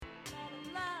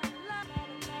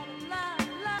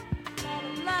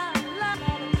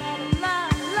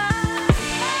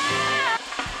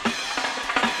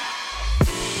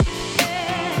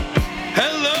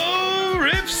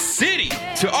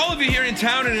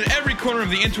in every corner of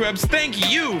the interwebs,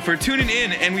 thank you for tuning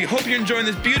in, and we hope you're enjoying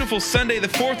this beautiful Sunday, the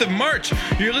 4th of March.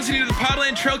 You're listening to the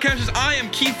Podland Trailcasters. I am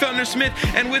Keith Feltner-Smith,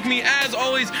 and with me, as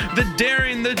always, the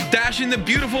daring, the dashing, the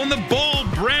beautiful, and the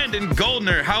bold Brandon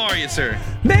Goldner. How are you, sir?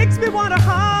 Makes me want to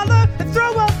holler and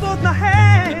throw up both my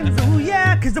hands. Oh,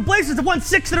 yeah, because the Blazers have won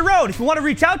 6 in a row. If you want to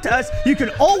reach out to us, you can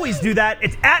always do that.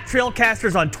 It's at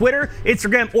Trailcasters on Twitter,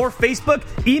 Instagram, or Facebook.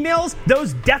 Emails,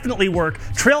 those definitely work.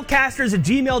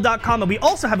 Trailcasters@gmail.com. And we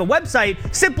also have a website,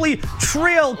 simply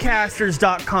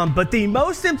trailcasters.com. But the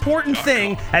most important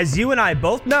thing, as you and I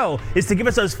both know, is to give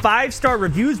us those 5-star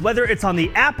reviews, whether it's on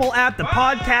the Apple app, the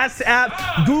Podcasts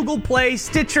app, Google Play,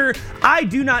 Stitcher. I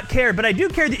do not care, but I do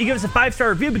care that you give us a 5-star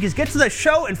review because it gets the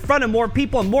show in front of more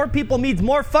people, and more people means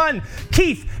more fun.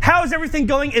 Keith, how is everything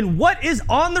going, and what is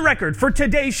on the record for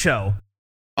today's show?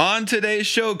 On today's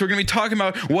show, we're going to be talking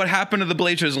about what happened to the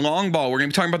Blazers long ball. We're going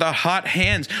to be talking about the hot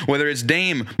hands, whether it's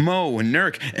Dame, Mo,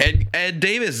 Nurk, Ed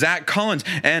Davis, Zach Collins,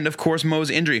 and, of course, Mo's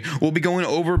injury. We'll be going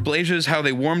over Blazers, how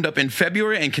they warmed up in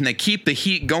February, and can they keep the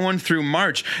heat going through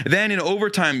March. Then, in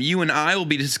overtime, you and I will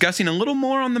be discussing a little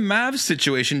more on the Mavs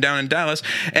situation down in Dallas,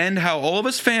 and how all of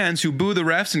us fans who boo the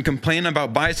refs and complain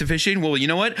about biased officiating, well, you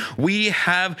know what? We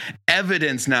have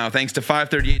evidence now, thanks to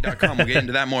 538.com. We'll get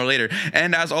into that more later.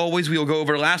 And, as always, we'll go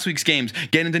over last week's games,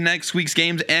 get into next week's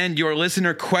games, and your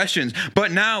listener questions.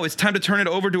 But now it's time to turn it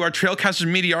over to our Trailcasters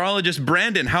meteorologist,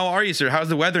 Brandon. How are you, sir? How's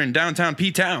the weather in downtown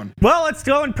P-Town? Well, it's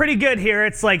going pretty good here.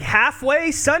 It's like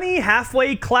halfway sunny,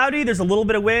 halfway cloudy. There's a little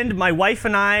bit of wind. My wife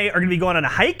and I are going to be going on a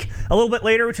hike a little bit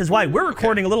later, which is why we're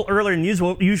recording a little earlier than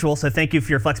usual, so thank you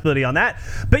for your flexibility on that.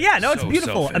 But yeah, no, it's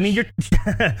beautiful. Selfish. I mean,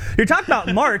 you're talking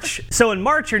about March. So in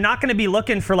March, you're not going to be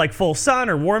looking for like full sun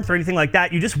or warmth or anything like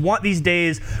that. You just want these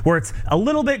days where it's a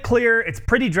little bit clear, it's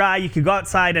pretty dry, you can go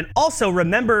outside. And also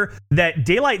remember that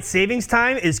daylight savings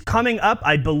time is coming up.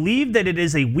 I believe that it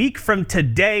is a week from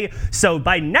today. So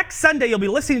by next Sunday, you'll be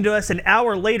listening to us an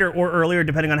hour later or earlier,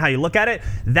 depending on how you look at it.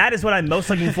 That is what I'm most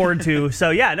looking forward to.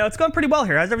 So yeah, no, it's going pretty well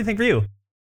here. How's everything for you?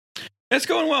 It's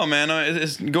going well, man.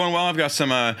 It's going well. I've got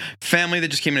some family that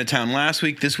just came into town last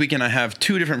week. This weekend, I have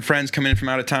 2 different friends coming in from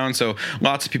out of town, so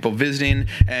lots of people visiting.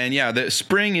 And yeah, the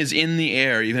spring is in the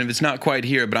air, even if it's not quite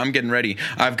here. But I'm getting ready.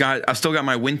 I've still got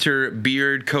my winter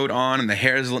beard coat on, and the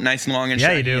hair is nice and long and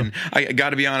shiny. Yeah, you do. And I got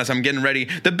to be honest, I'm getting ready.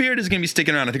 The beard is going to be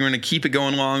sticking around. I think we're going to keep it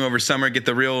going long over summer, get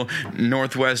the real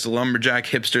Northwest lumberjack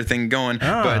hipster thing going.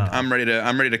 But I'm ready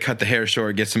to cut the hair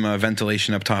short, get some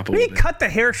ventilation up top a little bit. Cut the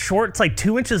hair short. It's like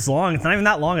 2 inches long. It's not even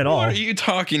that long at all. What are you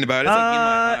talking about? It's like in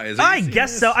my eyes. I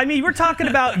guess so. I mean, we're talking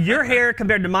about your hair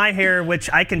compared to my hair, which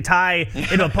I can tie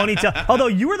into a ponytail. Although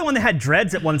you were the one that had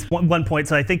dreads at one point,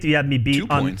 so I think you had me beat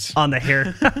on the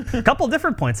hair. A couple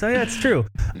different points. So yeah, it's true.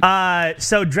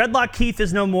 So Dreadlock Keith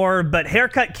is no more, but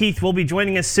Haircut Keith will be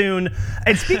joining us soon.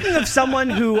 And speaking of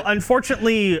someone who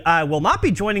unfortunately will not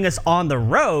be joining us on the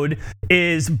road,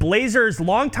 is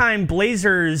longtime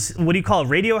Blazers, what do you call it,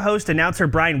 radio host, announcer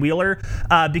Brian Wheeler.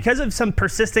 Because of some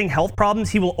persisting health problems,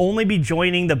 he will only be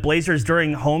joining the Blazers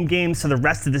during home games for the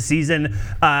rest of the season.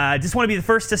 Just want to be the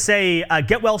first to say,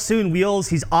 get well soon, Wheels.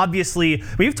 He's obviously,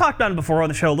 we've talked about him before on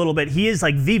the show a little bit. He is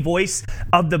like the voice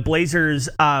of the Blazers.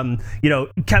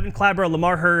 Kevin Clabber,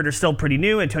 Lamar Hurd are still pretty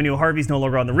new. Antonio Harvey's no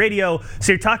longer on the radio.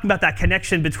 So you're talking about that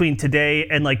connection between today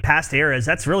and like past eras.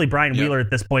 That's really Brian Wheeler at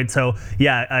this point. So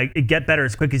yeah, get better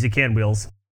as quick as you can, Wheels.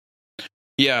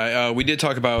 Yeah, we did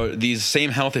talk about these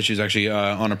same health issues, actually,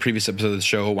 on a previous episode of the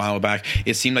show a while back.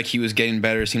 It seemed like he was getting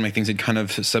better. It seemed like things had kind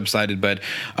of subsided, but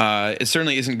it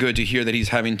certainly isn't good to hear that he's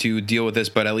having to deal with this,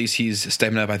 but at least he's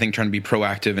stepping up, I think, trying to be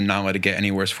proactive and not let it get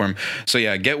any worse for him. So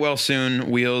yeah, get well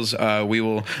soon, Wheels. We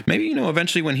will, maybe,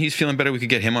 eventually when he's feeling better, we could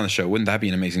get him on the show. Wouldn't that be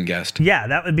an amazing guest? Yeah,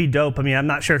 that would be dope. I mean, I'm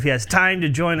not sure if he has time to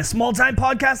join a small-time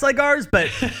podcast like ours, but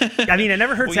I mean, it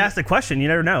never hurts to ask the question. You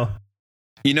never know.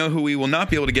 You know who we will not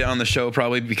be able to get on the show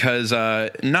probably because,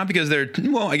 not because they're,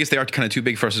 well, I guess they are kind of too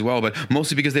big for us as well, but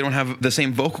mostly because they don't have the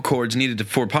same vocal cords needed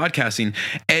for podcasting.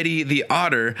 Eddie the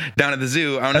Otter down at the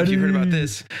zoo. I don't know if you've heard about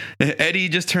this. Eddie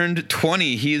just turned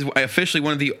 20. He is officially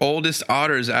one of the oldest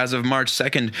otters as of March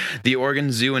 2nd. The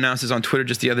Oregon Zoo announced this on Twitter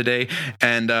just the other day.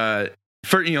 And,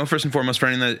 first and foremost, for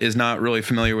anyone that is not really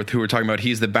familiar with who we're talking about,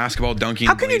 he's the basketball dunking.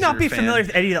 How can you not be familiar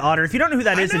with Eddie the Otter? If you don't know who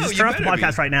that is, then just turn off the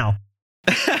podcast right now.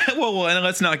 Well, and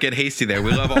let's not get hasty there.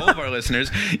 We love all of our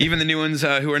listeners, even the new ones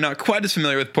who are not quite as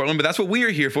familiar with Portland, but that's what we are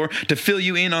here for, to fill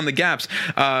you in on the gaps.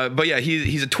 But yeah,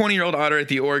 he's a 20-year-old otter at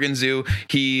the Oregon Zoo.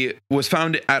 He was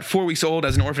found at 4 weeks old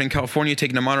as an orphan in California,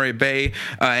 taken to Monterey Bay,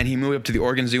 and he moved up to the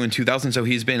Oregon Zoo in 2000, so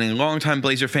he's been a longtime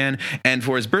Blazer fan, and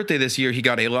for his birthday this year, he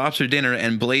got a lobster dinner,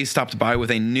 and Blaze stopped by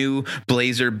with a new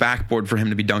Blazer backboard for him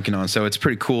to be dunking on, so it's a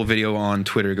pretty cool video on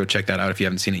Twitter. Go check that out if you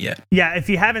haven't seen it yet. Yeah, if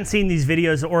you haven't seen these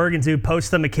videos, the Oregon Zoo posts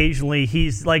them occasionally.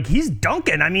 He's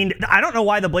dunking. I mean, I don't know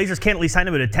why the Blazers can't at least sign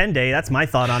him at a 10-day. That's my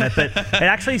thought on it. But it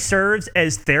actually serves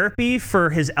as therapy for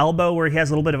his elbow where he has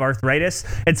a little bit of arthritis.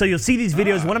 And so you'll see these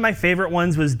videos. One of my favorite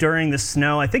ones was during the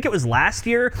snow. I think it was last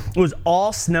year. It was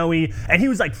all snowy. And he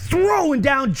was like throwing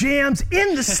down jams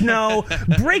in the snow,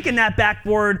 breaking that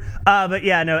backboard. But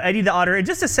yeah, no, Eddie the Otter. And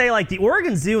just to say, like, the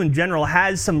Oregon Zoo in general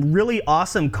has some really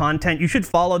awesome content. You should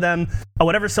follow them on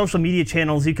whatever social media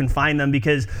channels you can find them,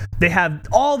 because they have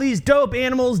all these dope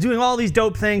animals doing all these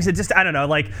dope things. It just, I don't know,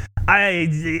 like,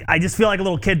 I just feel like a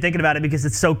little kid thinking about it, because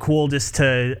it's so cool just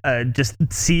to just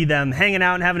see them hanging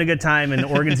out and having a good time, and the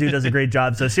Oregon Zoo does a great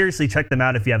job. So seriously, check them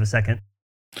out if you have a second.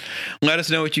 Let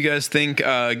us know what you guys think.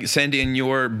 Send in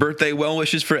your birthday well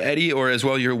wishes for Eddie, or as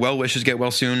well your well wishes, get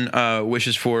well soon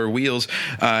wishes for Wheels,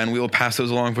 and we will pass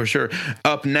those along for sure.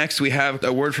 Up next, we have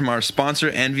a word from our sponsor,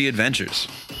 Envy Adventures.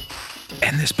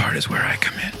 And this part is where I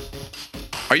come in.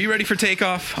 Are you ready for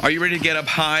takeoff? Are you ready to get up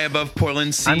high above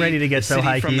Portland? See I'm ready to get so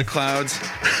high, from the clouds.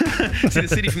 See the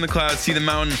city from the clouds, see the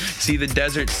mountain, see the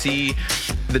desert, see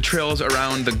the trails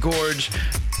around the gorge.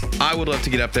 I would love to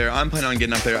get up there. I'm planning on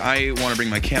getting up there. I want to bring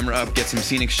my camera up, get some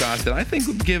scenic shots that I think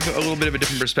would give a little bit of a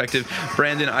different perspective.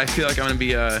 Brandon, I feel like I'm going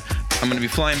to be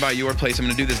flying by your place. I'm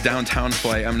going to do this downtown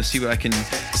flight. I'm going to see what I can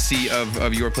see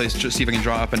of your place. Just see if I can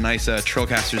draw up a nice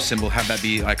Trailcasters symbol. Have that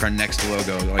be like our next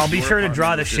logo. Like, I'll be sure to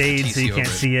draw the shade so you can't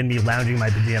see in me lounging my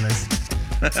pajamas.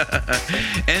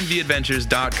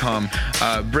 envyadventures.com.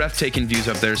 Breathtaking views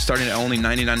up there, starting at only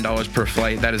 $99 per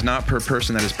flight. That is not per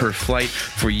person, that is per flight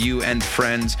for you and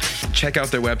friends. Check out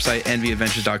their website,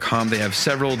 envyadventures.com. They have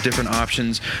several different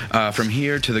options, from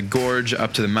here to the gorge,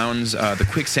 up to the mountains, the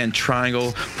quicksand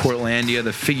triangle, Portlandia,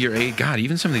 the figure eight. God,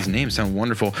 even some of these names sound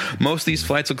wonderful. Most of these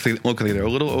flights look like they're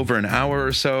a little over an hour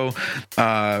or so,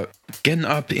 getting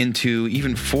up into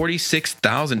even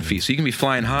 46,000 feet. So you can be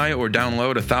flying high or down low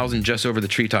at 1,000 just over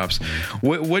the treetops.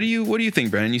 What do you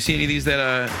think, Brandon? You see any of these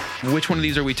which one of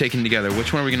these are we taking together?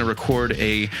 Which one are we going to record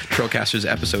a Trailcasters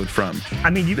episode from? I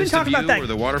mean, you've been talking about that, or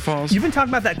the waterfalls? You've been talking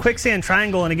about that quicksand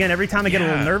triangle, and again, every time I get a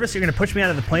little nervous, you're going to push me out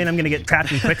of the plane, I'm going to get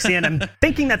trapped in quicksand. I'm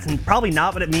thinking that's probably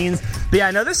not what it means. But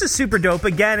yeah, no, this is super dope.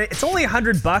 Again, it's only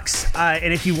 $100,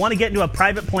 and if you want to get into a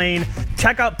private plane,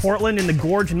 check out Portland and the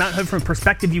gorge and Mount Hood from a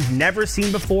perspective you've never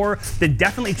seen before, then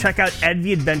definitely check out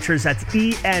Envy Adventures. That's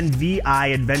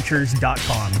enviadventures.com.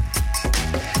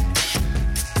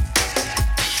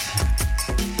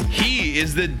 He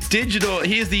is the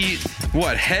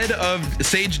head of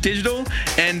Sage Digital,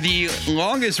 and the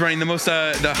longest running,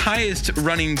 the highest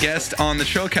running guest on the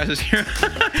Trailcasters here.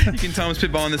 You can tell him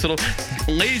spitballing this little.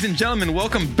 Ladies and gentlemen,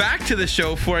 welcome back to the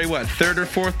show for a third or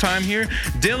fourth time here.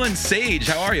 Dillon Sage,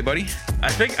 how are you, buddy? I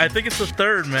think it's the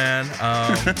third, man.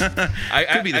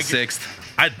 Could be the sixth.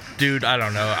 I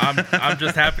don't know. I'm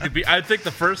just happy to be. I think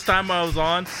the first time I was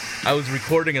on, I was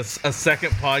recording a second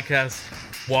podcast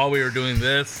while we were doing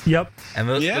this. Yep. And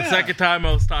the second time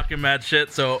I was talking mad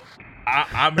shit. So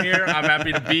I'm here. I'm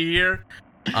happy to be here.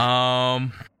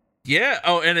 Yeah.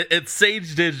 Oh, and it's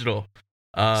Sage Digital.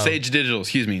 Sage Digital.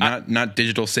 Excuse me. Not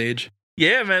Digital Sage.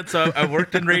 Yeah, man. So I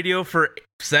worked in radio for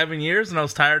 7 years, and I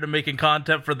was tired of making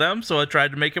content for them, so I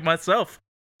tried to make it myself.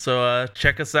 So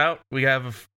check us out. We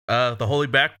have the Holy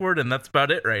Backboard, and that's about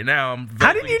it right now.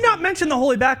 How did you not mention the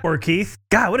Holy Backboard, Keith?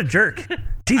 God, what a jerk.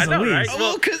 Jeez Louise. Right?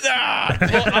 Well, because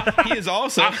he is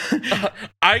also. Shout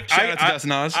out to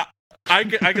Dustin Oz. I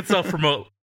can self-promote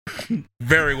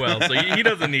very well, so he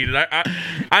doesn't need it.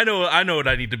 I know what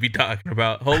I need to be talking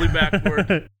about. Holy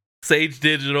Backboard, Sage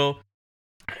Digital,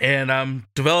 and I'm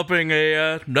developing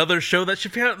another show that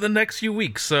should be out in the next few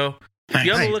weeks. So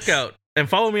be on the lookout and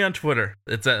follow me on Twitter.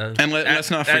 It's let's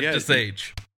not forget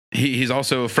Sage. He's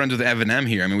also friends with Evan M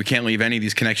here. I mean, we can't leave any of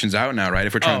these connections out now, right?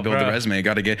 If we're trying to build the resume,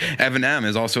 got to get Evan M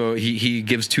is also he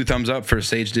gives 2 thumbs up for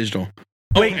Sage Digital.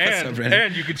 Wait,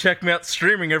 and you can check me out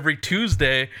streaming every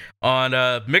Tuesday on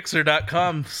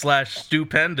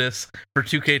mixer.com/stupendous for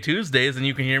 2K Tuesdays, and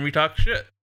you can hear me talk shit.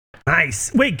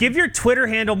 Nice. Wait, give your Twitter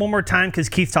handle one more time because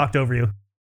Keith talked over you.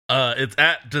 It's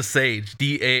at Dasage,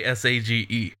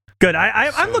 Dasage. Good.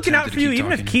 I'm looking out for you,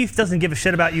 even if Keith doesn't give a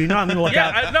shit about you. I'm going to look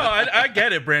out. I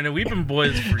get it, Brandon. We've been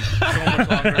boys for so much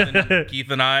longer than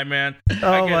Keith and I, man.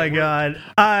 Oh my God.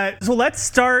 So let's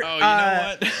start. Oh, you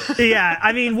know what? Yeah,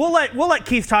 I mean, we'll let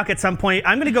Keith talk at some point.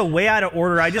 I'm going to go way out of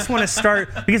order. I just want to start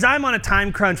because I'm on a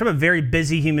time crunch. I'm a very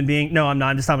busy human being. No, I'm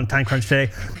not. I'm just on a time crunch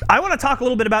today. I want to talk a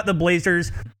little bit about the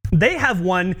Blazers. They have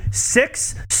won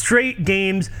 6 straight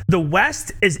games. The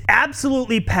West is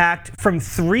absolutely packed from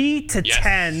 3 to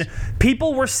 10.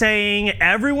 People were saying,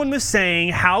 everyone was saying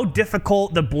how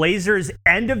difficult the Blazers'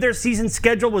 end of their season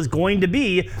schedule was going to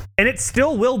be, and it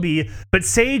still will be. But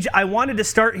Sage, I wanted to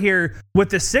start here with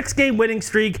the 6-game winning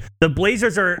streak. The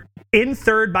Blazers are in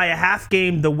third by a half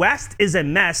game. The West is a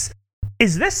mess.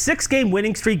 Is this 6-game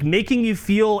winning streak making you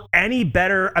feel any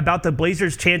better about the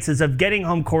Blazers' chances of getting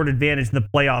home court advantage in the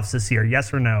playoffs this year?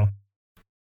 Yes or no?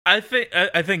 I think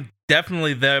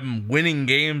definitely them winning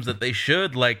games that they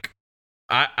should. Like,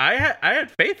 I had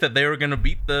faith that they were going to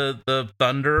beat the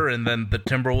Thunder and then the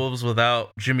Timberwolves without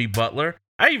Jimmy Butler.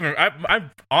 I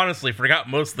honestly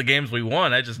forgot most of the games we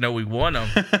won. I just know we won them.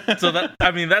 So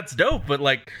that's dope. But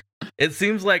like, it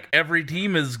seems like every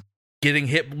team is getting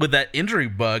hit with that injury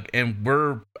bug, and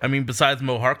besides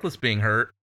Mo Harkless being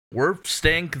hurt, we're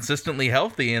staying consistently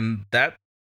healthy, and that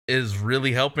is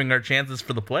really helping our chances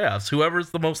for the playoffs.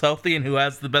 Whoever's the most healthy and who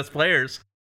has the best players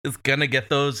is gonna get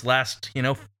those last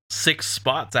 6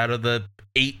 spots out of the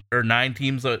 8 or 9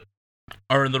 teams that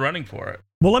are in the running for it.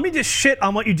 Well, let me just shit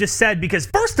on what you just said, because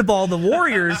first of all, the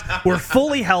Warriors were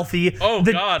fully healthy. Oh,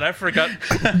 God, I forgot.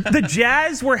 The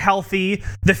Jazz were healthy.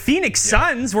 The Phoenix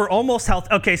Suns were almost healthy.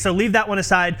 Okay, so leave that one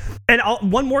aside. And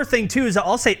one more thing, too, is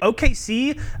I'll say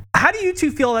OKC. How do you two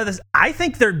feel about this? I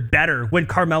think they're better when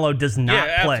Carmelo does not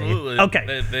play. Absolutely.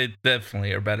 Okay. They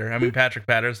definitely are better. I mean, Patrick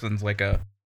Patterson's like a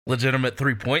legitimate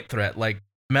 3-point threat. Like,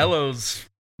 Melo's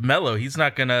Melo. He's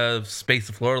not going to space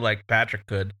the floor like Patrick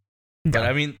could. But,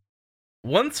 I mean,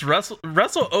 once Russell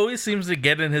always seems to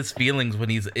get in his feelings when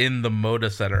he's in the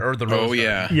Moda Center or the Rose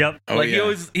Garden.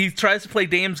 Yep. He tries to play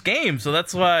Dame's game, so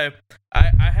that's why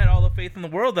I had all the faith in the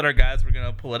world that our guys were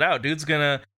gonna pull it out. Dude's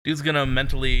gonna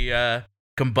mentally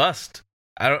combust.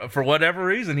 For whatever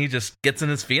reason, he just gets in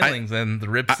his feelings, and the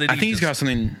Rip City. I think he's got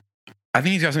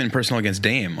something personal against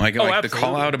Dame. Like the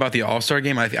call out about the All-Star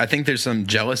game. I think there's some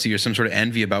jealousy or some sort of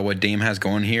envy about what Dame has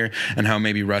going here, and how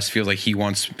maybe Russ feels like he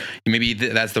wants. Maybe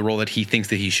that's the role that he thinks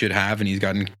that he should have, and he's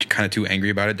gotten kind of too angry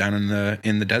about it down in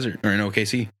the desert or in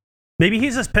OKC. Maybe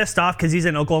he's just pissed off because he's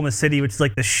in Oklahoma City, which is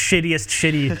like the shittiest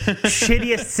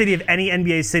city of any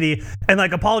NBA city. And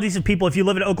like, apologies to people if you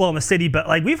live in Oklahoma City, but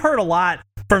like, we've heard a lot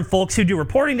from folks who do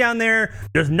reporting down there.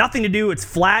 There's nothing to do. It's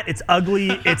flat. It's ugly.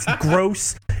 It's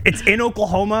gross. It's in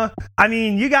Oklahoma. I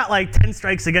mean, you got like 10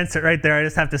 strikes against it right there, I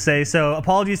just have to say. So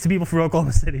apologies to people from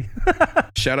Oklahoma City.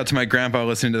 Shout out to my grandpa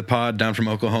listening to the pod down from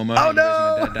Oklahoma. Oh,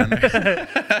 no. Down there.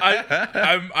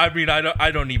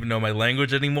 I don't even know my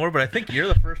language anymore, but I think you're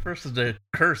the first person to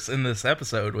curse in this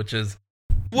episode, which is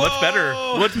much better.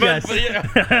 I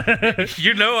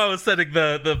was setting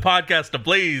the podcast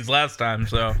ablaze last time,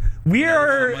 so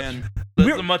this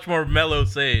is a much more mellow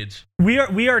Sage. We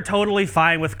are totally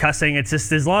fine with cussing. It's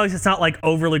just as long as it's not like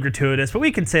overly gratuitous, but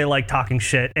we can say like talking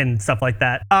shit and stuff like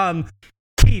that.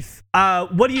 Keith,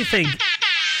 what do you think?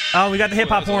 Oh, we got the hip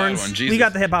hop horns. We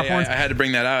got the hip hop horns. I had to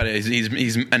bring that out.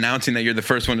 He's announcing that you're the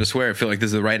first one to swear. I feel like this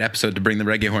is the right episode to bring the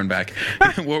reggae horn back.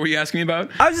 What were you asking me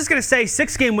about? I was just gonna say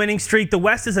 6-game winning streak. The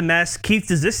West is a mess. Keith,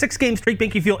 does this 6-game streak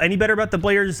make you feel any better about the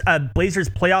Blazers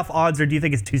playoff odds, or do you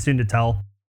think it's too soon to tell?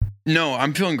 No,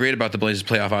 I'm feeling great about the Blazers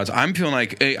playoff odds. I'm feeling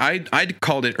like I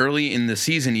called it early in the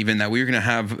season even that we were going to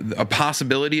have a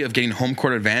possibility of getting home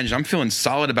court advantage. I'm feeling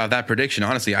solid about that prediction,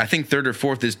 honestly. I think 3rd or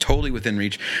 4th is totally within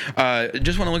reach.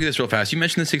 Just want to look at this real fast. You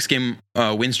mentioned the 6-game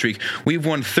win streak. We've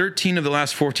won 13 of the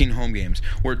last 14 home games.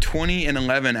 We're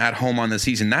 20-11 at home on the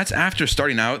season. That's after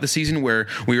starting out the season where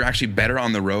we were actually better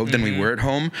on the road than we were at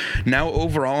home. Now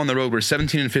overall on the road, we're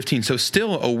 17-15, so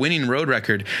still a winning road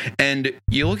record. And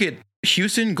you look at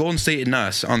Houston, Golden State, and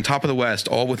us on top of the West,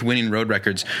 all with winning road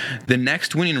records. The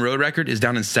next winning road record is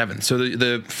down in 7th. So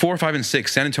the 4, 5, and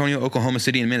 6, San Antonio, Oklahoma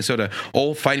City, and Minnesota,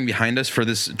 all fighting behind us for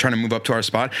this, trying to move up to our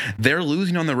spot. They're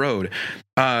losing on the road.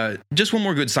 Just one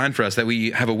more good sign for us that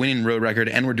we have a winning road record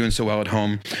and we're doing so well at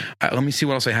home. Let me see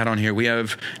what else I had on here. We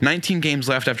have 19 games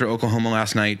left after Oklahoma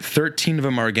last night. 13 of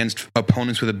them are against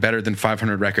opponents with a better than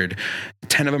 500 record.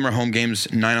 10 of them are home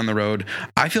games, 9 on the road.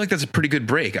 I feel like that's a pretty good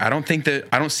break. I don't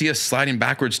see us sliding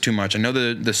backwards too much. I know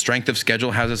the strength of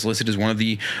schedule has us listed as one of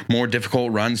the more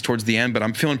difficult runs towards the end, but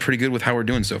I'm feeling pretty good with how we're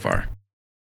doing so far.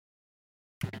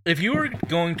 If you were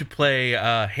going to play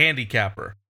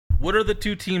handicapper, What are the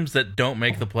two teams that don't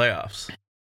make the playoffs?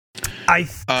 I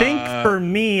think for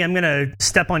me, I'm gonna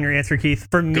step on your answer, Keith.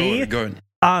 For me, go ahead.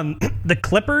 The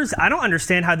Clippers, I don't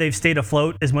understand how they've stayed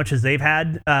afloat as much as they've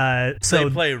had. So they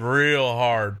play real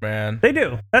hard, man. They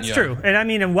do. That's true. And I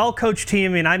mean, a well-coached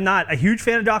team. I mean, I'm not a huge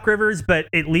fan of Doc Rivers, but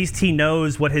at least he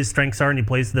knows what his strengths are and he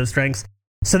plays to those strengths.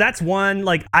 So that's one.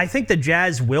 Like, I think the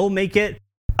Jazz will make it.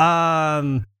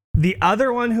 The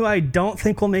other one who I don't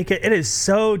think will make it is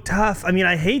so tough. I mean,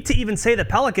 I hate to even say the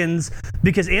Pelicans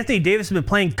because Anthony Davis has been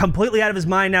playing completely out of his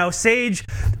mind now. Sage,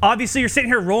 obviously you're sitting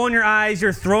here rolling your eyes.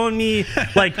 You're throwing me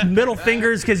like middle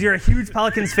fingers because you're a huge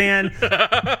Pelicans fan.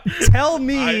 Tell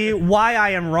me why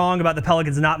I am wrong about the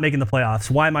Pelicans not making the playoffs.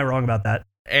 Why am I wrong about that?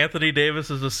 Anthony Davis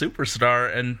is a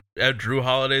superstar, and Drew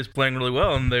Holiday's playing really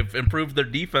well, and they've improved their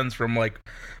defense from like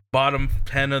bottom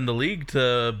 10 in the league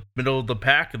to middle of the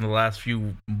pack in the last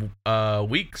few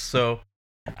weeks. So,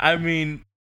 I mean,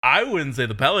 I wouldn't say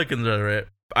the Pelicans are it.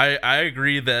 I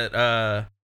agree that,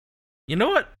 you know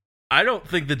what? I don't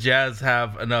think the Jazz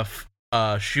have enough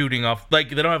shooting off. Like,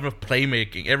 they don't have enough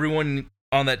playmaking. Everyone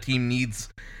on that team needs,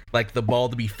 like, the ball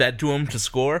to be fed to them to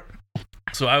score.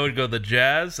 So I would go the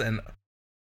Jazz and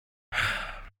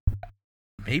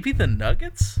maybe the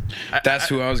Nuggets? That's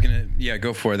who I was going to... Yeah,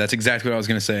 go for it. That's exactly what I was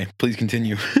going to say. Please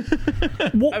continue.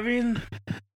 Well, I mean,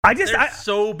 they're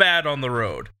so bad on the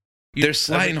road. They're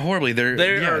sliding horribly.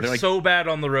 They're like, so bad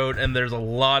on the road, and there's a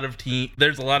lot of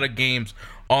games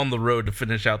on the road to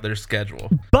finish out their schedule.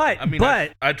 But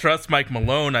I trust Mike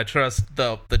Malone. I trust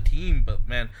the team, but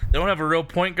man, they don't have a real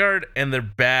point guard, and they're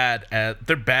bad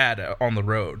on the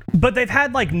road. But they've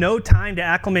had like no time to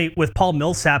acclimate with Paul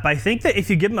Millsap. I think that if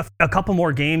you give them a couple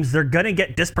more games, they're gonna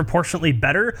get disproportionately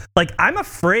better. Like, I'm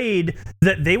afraid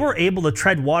that they were able to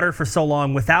tread water for so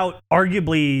long without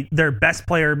arguably their best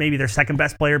player, maybe their second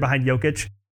best player behind Jokic.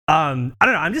 I don't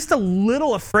know. I'm just a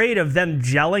little afraid of them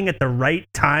gelling at the right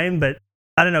time, but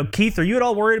I don't know. Keith, are you at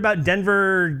all worried about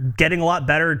Denver getting a lot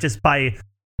better just by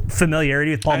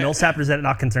familiarity with Paul Millsap, or does that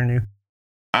not concern you?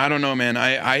 I don't know, man.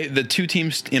 The two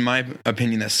teams, in my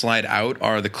opinion, that slide out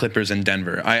are the Clippers and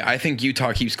Denver. I think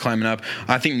Utah keeps climbing up.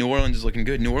 I think New Orleans is looking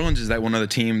good. New Orleans is that one other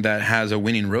team that has a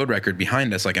winning road record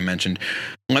behind us, like I mentioned.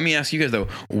 Let me ask you guys, though,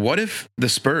 what if the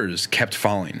Spurs kept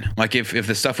falling? Like, if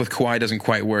the stuff with Kawhi doesn't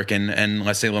quite work and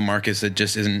let's say LaMarcus, it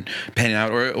just isn't panning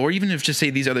out, or even if, just say,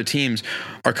 these other teams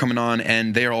are coming on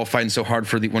and they are all fighting so hard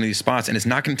for one of these spots, and it's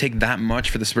not going to take that much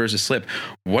for the Spurs to slip.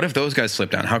 What if those guys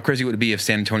slip down? How crazy would it be if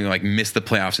San Antonio, like, missed the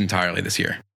playoffs entirely this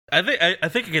year? I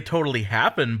think it could totally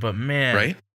happen, but man,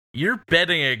 right? You're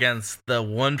betting against the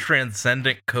one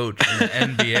transcendent coach in the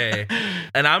NBA,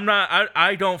 and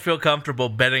I don't feel comfortable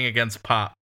betting against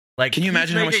Pop. Like, can you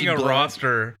imagine how much he's making a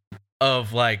roster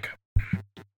of like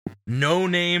no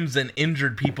names and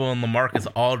injured people in LaMarcus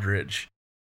Aldridge,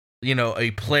 you know, a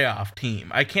playoff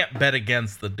team? I can't bet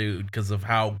against the dude because of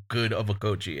how good of a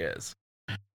coach he is.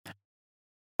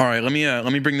 All right, let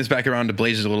me bring this back around to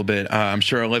Blazers a little bit. I'm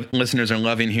sure our listeners are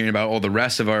loving hearing about all the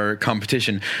rest of our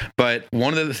competition, but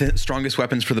one of the strongest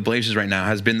weapons for the Blazers right now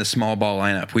has been the small ball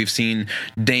lineup. We've seen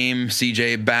Dame,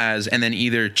 CJ, Baz, and then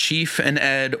either Chief and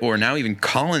Ed, or now even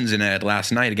Collins and Ed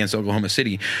last night against Oklahoma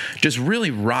City, just really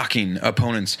rocking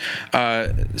opponents.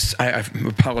 I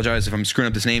apologize if I'm screwing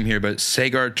up this name here, but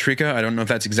Sagar Trika, I don't know if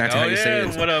that's exactly how you say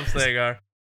it. What up, Sagar?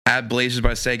 At Blazers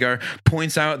by Sagar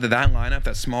points out that lineup,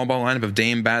 that small ball lineup of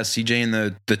Dame, Baz, CJ, and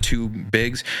the two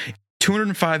bigs,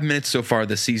 205 minutes so far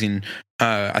this season.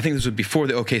 I think this was before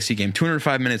the OKC game.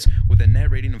 205 minutes with a net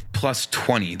rating of plus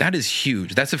 20. That is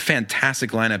huge. That's a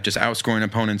fantastic lineup, just outscoring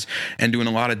opponents and doing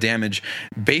a lot of damage.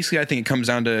 Basically, I think it comes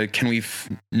down to, can we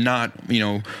not,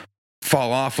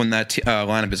 fall off when that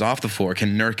lineup is off the floor?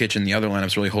 Can Nurkic and the other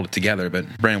lineups really hold it together? But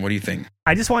Brandon, what do you think?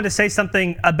 I just wanted to say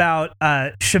something about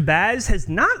Shabazz has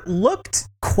not looked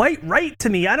quite right to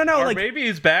me. I don't know, or maybe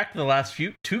he's back the last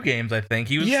two games. I think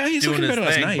he was he's doing his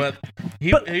thing,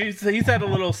 but he's had a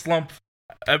little slump.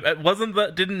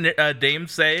 Didn't Dame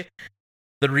say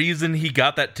the reason he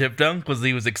got that tip dunk was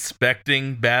he was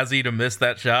expecting Bazzi to miss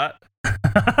that shot?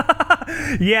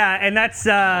 Yeah, and that's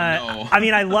no. I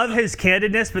mean, I love his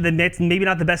candidness, but then that's maybe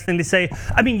not the best thing to say.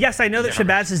 I mean, yes, I know that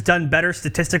Shabazz has done better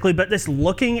statistically, but just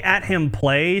looking at him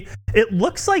play, it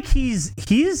looks like he's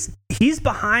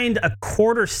behind a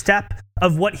quarter step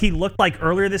of what he looked like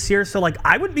earlier this year. So, like,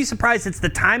 I wouldn't be surprised. It's the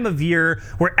time of year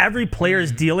where every player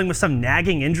is dealing with some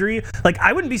nagging injury. Like,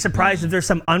 I wouldn't be surprised if there's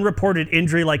some unreported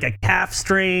injury, like a calf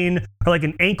strain or like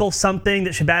an ankle something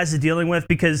that Shabazz is dealing with,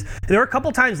 because there were a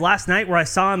couple times last night where I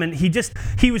saw him and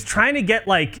he was trying to get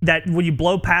like that when you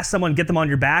blow past someone, get them on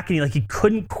your back, and he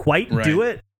couldn't quite do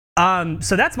it.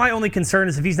 So that's my only concern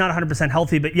is if he's not 100%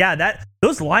 healthy. But yeah,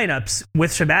 those lineups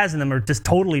with Shabazz in them are just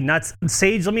totally nuts.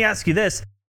 Sage, let me ask you this.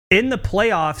 In the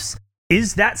playoffs,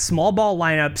 is that small ball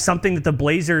lineup something that the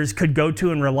Blazers could go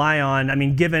to and rely on? I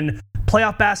mean, given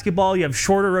playoff basketball, you have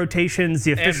shorter rotations,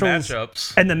 the officials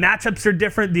and the matchups are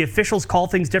different. The officials call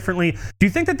things differently. Do you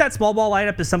think that small ball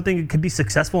lineup is something that could be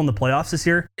successful in the playoffs this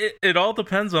year? It all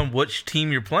depends on which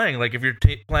team you're playing. Like if you're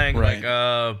playing like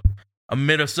a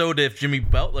Minnesota, if Jimmy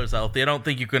Butler's healthy, I don't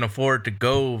think you can afford to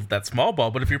go that small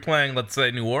ball. But if you're playing, let's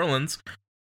say, New Orleans,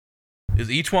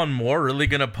 is each one more really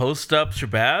going to post up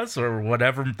Shabazz or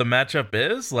whatever the matchup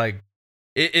is? Like,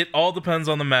 it all depends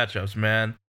on the matchups,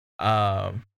 man.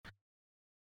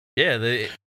 Yeah, the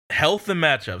health and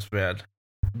matchups, man.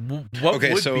 What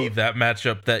would be that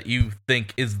matchup that you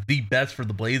think is the best for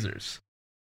the Blazers?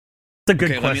 It's a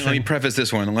good question. Let me preface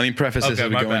this one. Let me preface this as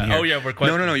we go in here. Oh, yeah, we're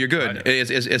questioning. No, you're good.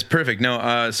 It's perfect.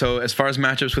 No, so as far as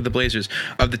matchups with the Blazers,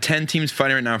 of the 10 teams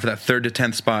fighting right now for that 3rd to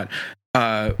 10th spot,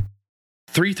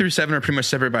 3 through 7 are pretty much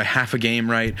separated by half a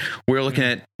game, right? We're looking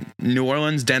at New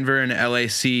Orleans, Denver, and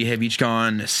LAC have each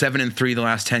gone 7-3 the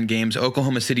last 10 games.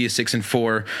 Oklahoma City is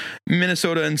 6-4.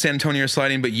 Minnesota and San Antonio are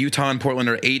sliding, but Utah and Portland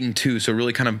are 8-2. So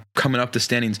really kind of coming up the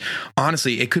standings.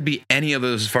 Honestly, it could be any of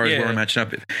those as far as where we're matching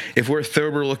up. If we're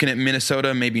 3rd, we're looking at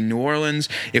Minnesota, maybe New Orleans.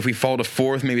 If we fall to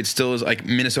 4th, maybe it still is like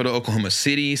Minnesota, Oklahoma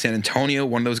City, San Antonio,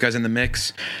 one of those guys in the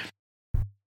mix.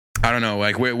 I don't know,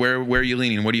 like where are you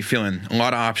leaning? What are you feeling? A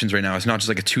lot of options right now. It's not just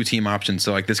like a 2-team option,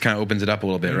 so like this kind of opens it up a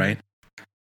little bit, right?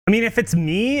 I mean, if it's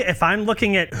me, if I'm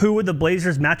looking at who would the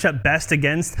Blazers match up best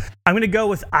against, I'm going to go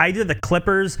with either the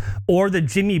Clippers or the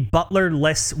Jimmy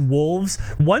Butler-less Wolves.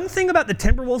 One thing about the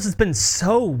Timberwolves has been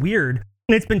so weird,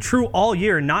 and it's been true all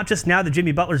year, not just now that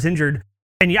Jimmy Butler's injured,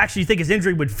 and you actually think his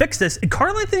injury would fix this.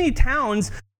 Karl-Anthony Towns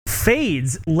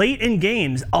fades late in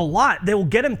games a lot. They will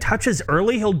get him touches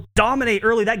early. He'll dominate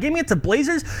early. That game against the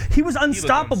Blazers, he was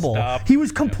unstoppable. He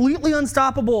was completely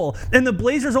unstoppable. And the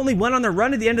Blazers only went on their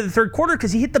run at the end of the 3rd quarter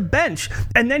because he hit the bench.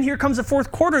 And then here comes the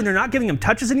 4th quarter and they're not giving him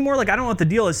touches anymore. Like, I don't know what the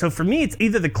deal is. So for me, it's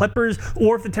either the Clippers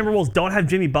or if the Timberwolves don't have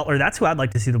Jimmy Butler, that's who I'd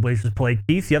like to see the Blazers play.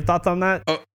 Keith, you have thoughts on that?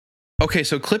 Okay,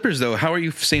 so Clippers, though, how are you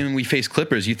saying we face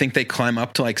Clippers? You think they climb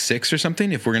up to like 6 or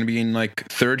something if we're going to be in like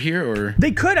 3rd here? Or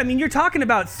they could. I mean, you're talking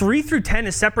about 3 through 10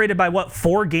 is separated by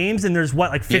 4 games, and there's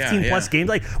like 15 plus games.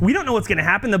 Like, we don't know what's going to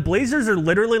happen. The Blazers are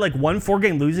literally like 1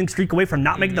 4-game losing streak away from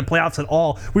not making the playoffs at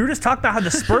all. We were just talking about how the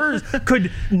Spurs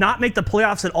could not make the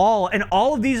playoffs at all, and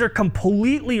all of these are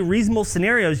completely reasonable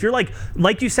scenarios. You're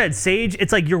like you said, Sage,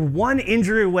 it's like you're 1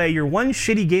 injury away, you're 1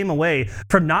 shitty game away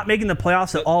from not making the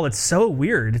playoffs at all. It's so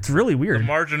weird. It's really weird. The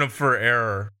margin for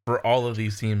error for all of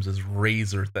these teams is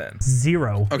razor thin.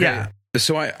 0. Okay. Yeah.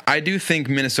 So I do think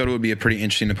Minnesota would be a pretty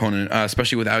interesting opponent,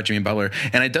 especially without Jimmy Butler.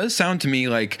 And it does sound to me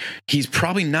like he's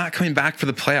probably not coming back for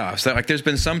the playoffs. Like there's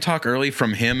been some talk early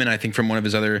from him and I think from one of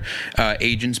his other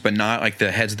agents, but not like the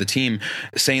heads of the team,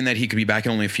 saying that he could be back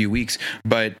in only a few weeks.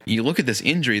 But you look at this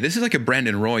injury, this is like a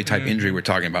Brandon Roy type injury we're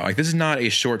talking about. Like this is not a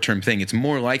short-term thing. It's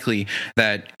more likely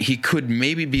that he could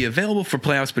maybe be available for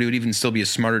playoffs, but it would even still be a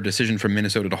smarter decision from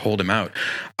Minnesota to hold him out.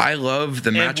 I love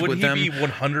the matchup with them. Would he be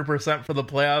 100% for the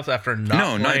playoffs after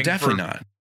definitely not.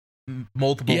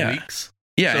 Multiple weeks.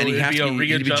 Yeah, so and it'd be a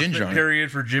readjustment period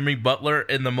for Jimmy Butler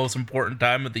in the most important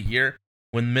time of the year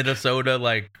when Minnesota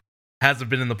like hasn't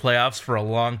been in the playoffs for a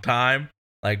long time.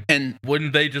 Like, and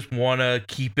wouldn't they just want to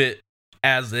keep it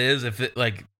as is if it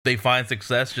like they find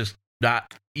success, just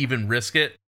not even risk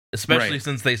it? Especially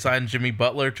since they signed Jimmy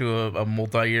Butler to a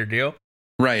multi-year deal.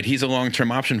 Right, he's a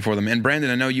long-term option for them. And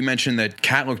Brandon, I know you mentioned that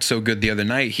Cat looked so good the other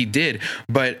night. He did,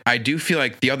 but I do feel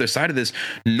like the other side of this,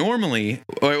 normally,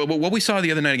 what we saw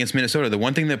the other night against Minnesota, the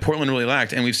one thing that Portland really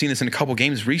lacked, and we've seen this in a couple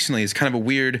games recently, is kind of a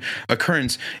weird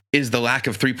occurrence, is the lack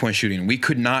of three-point shooting. We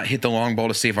could not hit the long ball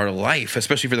to save our life,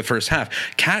 especially for the first half.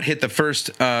 Cat hit the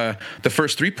first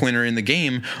three-pointer in the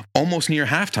game almost near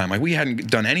halftime. Like, we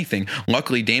hadn't done anything.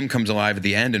 Luckily, Dame comes alive at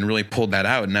the end and really pulled that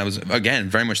out, and that was, again,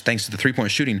 very much thanks to the three-point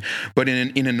shooting. But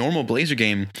in a normal Blazer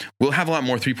game, we'll have a lot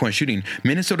more three-point shooting.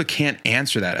 Minnesota can't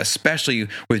answer that, especially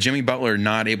with Jimmy Butler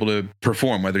not able to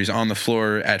perform, whether he's on the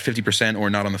floor at 50% or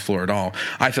not on the floor at all.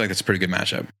 I feel like that's a pretty good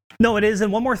matchup. No, it is.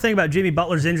 And one more thing about Jimmy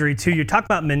Butler's injury, too. You talk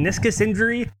about meniscus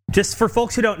injury. Just for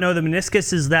folks who don't know, the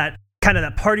meniscus is that kind of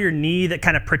that part of your knee that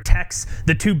kind of protects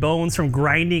the two bones from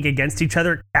grinding against each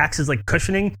other. It acts as like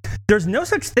cushioning. There's no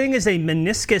such thing as a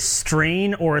meniscus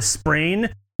strain or a sprain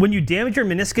when you damage your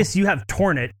meniscus, you have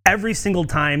torn it every single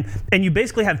time, and you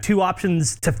basically have two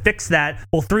options to fix that.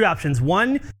 Well, three options.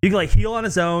 One, you can like heal on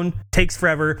its own, takes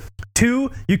forever.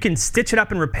 Two, you can stitch it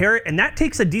up and repair it, and that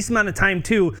takes a decent amount of time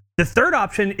too. The third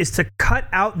option is to cut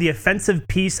out the offensive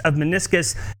piece of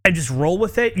meniscus and just roll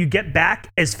with it. You get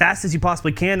back as fast as you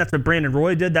possibly can. That's what Brandon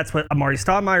Roy did. That's what Amari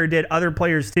Stoudemire did. Other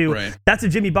players too. Right. That's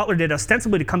what Jimmy Butler did,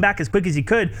 ostensibly to come back as quick as he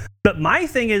could. But my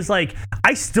thing is, like,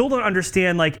 I still don't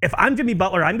understand, like, if I'm Jimmy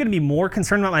Butler, I'm going to be more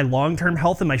concerned about my long-term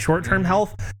health than my short-term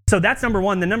health. So that's number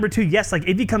one. Then number two, yes, like,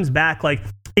 if he comes back, like,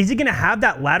 is he going to have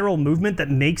that lateral movement that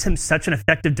makes him such an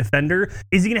effective defender?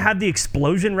 Is he going to have the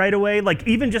explosion right away? Like,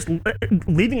 even just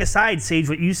leaving aside, Sage,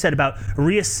 what you said about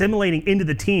reassimilating into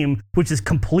the team, which is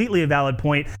completely a valid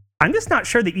point, I'm just not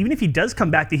sure that even if he does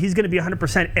come back, that he's going to be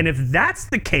 100%. And if that's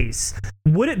the case,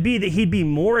 would it be that he'd be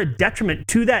more a detriment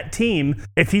to that team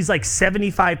if he's like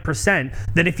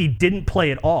 75% than if he didn't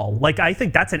play at all? Like, I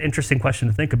think that's an interesting question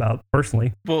to think about,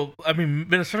 personally. Well, I mean,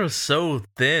 Minnesota's so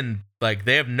thin. Like,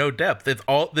 they have no depth.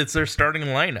 It's their starting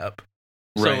lineup.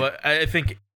 Right. So I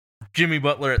think Jimmy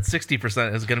Butler at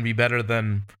 60% is going to be better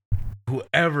than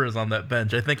whoever is on that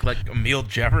bench. I think like Emil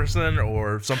Jefferson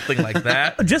or something like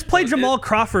that. Just play Jamal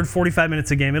Crawford 45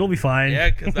 minutes a game. It'll be fine. Yeah,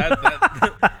 because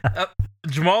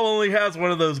Jamal only has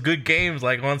one of those good games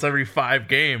like once every 5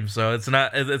 games. So it's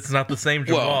not the same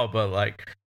Jamal, but like...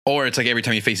 Or it's like every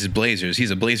time he faces Blazers, he's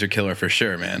a Blazer killer for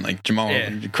sure, man. Like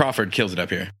Crawford kills it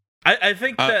up here. I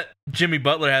think that Jimmy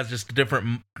Butler has just a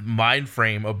different mind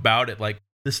frame about it. Like,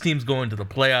 this team's going to the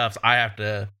playoffs. I have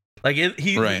to... Like,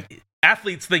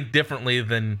 athletes think differently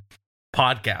than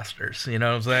podcasters. You know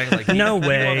what I'm saying? Like, no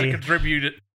way. He wants to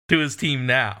contribute to his team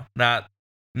now, not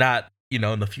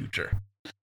in the future.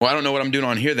 Well, I don't know what I'm doing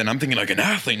on here then. I'm thinking like an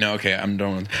athlete. No, okay, I'm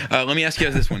done. Let me ask you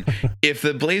guys this one. If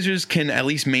the Blazers can at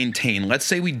least maintain, let's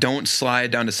say we don't slide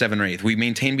down to 7 or 8, we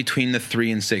maintain between the 3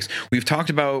 and 6. We've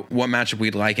talked about what matchup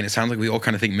we'd like, and it sounds like we all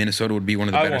kind of think Minnesota would be one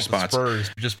of the better spots.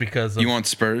 Spurs, just because you want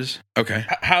Spurs? Okay.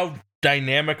 How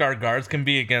dynamic our guards can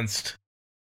be against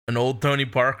an old Tony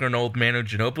Parker, an old Manu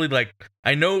Ginobili. Like,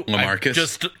 I know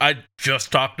LaMarcus. I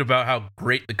just talked about how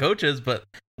great the coach is, but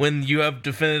when you have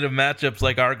definitive matchups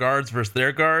like our guards versus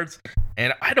their guards,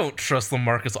 and I don't trust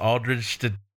LaMarcus Aldridge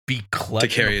to be clutch to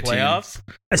carry in the playoffs.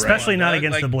 Especially not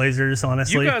against the Blazers,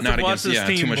 honestly. You guys have watched this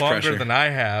team longer pressure than I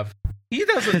have. He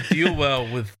doesn't deal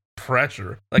well with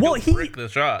pressure. Like, he'll break the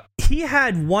shot. He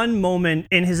had one moment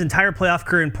in his entire playoff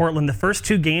career in Portland, the first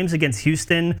 2 games against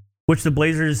Houston, which the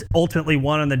Blazers ultimately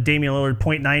won on the Damian Lillard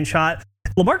 .9 shot.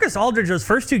 LaMarcus Aldridge, those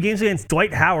first 2 games against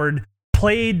Dwight Howard,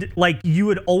 played like you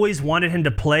had always wanted him to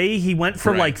play. He went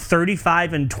for like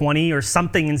 35 and 20 or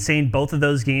something insane both of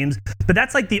those games. But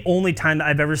that's like the only time that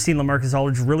I've ever seen LaMarcus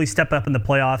Aldridge really step up in the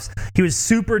playoffs. He was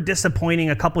super disappointing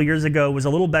a couple years ago, was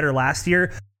a little better last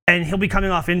year. And he'll be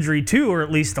coming off injury too, or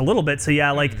at least a little bit. So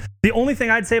yeah, like the only thing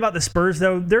I'd say about the Spurs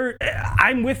though,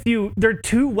 I'm with you. They're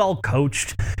too well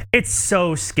coached. It's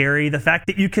so scary. The fact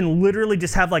that you can literally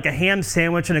just have like a ham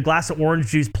sandwich and a glass of orange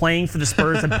juice playing for the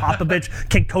Spurs and Popovich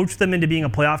can coach them into being a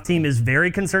playoff team is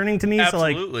very concerning to me.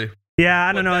 Absolutely. So like, yeah,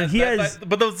 I don't know.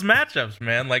 But those matchups,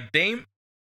 man, like Dame's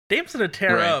gonna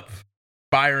tear up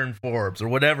Byron Forbes or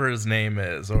whatever his name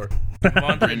is, or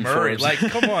Devontae Murray. Like,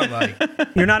 come on, like,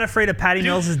 you're not afraid of Patty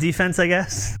Mills' defense, I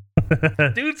guess.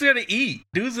 Dude's gonna eat.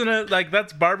 Dude's gonna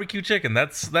that's barbecue chicken.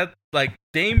 That's like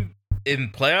Dame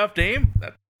in playoff Dame.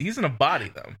 He's gonna body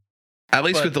them. At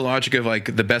least with the logic of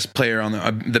like the best player on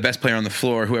the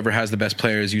floor, whoever has the best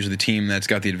player is usually the team that's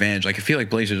got the advantage. Like, I feel like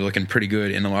Blazers are looking pretty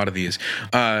good in a lot of these.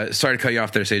 Sorry to cut you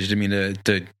off there, Sage. I didn't mean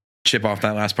to chip off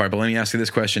that last part, but let me ask you this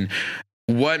question.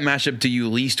 What matchup do you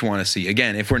least want to see?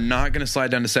 Again, if we're not going to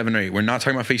slide down to 7 or 8, we're not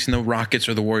talking about facing the Rockets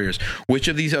or the Warriors. Which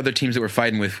of these other teams that we're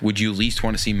fighting with would you least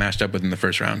want to see matched up with in the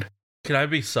first round? Can I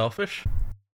be selfish?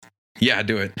 Yeah,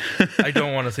 do it. I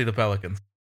don't want to see the Pelicans.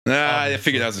 I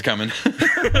figured that was coming.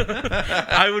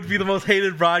 I would be the most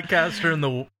hated broadcaster in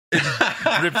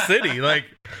Rip City, like,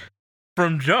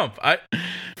 from jump.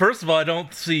 First of all, I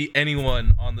don't see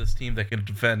anyone on this team that can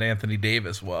defend Anthony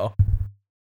Davis well.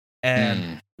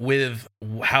 And with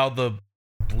how the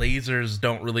Blazers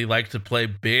don't really like to play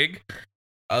big,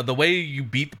 the way you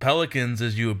beat the Pelicans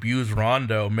is you abuse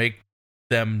Rondo, make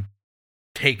them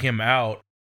take him out,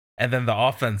 and then the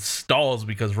offense stalls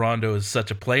because Rondo is such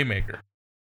a playmaker.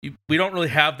 We don't really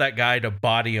have that guy to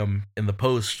body him in the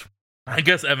post. I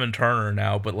guess Evan Turner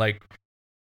now, but like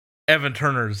Evan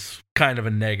Turner's kind of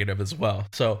a negative as well.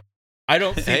 So I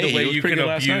don't see the way you can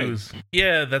abuse.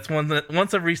 Yeah, that's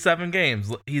once every 7 games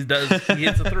he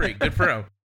hits a 3. Good for him.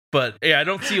 But yeah, I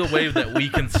don't see a way that we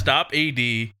can stop AD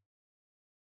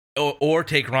or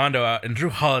take Rondo out. And Drew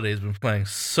Holiday's been playing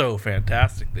so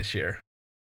fantastic this year.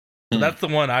 So that's the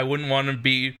one I wouldn't want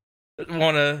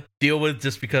to deal with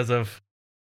just because of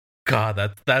God.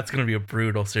 That's going to be a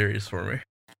brutal series for me.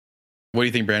 What do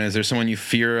you think, Brandon? Is there someone you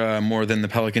fear more than the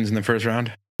Pelicans in the first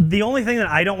round? The only thing that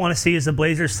I don't want to see is the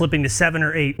Blazers slipping to 7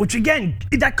 or 8, which again,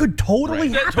 that could totally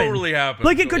happen. That totally happen.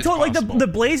 Like it could totally, like the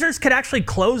Blazers could actually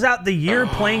close out the year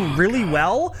playing really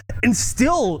well and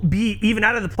still be even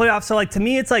out of the playoffs. So like to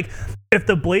me, it's like if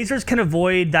the Blazers can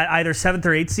avoid that either 7th or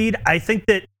 8th seed, I think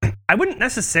that I wouldn't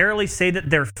necessarily say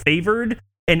that they're favored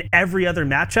in every other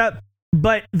matchup,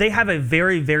 but they have a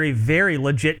very, very, very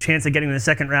legit chance of getting to the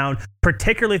second round,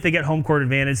 particularly if they get home court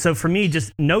advantage. So for me,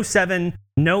 just no 7,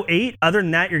 no 8. Other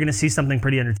than that, you're going to see something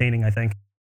pretty entertaining, I think.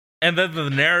 And then the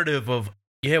narrative of,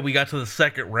 we got to the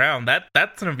second round,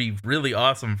 that's going to be really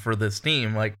awesome for this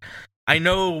team. Like, I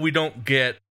know we don't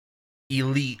get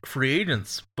elite free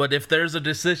agents, but if there's a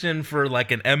decision for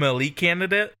like an MLE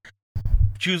candidate,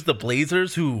 choose the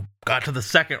Blazers who got to the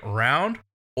second round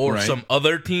or some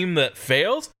other team that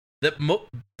fails.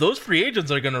 Those free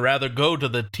agents are going to rather go to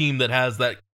the team that has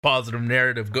that positive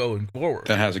narrative going forward.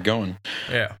 That has it going.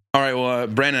 Yeah. All right, well,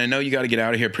 Brandon, I know you got to get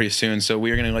out of here pretty soon, so we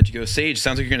are going to let you go. Sage,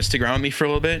 sounds like you're going to stick around with me for a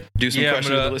little bit, do some questions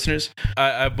with the listeners.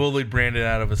 I bullied Brandon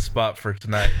out of his spot for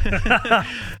tonight.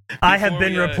 I have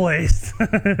been replaced.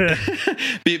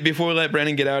 Before we let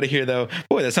Brandon get out of here, though,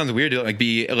 boy, that sounds weird to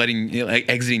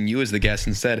exiting you as the guest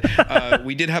instead.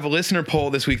 We did have a listener poll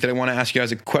this week that I want to ask you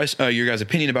guys your guys'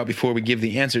 opinion about before we give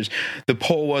the answers. The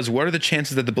poll was, what are the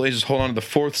chances that the Blazers hold on to the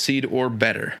 4th seed or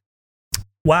better?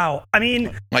 Wow. I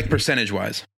mean, like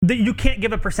percentage-wise. You can't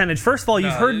give a percentage. First of all,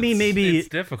 you've heard me maybe... It's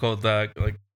difficult,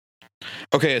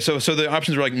 Okay, so the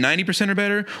options were like 90% or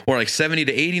better, or like 70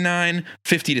 to 89,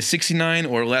 50 to 69,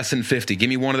 or less than 50. Give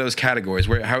me one of those categories.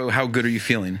 How good are you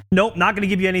feeling? Nope, not going to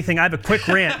give you anything. I have a quick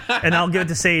rant, and I'll give it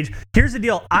to Sage. Here's the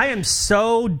deal. I am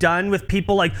so done with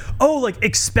people like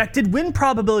expected win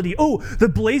probability. Oh, the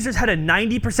Blazers had a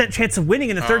 90% chance of winning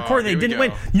in the third quarter, and they didn't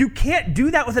win. You can't do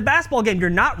that with a basketball game.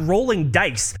 You're not rolling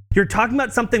dice. You're talking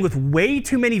about something with way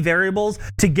too many variables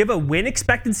to give a win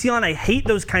expectancy on. I hate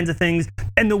those kinds of things.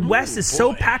 And the West is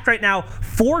so packed right now.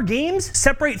 4 games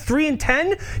separate 3 and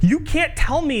 10. You can't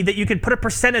tell me that you can put a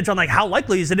percentage on like how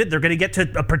likely is it they're going to get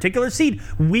to a particular seed.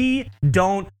 We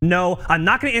don't know. I'm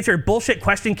not going to answer a bullshit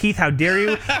question, Keith. How dare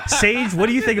you? Sage, what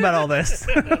do you think about all this?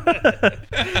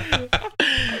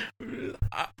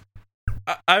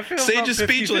 I feel Sage is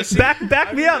speechless. Back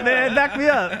me up, man. Back me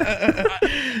up.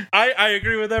 I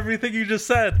agree with everything you just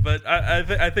said, but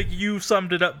I think you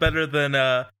summed it up better than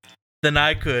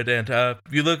I could. And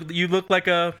you look like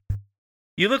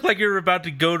you're about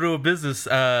to go to a business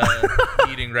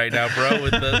meeting right now, bro,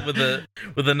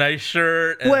 with a nice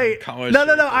shirt. And wait,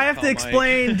 no. I have to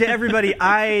explain to everybody.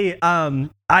 I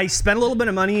spent a little bit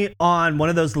of money on one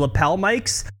of those lapel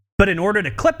mics. But in order to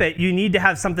clip it, you need to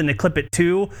have something to clip it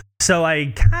to. So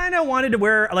I kind of wanted to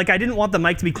wear, I didn't want the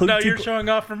mic to be No, you're showing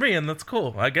off for me, and that's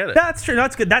cool. I get it. That's true.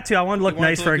 That's good. That too. I wanted to look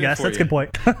nice for a guest. That's a good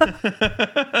point.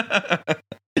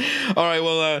 All right.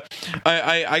 Well,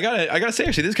 I gotta say,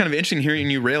 actually, this is kind of interesting hearing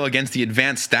you rail against the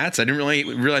advanced stats. I didn't really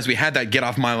realize we had that get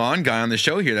off my lawn guy on the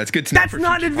show here. That's good to know. That's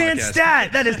not an advanced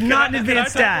stat. That is not an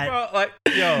advanced stat.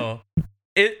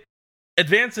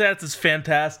 Advanced stats is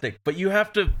fantastic, but you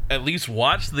have to at least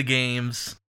watch the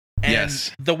games. And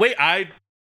the way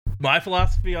my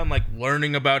philosophy on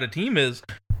learning about a team is,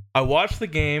 I watch the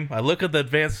game, I look at the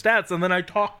advanced stats, and then I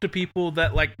talk to people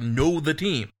that know the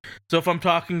team. So if I'm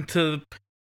talking if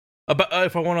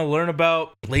I want to learn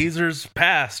about Blazers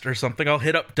past or something, I'll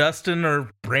hit up Dustin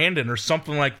or Brandon or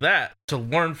something like that to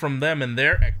learn from them and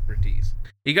their expertise.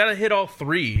 You got to hit all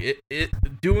three.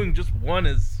 Doing just one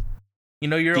is,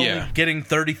 you're only getting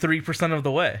 33% of the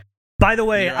way. By the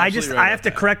way, I have to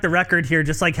correct the record here,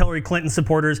 just like Hillary Clinton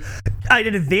supporters.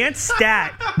 An advanced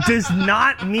stat does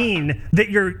not mean that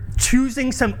you're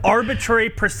choosing some arbitrary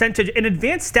percentage. An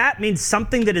advanced stat means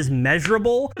something that is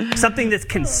measurable, something that's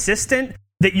consistent,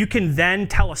 that you can then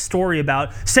tell a story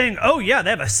about, saying, oh yeah, they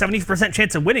have a 70%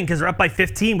 chance of winning because they're up by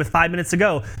 15 with 5 minutes to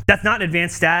go. That's not an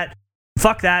advanced stat.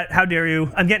 Fuck that. How dare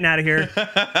you? I'm getting out of here.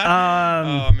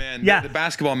 Oh, man. Yeah. The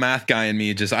basketball math guy in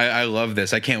me, I love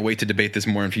this. I can't wait to debate this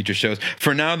more in future shows.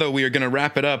 For now, though, we are going to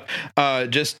wrap it up. For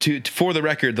the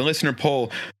record, the listener poll,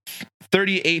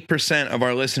 38% of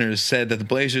our listeners said that the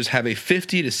Blazers have a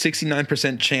 50 to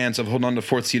 69% chance of holding on to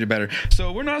fourth seed or better.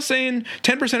 So we're not saying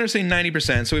 10% are saying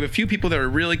 90%. So we have a few people that are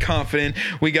really confident.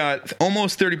 We got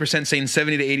almost 30% saying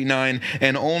 70 to 89,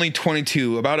 and only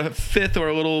 22, about a fifth or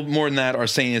a little more than that, are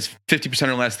saying it's 50%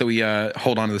 or less that we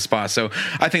hold on to the spot. So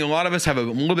I think a lot of us have a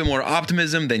little bit more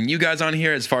optimism than you guys on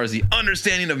here as far as the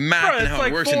understanding of math and how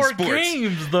it works in sports. It's like 4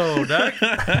 games, though, Doug.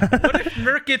 What if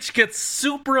Nurkic gets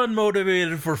super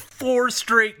unmotivated for 4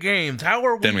 straight games? How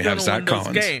are we going to win those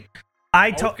games?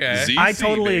 I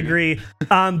totally agree.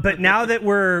 But now that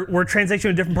we're transitioning to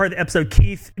a different part of the episode,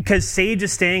 Keith, because Sage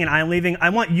is staying and I'm leaving, I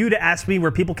want you to ask me where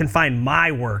people can find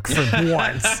my work for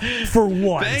once. For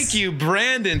once. Thank you,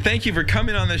 Brandon. Thank you for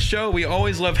coming on the show. We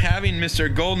always love having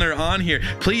Mr. Goldner on here.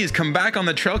 Please come back on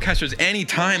the Trailcasters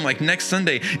anytime, like next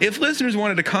Sunday. If listeners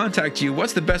wanted to contact you,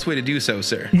 what's the best way to do so,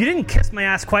 sir? You didn't kiss my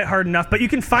ass quite hard enough, but you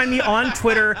can find me on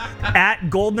Twitter at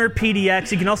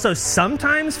GoldnerPDX. You can also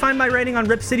sometimes find my writing on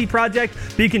Rip City Project.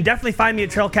 But you can definitely find me at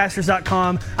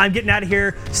trailcasters.com. I'm getting out of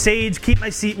here. Sage, keep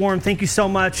my seat warm. Thank you so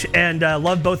much, and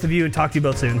love both of you, and talk to you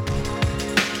both soon.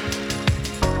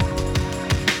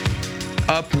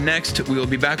 Up next, we will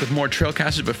be back with more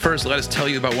Trailcasters, but first, let us tell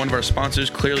you about one of our sponsors,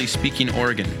 Clearly Speaking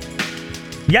Oregon.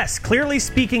 Yes, Clearly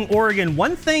Speaking Oregon.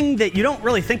 One thing that you don't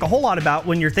really think a whole lot about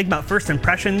when you're thinking about first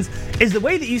impressions is the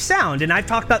way that you sound. And I've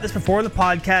talked about this before in the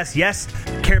podcast. Yes,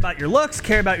 care about your looks,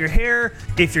 care about your hair.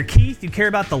 If you're Keith, you care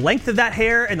about the length of that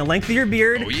hair and the length of your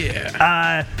beard. Oh,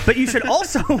 yeah. But you should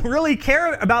also really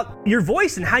care about your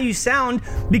voice and how you sound,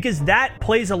 because that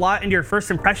plays a lot into your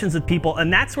first impressions with people.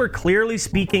 And that's where Clearly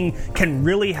Speaking can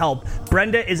really help.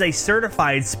 Brenda is a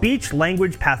certified speech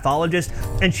language pathologist,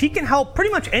 and she can help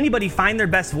pretty much anybody find their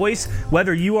best voice,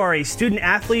 whether you are a student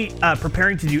athlete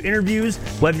preparing to do interviews,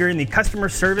 whether you're in the customer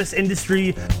service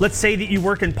industry, let's say that you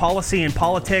work in policy and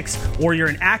politics, or you're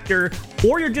an actor,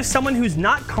 or you're just someone who's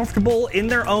not comfortable in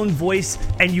their own voice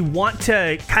and you want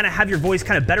to kind of have your voice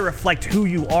kind of better reflect who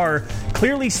you are.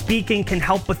 Clearly Speaking can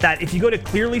help with that. If you go to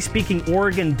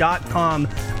clearlyspeakingoregon.com,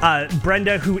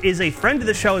 Brenda, who is a friend of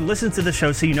the show and listens to the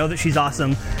show, so you know that she's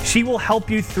awesome, she will help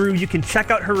you through. You can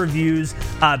check out her reviews.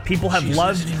 People have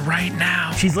loved. She's listening right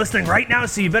now. She's listening right now,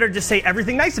 so you better just say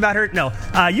everything nice about her. No,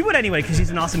 you would anyway, because she's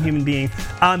an awesome human being.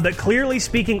 But Clearly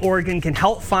Speaking Oregon can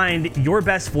help find your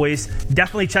best voice.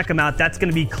 Definitely check them out. That's going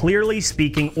to be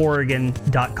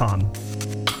clearlyspeakingoregon.com.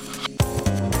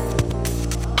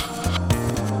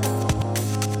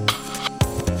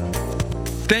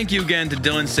 Thank you again to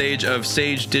Dillon Sage of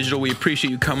Sage Digital. We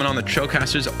appreciate you coming on the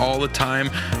Trailcasters all the time.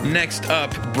 Next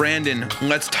up, Brandon,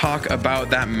 let's talk about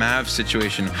that Mavs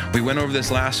situation. We went over this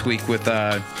last week with,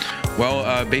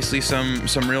 basically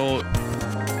some real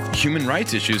human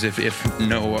rights issues, if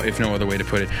no other way to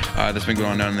put it, that's been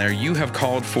going on down there. You have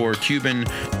called for Cuban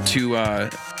to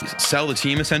sell the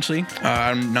team, essentially.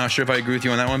 I'm not sure if I agree with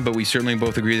you on that one, but we certainly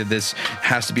both agree that this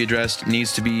has to be addressed.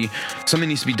 Something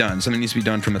needs to be done. Something needs to be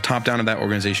done from the top down of that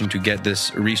organization to get this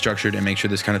restructured and make sure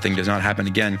this kind of thing does not happen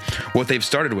again. What they've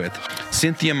started with,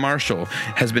 Cynthia Marshall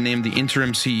has been named the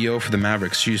interim CEO for the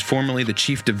Mavericks. She's formerly the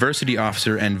chief diversity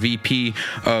officer and VP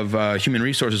of human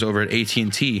resources over at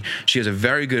AT&T. She has a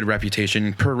very good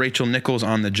reputation. Per Rachel Nichols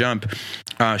on The Jump,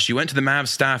 she went to the Mavs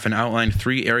staff and outlined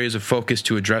 3 areas of focus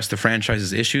to address the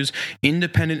franchise's issues: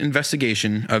 independent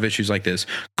investigation of issues like this,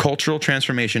 cultural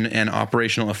transformation, and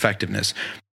operational effectiveness.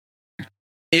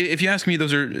 If you ask me,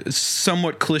 those are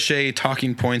somewhat cliche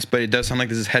talking points, but it does sound like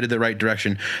this is headed the right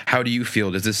direction. How do you feel?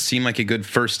 Does this seem like a good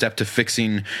first step to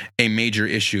fixing a major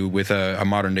issue with a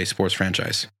modern-day sports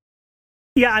franchise?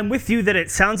 Yeah, I'm with you that it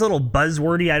sounds a little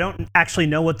buzzwordy. I don't actually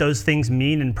know what those things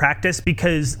mean in practice,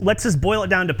 because let's just boil it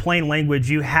down to plain language.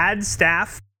 You had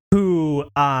staff who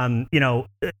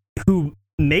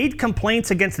made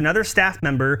complaints against another staff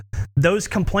member. Those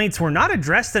complaints were not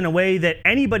addressed in a way that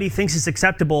anybody thinks is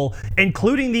acceptable,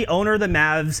 including the owner of the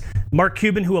Mavs, Mark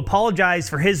Cuban, who apologized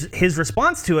for his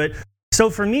response to it. So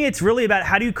for me, it's really about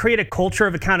how do you create a culture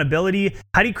of accountability?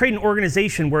 How do you create an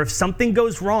organization where if something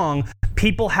goes wrong,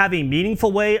 people have a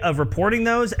meaningful way of reporting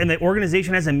those, and the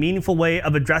organization has a meaningful way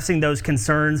of addressing those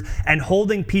concerns and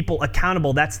holding people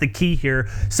accountable? That's the key here.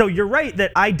 So you're right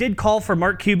that I did call for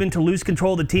Mark Cuban to lose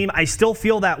control of the team. I still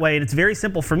feel that way, and it's very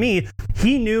simple for me.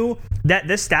 He knew that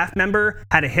this staff member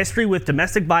had a history with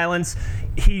domestic violence.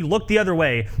 He looked the other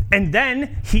way. And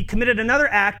then he committed another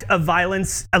act of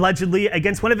violence, allegedly,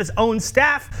 against one of his own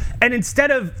staff. And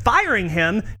instead of firing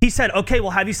him, he said, okay,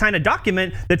 we'll have you sign a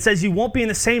document that says you won't be in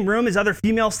the same room as other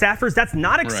female staffers. That's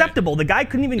not acceptable. Right. The guy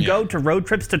couldn't even go to road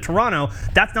trips to Toronto.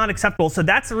 That's not acceptable. So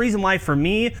that's the reason why, for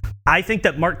me, I think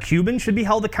that Mark Cuban should be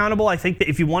held accountable. I think that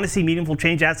if you want to see meaningful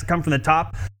change, it has to come from the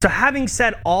top. So having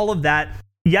said all of that,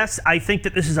 yes, I think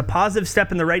that this is a positive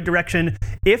step in the right direction.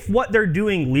 If what they're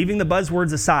doing, leaving the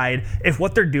buzzwords aside, if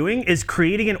what they're doing is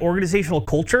creating an organizational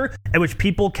culture in which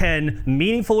people can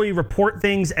meaningfully report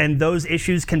things and those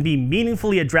issues can be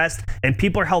meaningfully addressed and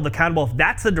people are held accountable, if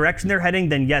that's the direction they're heading,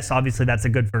 then yes, obviously that's a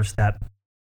good first step.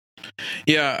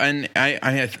 Yeah, and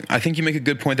I think you make a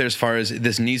good point there as far as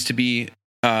this needs to be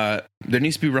there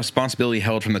needs to be responsibility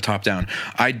held from the top down.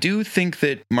 I do think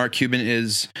that Mark Cuban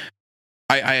is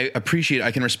I appreciate,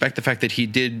 I can respect the fact that he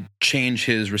did change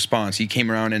his response. He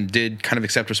came around and did kind of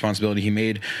accept responsibility. He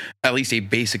made at least a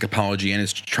basic apology and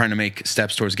is trying to make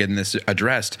steps towards getting this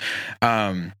addressed.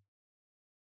 Holding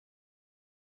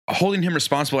him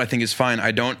responsible, I think, is fine.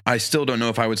 I still don't know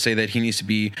if I would say that he needs to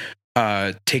be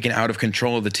taken out of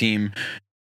control of the team.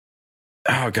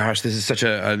 Oh gosh, this is such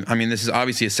this is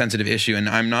obviously a sensitive issue, and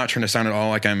I'm not trying to sound at all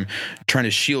like I'm trying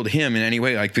to shield him in any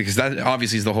way, because that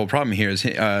obviously is the whole problem here, is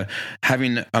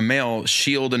having a male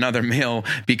shield another male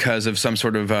because of some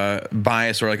sort of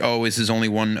bias, or like, oh, this is only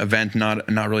one event, not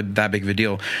really that big of a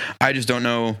deal. I just don't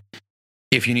know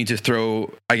if you need to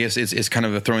throw, I guess it's kind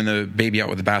of a throwing the baby out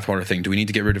with the bathwater thing. Do we need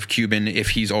to get rid of Cuban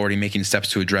if he's already making steps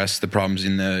to address the problems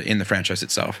in the franchise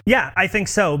itself? Yeah, I think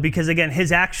so, because again,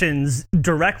 his actions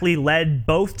directly led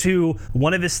both to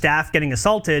one of his staff getting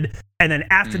assaulted, and then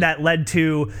after that led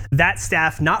to that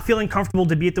staff not feeling comfortable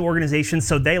to be at the organization,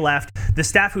 so they left. The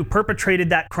staff who perpetrated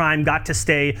that crime got to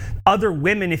stay. Other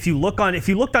women, if you looked on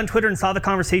Twitter and saw the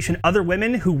conversation, other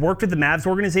women who worked with the Mavs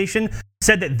organization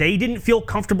said that they didn't feel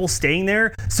comfortable staying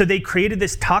there, so they created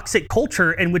this toxic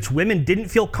culture in which women didn't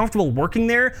feel comfortable working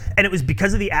there, and it was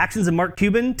because of the actions of Mark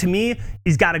Cuban. To me,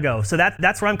 he's got to go. So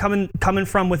that's where I'm coming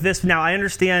from with this. Now, I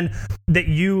understand that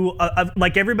you,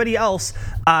 like everybody else,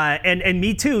 and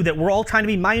me too, that we're all trying to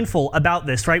be mindful about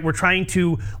this, right? We're trying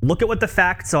to look at what the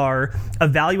facts are,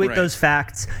 evaluate those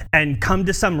facts, and come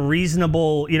to some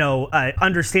reasonable,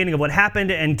 understanding of what happened,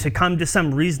 and to come to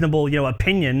some reasonable,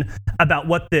 opinion about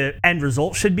what the end result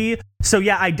should be. So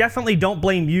yeah, I definitely don't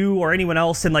blame you or anyone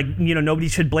else, and nobody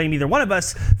should blame either one of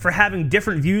us for having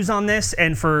different views on this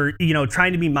and for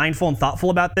trying to be mindful and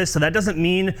thoughtful about this. So that doesn't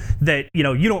mean that you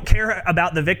don't care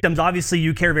about the victims. Obviously,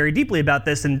 you care very deeply about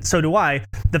this, and so do I.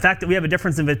 The fact that we have a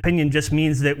difference of opinion just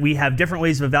means that we have different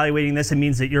ways of evaluating this. It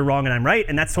means that you're wrong and I'm right,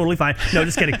 and that's totally fine. No,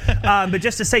 just kidding. But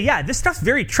just to say, yeah, this stuff's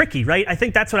very tricky, right? I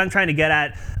think that's what I'm trying to get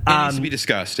at. It needs to be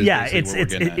discussed. Yeah,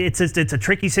 it's a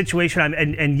tricky situation.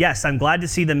 And yes, I'm glad to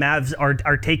see the Mavs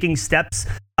are taking steps.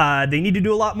 They need to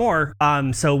do a lot more.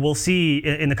 So we'll see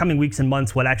in the coming weeks and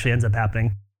months what actually ends up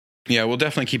happening. Yeah, we'll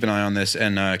definitely keep an eye on this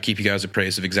and keep you guys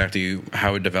appraised of exactly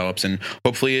how it develops. And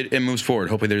hopefully it moves forward.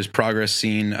 Hopefully there's progress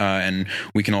seen and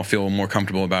we can all feel more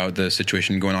comfortable about the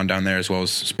situation going on down there, as well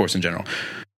as sports in general.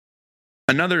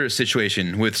 Another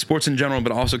situation with sports in general,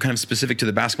 but also kind of specific to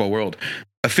the basketball world,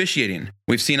 officiating.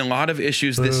 We've seen a lot of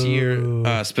issues this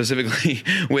year, specifically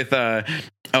with a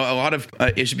lot of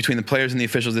issues between the players and the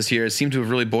officials this year. It seemed to have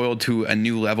really boiled to a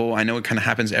new level. I know it kind of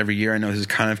happens every year. I know this is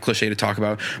kind of cliche to talk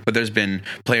about, but there's been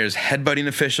players headbutting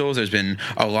officials. There's been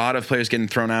a lot of players getting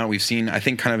thrown out. We've seen, I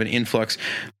think, kind of an influx.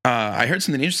 I heard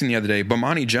something interesting the other day.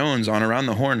 Bomani Jones on Around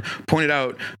the Horn pointed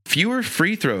out fewer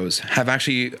free throws have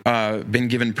actually been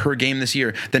given per game this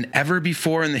year than ever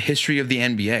before in the history of the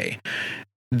NBA.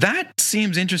 That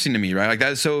seems interesting to me, right? Like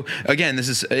that. So again,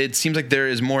 it seems like there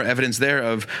is more evidence there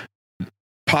of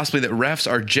possibly that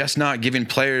refs are just not giving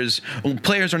players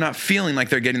are not feeling like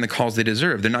they're getting the calls they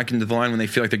deserve. They're not getting to the line when they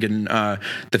feel like they're getting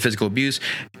the physical abuse.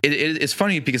 It's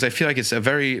funny because I feel like it's a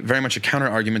very, very much a counter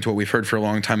argument to what we've heard for a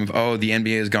long time of, the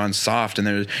NBA has gone soft and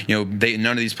there's, none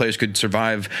of these players could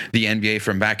survive the NBA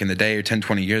from back in the day or 10,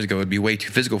 20 years ago. It'd be way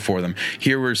too physical for them.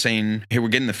 Here we're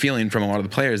getting the feeling from a lot of the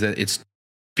players that it's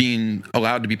being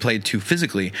allowed to be played too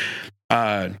physically.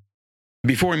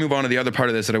 Before we move on to the other part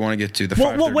of this that I want to get to,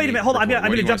 well, wait a minute, hold on. I'm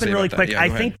going to jump in really quick. Yeah, I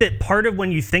think that part of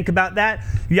when you think about that,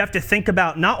 you have to think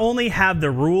about not only have the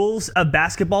rules of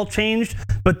basketball changed,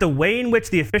 but the way in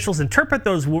which the officials interpret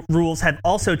those rules have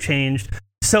also changed.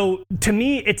 So to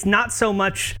me, it's not so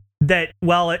much that,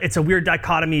 it's a weird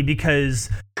dichotomy because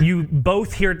you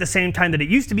both hear at the same time that it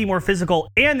used to be more physical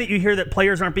and that you hear that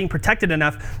players aren't being protected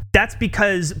enough. That's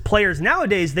because players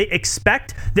nowadays, they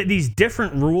expect that these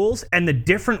different rules and the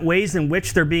different ways in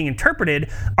which they're being interpreted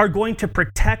are going to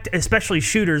protect, especially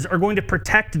shooters, are going to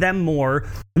protect them more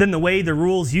than the way the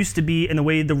rules used to be and the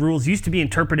way the rules used to be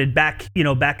interpreted back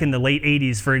in the late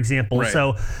 80s, for example. Right.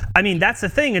 So, that's the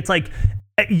thing. It's like,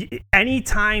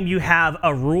 anytime you have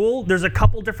a rule, there's a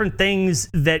couple different things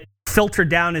that filter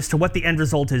down as to what the end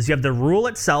result is. You have the rule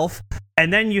itself,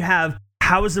 and then you have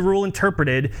how is the rule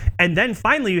interpreted, and then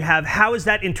finally you have how is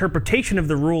that interpretation of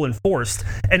the rule enforced.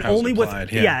 And How's only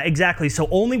applied, with exactly. So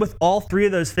only with all three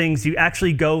of those things you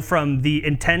actually go from the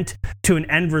intent to an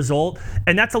end result.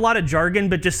 And that's a lot of jargon,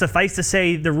 but just suffice to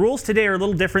say the rules today are a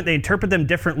little different. They interpret them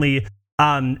differently.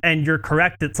 And you're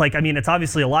correct. It's like, I mean, it's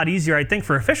obviously a lot easier, I think,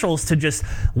 for officials to just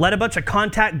let a bunch of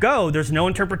contact go. There's no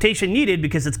interpretation needed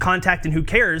because it's contact and who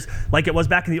cares, like it was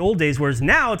back in the old days. Whereas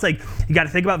now it's like, you got to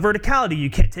think about verticality. You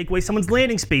can't take away someone's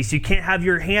landing space. You can't have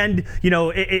your hand,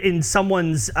 in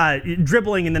someone's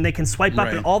dribbling and then they can swipe up.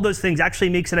 And all those things actually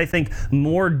makes it, I think,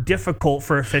 more difficult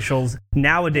for officials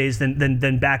nowadays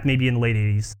than back maybe in the late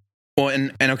 80s. Well,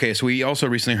 and okay, so we also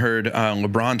recently heard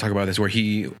LeBron talk about this, where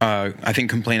he, I think,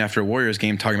 complained after a Warriors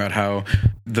game, talking about how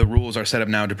the rules are set up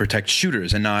now to protect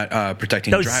shooters and not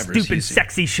protecting those drivers. Stupid,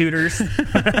 sexy shooters.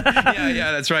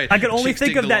 yeah, that's right. I could only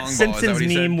think of that Simpsons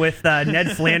meme with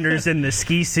Ned Flanders in the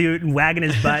ski suit and wagging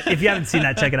his butt. If you haven't seen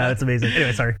that, check it out. It's amazing.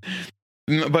 Anyway, sorry.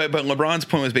 But LeBron's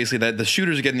point was basically that the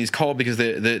shooters are getting these called because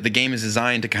the game is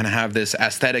designed to kind of have this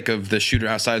aesthetic of the shooter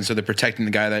outside, and so they're protecting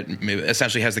the guy that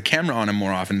essentially has the camera on him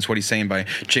more often. It's what he's saying by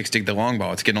chicks dig the long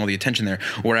ball. It's getting all the attention there.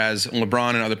 Whereas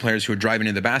LeBron and other players who are driving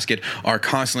into the basket are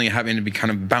constantly having to be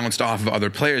kind of bounced off of other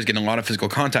players, getting a lot of physical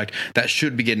contact. That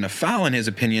should be getting a foul in his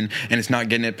opinion, and it's not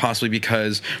getting it possibly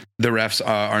because the refs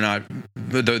are not,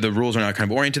 the rules are not kind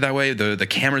of oriented that way. The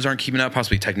cameras aren't keeping up.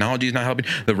 Possibly technology is not helping.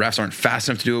 The refs aren't fast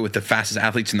enough to do it with the fastest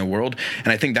athletes in the world. And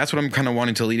I think that's what I'm kind of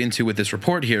wanting to lead into with this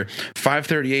report here.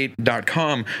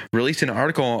 538.com released an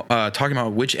article talking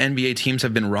about which NBA teams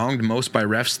have been wronged most by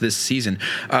refs this season.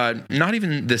 Not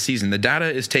even this season. The data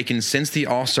is taken since the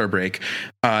All-Star break,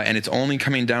 and it's only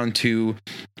coming down to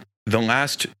the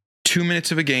last 2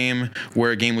 minutes of a game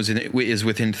where a game is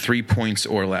within 3 points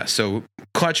or less. So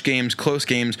clutch games, close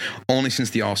games, only since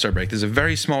the All-Star break. There's a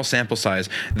very small sample size.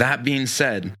 That being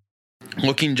said,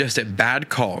 looking just at bad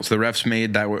calls the refs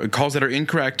made that were calls that are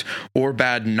incorrect or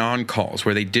bad non-calls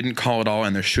where they didn't call at all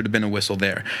and there should have been a whistle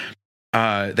there.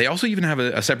 They also even have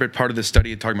a separate part of the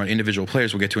study talking about individual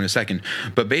players we'll get to in a second.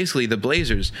 But basically, the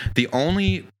Blazers, the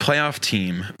only playoff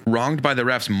team wronged by the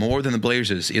refs more than the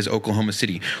Blazers is Oklahoma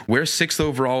City. We're 6th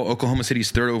overall. Oklahoma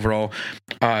City's 3rd overall.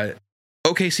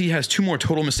 OKC has 2 more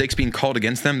total mistakes being called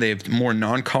against them. They have more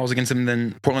non-calls against them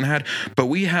than Portland had. But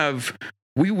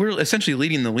we're essentially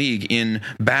leading the league in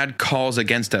bad calls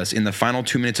against us in the final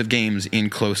 2 minutes of games in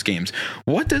close games.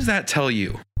 What does that tell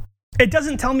you? It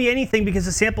doesn't tell me anything because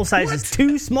the sample size is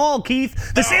too small,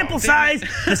 Keith. The sample size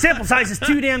is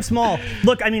too damn small.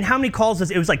 Look, I mean, how many calls was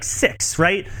it? It was like 6,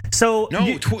 right? So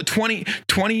no,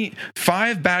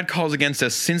 25 bad calls against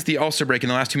us since the All-Star break in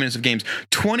the last 2 minutes of games.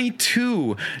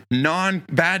 22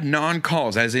 bad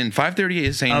non-calls, as in 538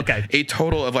 is saying a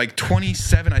total of like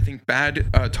 27, I think, bad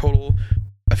total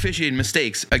officiating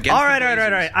mistakes against. All right.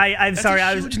 I'm sorry.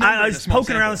 I was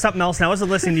poking around with something else, and I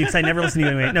wasn't listening to you because I never listen to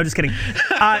you anyway. No, just kidding.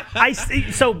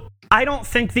 I don't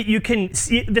think that you can.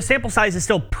 The sample size is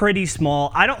still pretty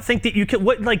small. I don't think that you can.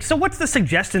 So what's the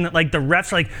suggestion that the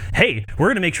refs are like, hey, we're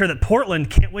going to make sure that Portland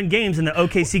can't win games and the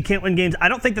OKC can't win games? I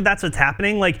don't think that that's what's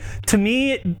happening. To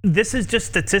me, this is just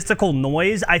statistical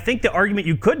noise. I think the argument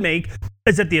you could make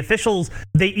is that the officials,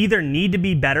 they either need to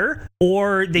be better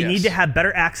or they need to have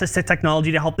better access to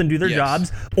technology to help them do their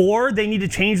jobs, or they need to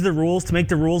change the rules to make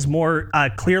the rules more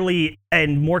clearly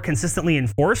and more consistently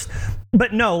enforced.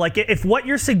 But no, if what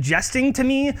you're suggesting to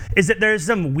me is that there's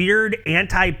some weird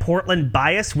anti-Portland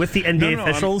bias with the NBA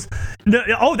officials,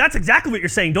 that's exactly what you're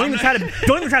saying. Don't even try to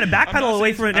backpedal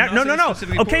away from it. No.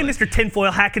 Okay, Mr. Tinfoil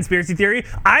Hat Conspiracy Theory.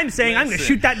 I'm saying I'm going to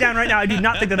shoot that down right now. I do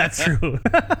not think that that's true.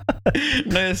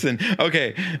 Listen,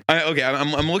 okay.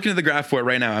 I'm looking at the graph for it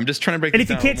right now. I'm just trying to break. And if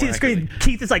you can't see the screen,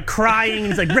 Keith is crying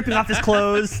and he's ripping off his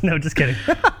clothes. No, just kidding.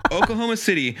 Oklahoma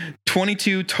City,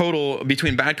 22 total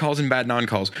between bad calls and bad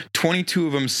non-calls. 22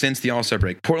 of them since the All-Star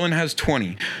break. Portland has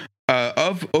 20.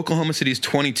 Of Oklahoma City's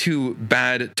 22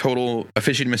 bad total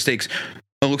officiating mistakes,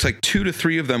 it looks like 2 to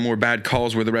 3 of them were bad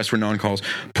calls where the rest were non-calls.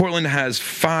 Portland has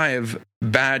 5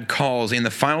 bad calls in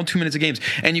the final 2 minutes of games.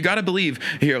 And you got to believe,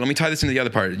 here, let me tie this into the other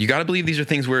part. You got to believe these are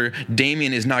things where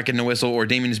Damian is not getting a whistle or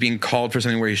Damian is being called for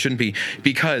something where he shouldn't be.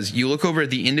 Because you look over at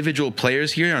the individual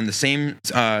players here on the same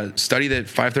study that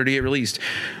 538 released.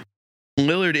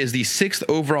 Lillard is the 6th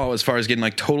overall as far as getting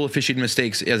total officiating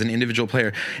mistakes as an individual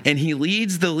player, and he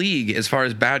leads the league as far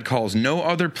as bad calls. No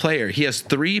other player. He has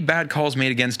 3 bad calls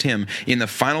made against him in the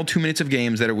final 2 minutes of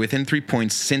games that are within 3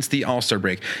 points since the All-Star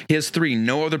break. He has 3.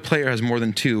 No other player has more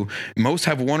than 2. Most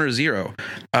have 1 or 0.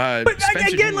 But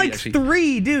again,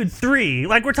 3, dude, 3.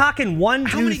 We're talking 1,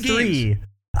 2, 3.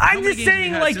 I'm just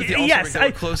saying, like, yes,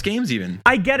 close games even.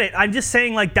 I get it. I'm just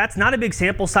saying, like, that's not a big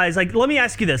sample size. Like, let me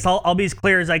ask you this. I'll be as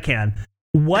clear as I can.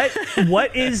 What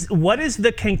is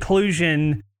the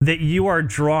conclusion that you are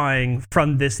drawing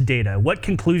from this data? What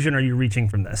conclusion are you reaching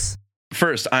from this?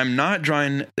 First, I'm not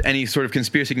drawing any sort of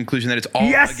conspiracy conclusion that it's all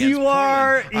yes, against you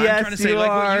are. Portland. I'm yes, trying to say, you like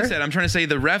are. what you said, I'm trying to say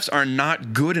the refs are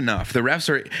not good enough. The refs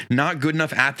are not good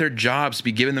enough at their jobs to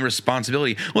be given the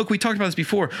responsibility. Look, we talked about this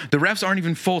before. The refs aren't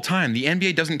even full-time. The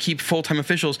NBA doesn't keep full-time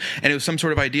officials, and it was some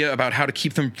sort of idea about how to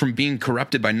keep them from being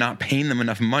corrupted by not paying them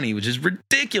enough money, which is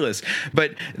ridiculous.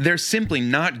 But they're simply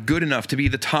not good enough to be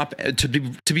the top, to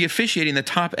be officiating the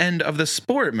top end of the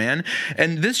sport, man.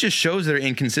 And this just shows their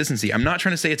inconsistency. I'm not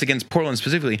trying to say it's against Portland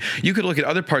specifically. You could look at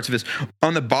other parts of this.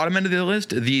 On the bottom end of the list,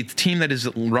 the team that is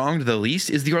wronged the least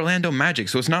is the Orlando Magic.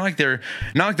 So it's not like the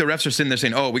refs are sitting there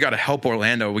saying, "Oh, we got to help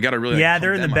Orlando. We got to really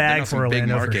they're in the bag for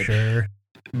Orlando for sure."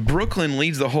 Brooklyn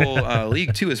leads the whole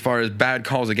league too as far as bad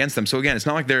calls against them. So again, it's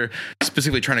not like they're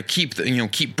specifically trying to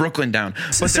keep Brooklyn down.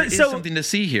 But there is something to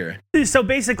see here. So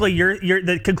basically,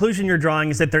 the conclusion you're drawing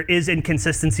is that there is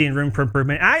inconsistency and room for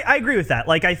improvement. I agree with that.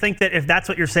 Like, I think that if that's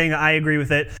what you're saying, I agree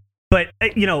with it. But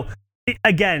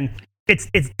again, it's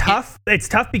tough. It's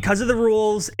tough because of the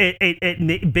rules.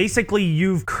 It basically,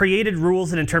 you've created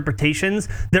rules and interpretations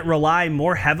that rely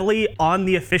more heavily on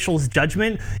the official's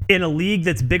judgment in a league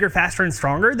that's bigger, faster, and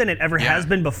stronger than it ever has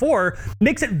been before.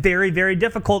 Makes it very, very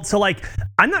difficult. So, like,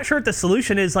 I'm not sure what the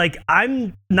solution is. Like,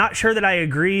 I'm not sure that I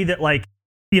agree that, like,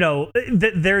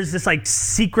 that there's this like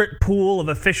secret pool of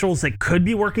officials that could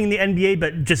be working in the NBA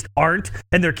but just aren't,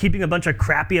 and they're keeping a bunch of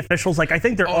crappy officials. Like, I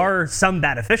think there are some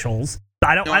bad officials.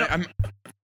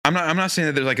 I'm not saying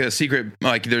that there's like a secret,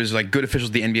 like there's like good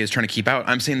officials the NBA is trying to keep out.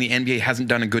 I'm saying the NBA hasn't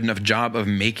done a good enough job of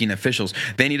making officials.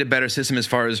 They need a better system as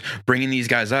far as bringing these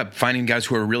guys up, finding guys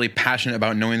who are really passionate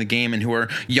about knowing the game and who are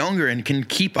younger and can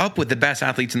keep up with the best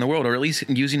athletes in the world, or at least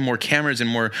using more cameras and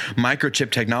more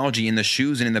microchip technology in the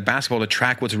shoes and in the basketball to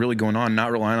track what's really going on,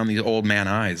 not relying on these old man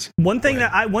eyes. One thing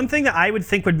that I would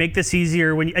think would make this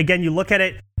easier, when again you look at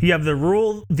it, you have the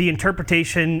rule, the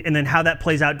interpretation, and then how that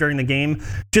plays out during the game.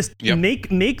 Just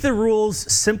make the rules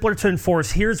simpler to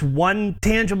enforce. Here's one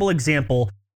tangible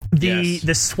example. The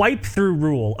swipe through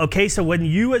rule. Okay, so when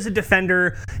you as a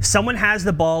defender, someone has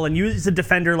the ball and you as a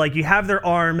defender, like you have their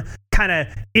arm kind of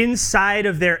inside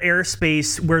of their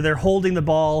airspace where they're holding the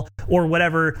ball or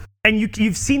whatever. And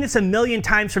you've seen this a million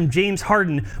times from James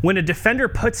Harden. When a defender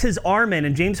puts his arm in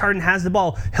and James Harden has the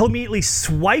ball, he'll immediately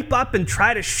swipe up and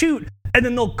try to shoot, and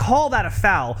then they'll call that a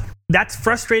foul. That's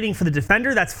frustrating for the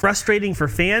defender. That's frustrating for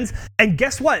fans. And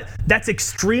guess what? That's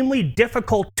extremely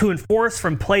difficult to enforce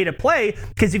from play to play,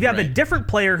 because if you have a different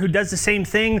player who does the same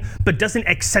thing but doesn't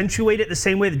accentuate it the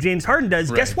same way that James Harden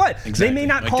does, guess what? Exactly. They may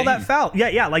not call that foul.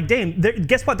 Yeah, like Dame.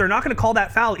 Guess what? They're not going to call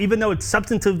that foul even though it's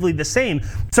substantively the same.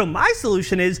 So my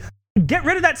solution is, get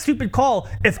rid of that stupid call.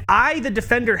 If I, the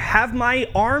defender, have my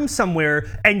arm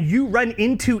somewhere and you run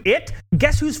into it,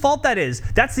 guess whose fault that is?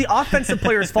 That's the offensive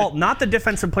player's fault, not the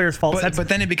defensive player's fault. But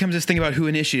then it becomes this thing about who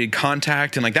initiated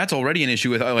contact, and like that's already an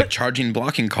issue with charging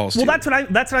blocking calls. Well, that's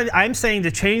what I'm saying,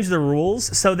 to change the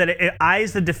rules so that I,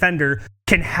 as the defender,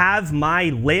 can have my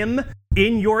limb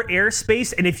in your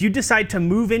airspace, and if you decide to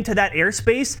move into that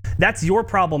airspace, that's your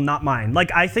problem, not mine.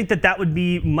 Like, I think that would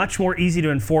be much more easy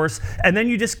to enforce, and then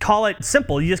you just call it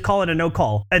simple. You just call it a no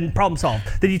call, and problem solved.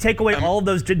 Then you take away all of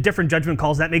those different judgment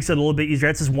calls. That makes it a little bit easier.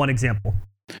 That's just one example.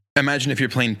 Imagine if you're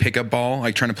playing pickup ball,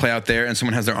 like trying to play out there, and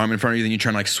someone has their arm in front of you, then you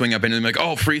try to like swing up into them, like,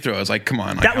 oh, free throw. It's like, come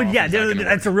on. Like,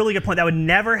 that's a really good point. That would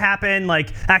never happen.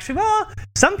 Like, actually, well,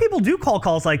 some people do call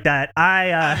calls like that.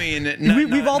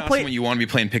 We've all played. Someone you want to be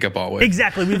playing pickup ball with.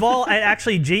 Exactly. We've all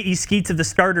actually. J.E. Skeets of the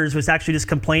Starters was actually just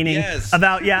complaining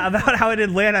about how in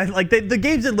Atlanta, like the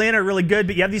games in Atlanta are really good,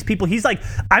 but you have these people. He's like,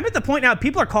 I'm at the point now.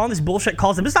 People are calling this bullshit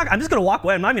calls. I'm just going to walk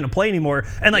away. I'm not even going to play anymore.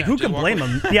 And like, who can blame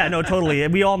them? Yeah, no, totally.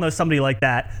 We all know somebody like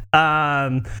that.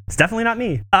 It's definitely not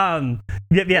me.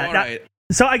 Right.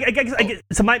 So I guess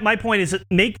so my point is,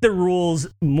 make the rules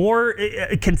more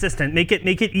consistent. Make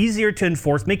it easier to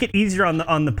enforce. Make it easier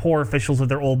on the poor officials with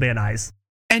their old man eyes.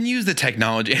 And use the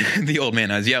technology, the old man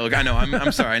eyes. Yeah, look, I know.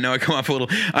 I'm sorry. I know I come off a little.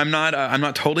 I'm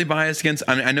not totally biased against.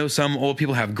 I know some old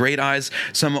people have great eyes.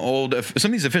 Some of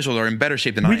these officials are in better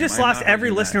shape than I am. We just lost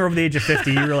every listener over the age of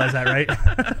 50. You realize that, right?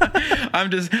 I'm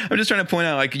just trying to point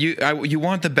out, like, you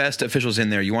want the best officials in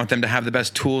there. You want them to have the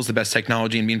best tools, the best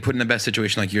technology, and being put in the best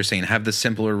situation, like you're saying. Have the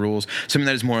simpler rules, something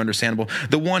that is more understandable.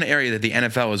 The one area that the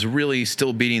NFL is really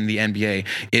still beating the NBA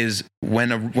is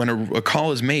when a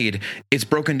call is made, it's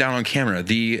broken down on camera.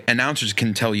 The the announcers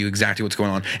can tell you exactly what's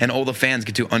going on, and all the fans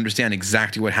get to understand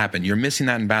exactly what happened. You're missing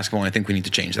that in basketball, and I think we need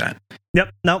to change that.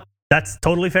 Yep. No, that's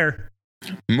totally fair.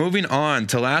 Moving on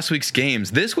to last week's games.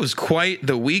 This was quite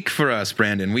the week for us,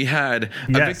 Brandon. We had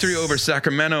a victory over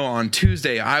Sacramento on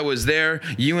Tuesday. I was there.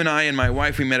 You and I and my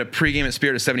wife, we met a pregame at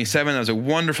Spirit of 77. That was a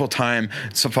wonderful time,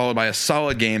 so followed by a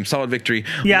solid game, solid victory.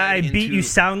 Yeah, I beat you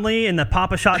soundly in the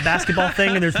Papa Shot basketball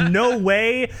thing, and there's no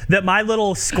way that my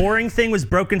little scoring thing was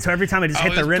broken, so every time I just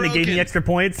hit the rim, it gave me extra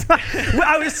points.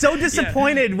 I was so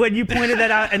disappointed when you pointed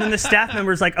that out, and then the staff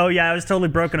member's like, oh yeah, I was totally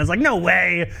broken. I was like, no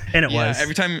way, and it was.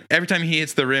 Every time he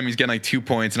hits the rim, he's getting like 2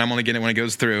 points, and I'm only getting it when it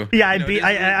goes through. Yeah,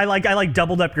 I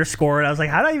doubled up your score, and I was like,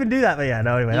 how did I even do that? But yeah,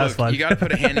 no, anyway, that was fun. You got to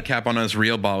put a handicap on us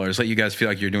real ballers, let you guys feel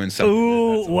like you're doing something.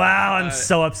 Ooh, wow, I'm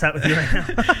so upset with you right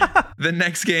now. The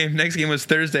next game was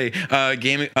Thursday.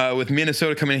 Game with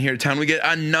Minnesota coming in here to town. We get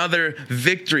another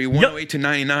victory,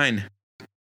 108-99.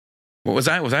 What was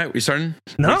that? You starting?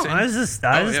 No, I was just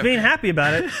being happy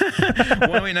about it.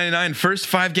 108-99, first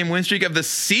 5-game win streak of the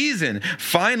season.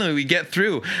 Finally, we get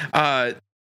through.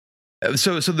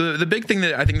 So the big thing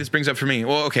that I think this brings up for me,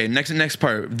 well, okay, next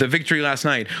part, the victory last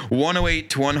night,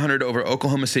 108-100 over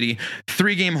Oklahoma City,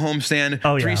 3-game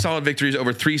homestand, 3 solid victories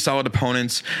over 3 solid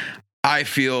opponents. I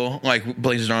feel like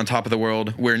Blazers are on top of the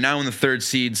world. We're now in the 3rd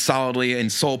seed, solidly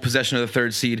in sole possession of the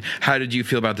 3rd seed. How did you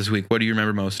feel about this week? What do you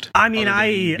remember most? I mean,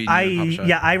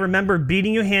 I remember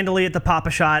beating you handily at the Papa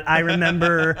Shot. I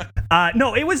remember,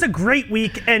 no, it was a great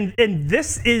week, and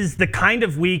this is the kind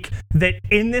of week that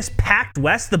in this packed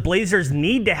West, the Blazers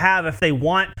need to have if they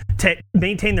want to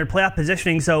maintain their playoff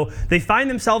positioning. So they find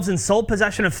themselves in sole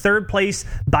possession of 3rd place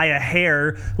by a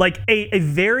hair. Like a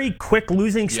very quick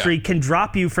losing streak can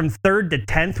drop you from 3rd to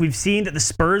 10th. We've seen that the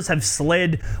Spurs have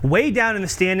slid way down in the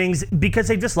standings because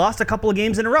they've just lost a couple of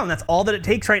games in a row, and that's all that it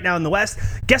takes right now in the West.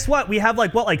 Guess what? We have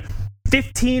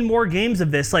 15 more games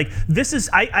of this.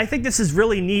 I think this is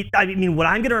really neat. I mean, what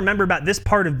I'm going to remember about this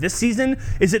part of this season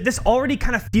is that this already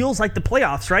kind of feels like the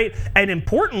playoffs, right? And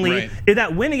importantly, in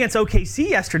that win against OKC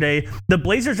yesterday, the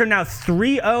Blazers are now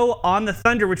 3-0 on the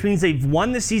Thunder, which means they've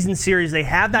won the season series. They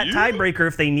have that tiebreaker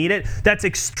if they need it. That's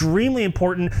extremely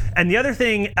important. And the other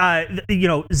thing,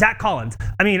 Zach Collins.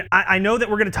 I mean, I know that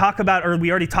we're going to talk about, or we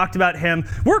already talked about him.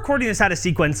 We're recording this out of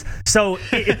sequence, so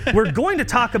we're going to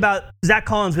talk about Zach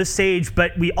Collins with Sage,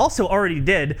 but we also already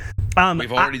did.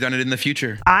 We've already done it in the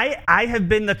future. I have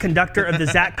been the conductor of the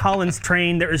Zach Collins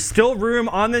train. There is still room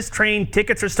on this train.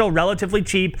 Tickets are still relatively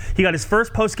cheap. He got his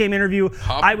first post-game interview.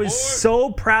 I was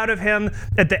so proud of him.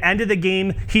 At the end of the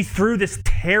game, he threw this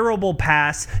terrible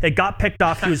pass. It got picked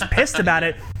off. He was pissed about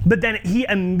it. But then he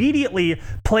immediately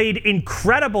played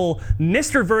incredible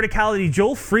Mr. Verticality,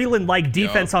 Joel Freeland-like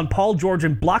defense on Paul George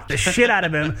and blocked the shit out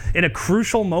of him in a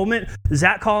crucial moment.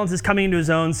 Zach Collins is coming into his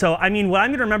own. So, I mean, what I'm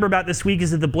going to remember about this week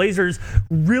is that the Blazers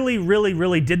really, really,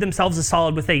 really did themselves a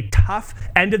solid with a tough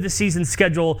end-of-the-season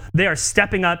schedule. They are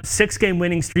stepping up, 6-game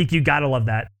winning streak. You got to love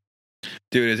that.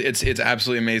 Dude, it's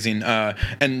absolutely amazing.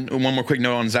 And one more quick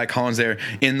note on Zach Collins there.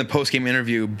 In the post-game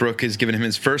interview, Brooke has given him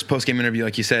his first post-game interview,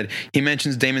 like you said. He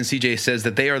mentions Damon CJ says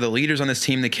that they are the leaders on this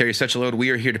team that carry such a load. We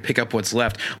are here to pick up what's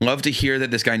left. Love to hear that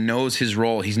this guy knows his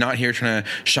role. He's not here trying to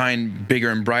shine bigger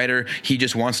and brighter. He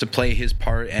just wants to play his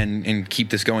part and keep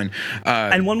this going.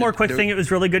 And one more quick thing. It was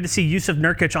really good to see Yusuf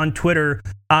Nurkic on Twitter.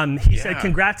 He said,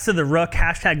 congrats to the Rook,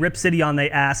 #Rip City on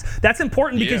the ass. That's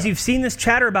important because you've seen this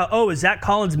chatter about, is Zach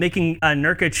Collins making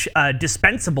Nurkic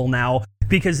dispensable now?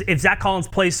 Because if Zach Collins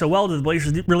plays so well, do the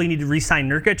Blazers really need to re-sign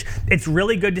Nurkic? It's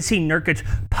really good to see Nurkic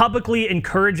publicly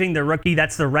encouraging the rookie.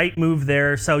 That's the right move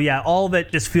there. So yeah, all of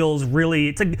it just feels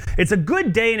really, it's a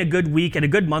good day and a good week and a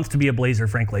good month to be a Blazer,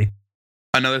 frankly.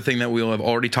 Another thing that we'll have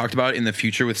already talked about in the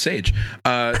future with Sage.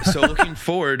 So looking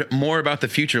forward, more about the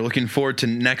future, looking forward to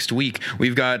next week.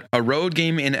 We've got a road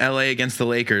game in LA against the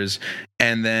Lakers,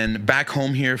 and then back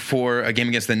home here for a game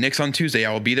against the Knicks on Tuesday.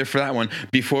 I will be there for that one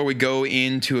before we go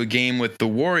into a game with the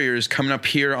Warriors coming up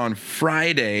here on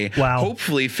Friday. Wow.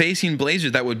 Hopefully facing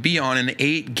Blazers that would be on an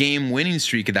 8-game winning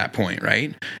streak at that point,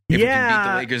 right? If we can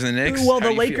beat the Lakers and the Knicks. Well,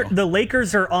 the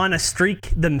Lakers are on a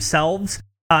streak themselves.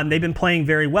 They've been playing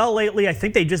very well lately. I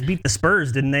think they just beat the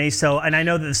Spurs, didn't they? So, and I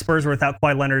know that the Spurs were without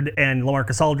Kawhi Leonard and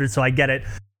LaMarcus Aldridge, so I get it.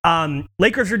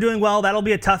 Lakers are doing well. That'll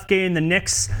be a tough game. The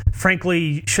Knicks,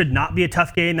 frankly, should not be a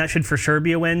tough game. That should for sure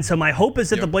be a win. So my hope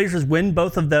is that the Blazers win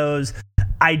both of those.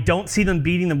 I don't see them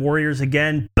beating the Warriors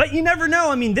again, but you never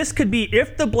know. I mean, this could be,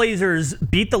 if the Blazers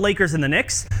beat the Lakers and the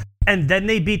Knicks, and then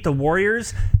they beat the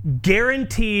Warriors,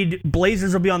 guaranteed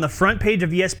Blazers will be on the front page of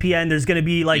ESPN. There's going to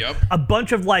be like a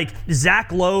bunch of like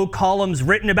Zach Lowe columns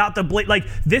written about the like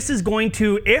this is going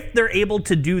to, if they're able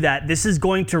to do that, this is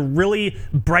going to really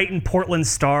brighten Portland's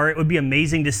star. It would be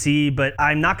amazing to see, but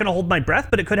I'm not going to hold my breath,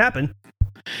 but it could happen.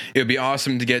 It would be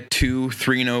awesome to get 2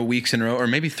 3-0 weeks in a row, or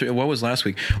maybe 3. What was last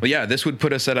week? Well, yeah, this would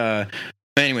put us at a.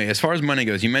 Anyway, as far as money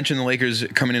goes, you mentioned the Lakers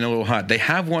coming in a little hot. They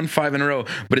have won 5 in a row,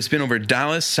 but it's been over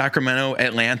Dallas, Sacramento,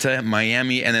 Atlanta,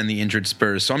 Miami, and then the injured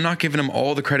Spurs. So I'm not giving them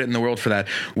all the credit in the world for that.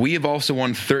 We have also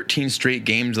won 13 straight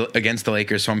games against the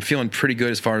Lakers, so I'm feeling pretty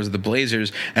good as far as the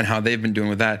Blazers and how they've been doing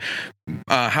with that.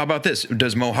 How about this?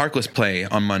 Does Mo Harkless play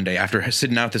on Monday? After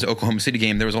sitting out this Oklahoma City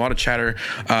game, there was a lot of chatter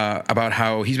about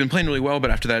how he's been playing really well,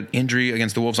 but after that injury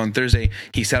against the Wolves on Thursday,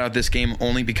 he sat out this game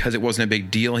only because it wasn't a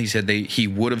big deal. He said he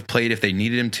would have played if they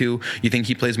needed him to. You think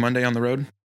he plays Monday on the road?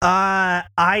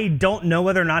 I don't know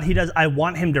whether or not he does. I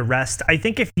want him to rest. I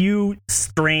think if you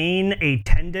strain a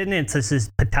tendon, it's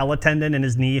his patella tendon in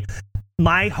his knee,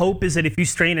 my hope is that if you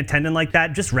strain a tendon like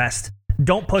that, just rest.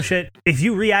 Don't push it. If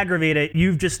you re-aggravate it,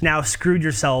 you've just now screwed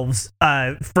yourselves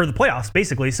for the playoffs,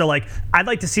 basically. So, like, I'd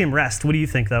like to see him rest. What do you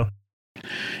think, though?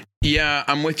 Yeah,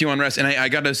 I'm with you on rest. And I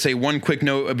got to say one quick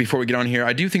note before we get on here.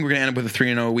 I do think we're going to end up with a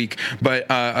 3-0 week. But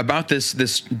about this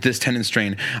tendon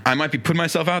strain, I might be putting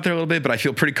myself out there a little bit, but I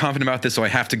feel pretty confident about this, so I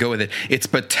have to go with it. It's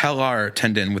patellar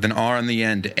tendon with an R on the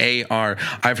end, A-R.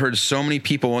 I've heard so many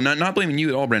people, well, not blaming you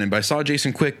at all, Brandon, but I saw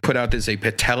Jason Quick put out this a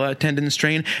patella tendon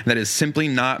strain that is simply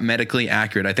not medically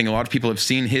accurate. I think a lot of people have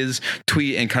seen his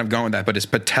tweet and kind of gone with that, but it's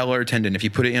patellar tendon. If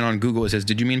you put it in on Google, it says,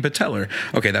 "Did you mean patellar?"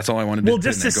 Okay, that's all I wanted to Well,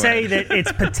 just to say that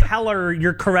it's patellar.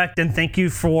 You're correct, and thank you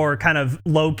for kind of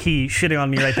low-key shitting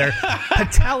on me right there.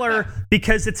 Patellar,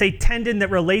 because it's a tendon that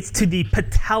relates to the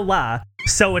patella,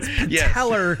 so it's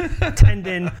patellar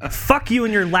tendon. Fuck you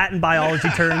and your Latin biology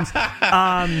terms.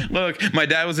 Look, my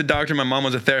dad was a doctor, my mom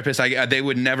was a therapist. They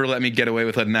would never let me get away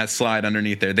with letting that slide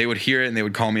underneath there. They would hear it and they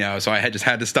would call me out, so I just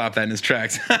had to stop that in his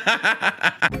tracks.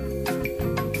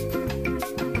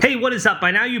 Hey, what is up?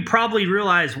 By now you probably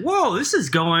realize, whoa, this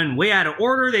is going way out of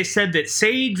order. They said that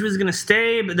Sage was going to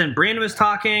stay, but then Brandon was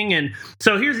talking. And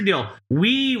so here's the deal.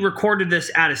 We recorded this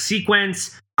out of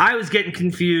sequence. I was getting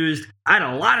confused. I had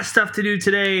a lot of stuff to do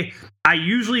today. I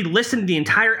usually listen to the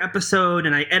entire episode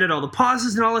and I edit all the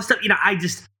pauses and all this stuff. You know,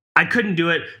 I couldn't do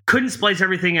it, couldn't splice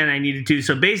everything and I needed to.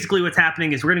 So basically what's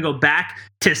happening is we're going to go back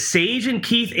to Sage and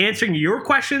Keith answering your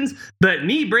questions. But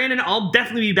me, Brandon, I'll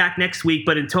definitely be back next week.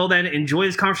 But until then, enjoy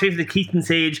this conversation with Keith and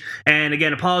Sage. And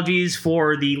again, apologies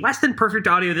for the less than perfect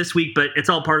audio this week, but it's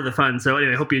all part of the fun. So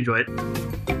anyway, hope you enjoy it.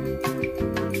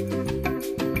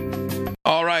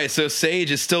 All right, so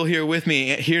Sage is still here with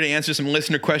me, here to answer some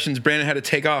listener questions. Brandon had to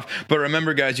take off, but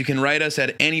remember, guys, you can write us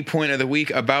at any point of the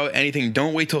week about anything.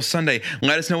 Don't wait till Sunday.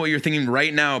 Let us know what you're thinking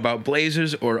right now about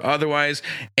Blazers or otherwise,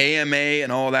 AMA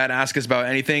and all that. Ask us about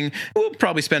anything. We'll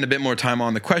probably spend a bit more time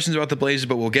on the questions about the Blazers,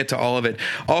 but we'll get to all of it.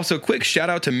 Also, quick shout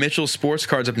out to Mitchell Sports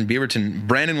Cards up in Beaverton.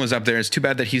 Brandon was up there. It's too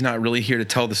bad that he's not really here to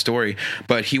tell the story,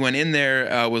 but he went in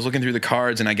there, was looking through the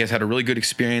cards, and I guess had a really good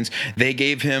experience. They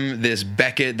gave him this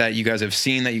Beckett that you guys have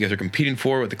seen, that you guys are competing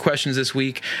for with the questions this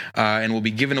week, and will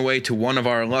be given away to one of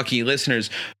our lucky listeners.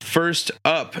 First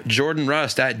up, Jordan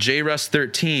Rust at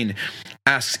JRust13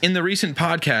 asks, in the recent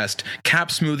podcast,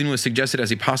 cap smoothing was suggested as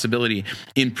a possibility.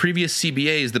 In previous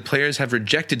CBAs, the players have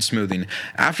rejected smoothing.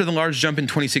 After the large jump in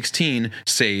 2016,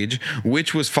 Sage,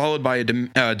 which was followed by a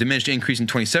diminished increase in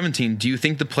 2017, do you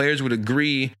think the players would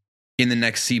agree in the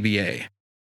next CBA?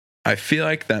 I feel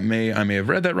like I may have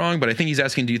read that wrong, but I think he's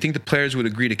asking, do you think the players would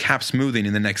agree to cap smoothing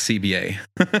in the next CBA?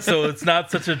 So it's not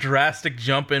such a drastic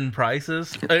jump in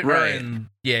prices? Right.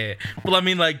 Yeah. Well, I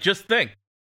mean, like, just think.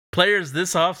 Players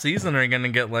this offseason are going to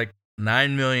get, like,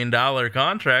 $9 million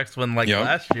contracts when, like,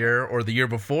 last year or the year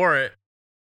before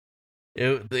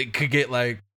it could get,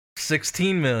 like,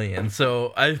 $16 million.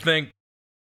 So I think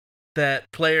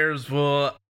that players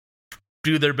will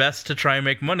do their best to try and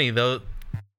make money, though.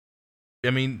 I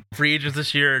mean, free agents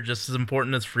this year are just as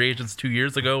important as free agents 2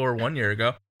 years ago or 1 year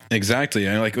ago. Exactly.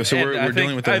 We're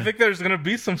dealing with that. I think there's going to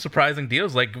be some surprising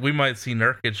deals. Like, we might see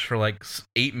Nurkic for like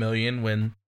 $8 million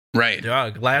when, right.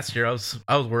 Last year I was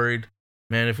worried,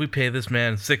 man, if we pay this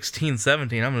man 16,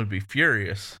 17, I'm going to be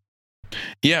furious.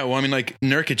 Yeah, well, I mean, like,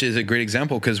 Nurkic is a great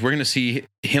example because we're going to see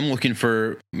him looking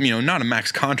for, not a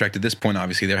max contract at this point,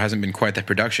 obviously. There hasn't been quite that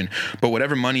production. But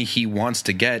whatever money he wants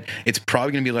to get, it's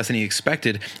probably going to be less than he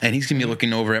expected. And he's going to be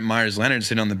looking over at Myers Leonard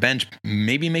sitting on the bench,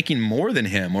 maybe making more than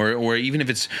him, or even if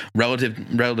it's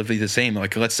relatively the same.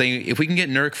 Like, let's say if we can get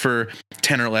Nurk for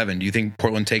 10 or 11, do you think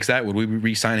Portland takes that? Would we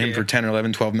re-sign him for 10 or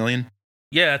 11, 12 million?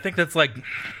 Yeah, I think that's like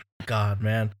God,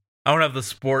 man. I don't have the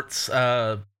sports.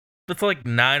 It's like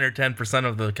 9 or 10%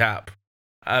 of the cap.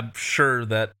 I'm sure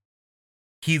that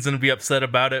he's going to be upset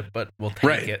about it, but we'll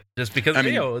take it. Just because,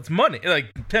 it's money.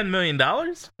 Like $10 million?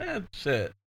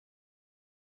 Shit.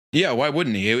 Yeah, why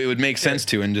wouldn't he? It would make sense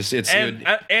to, and just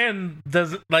and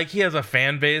does like he has a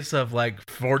fan base of like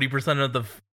 40% of the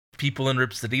people in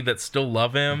Rip City that still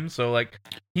love him. So like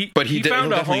he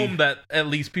found a home that at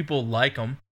least people like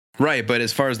him. Right, but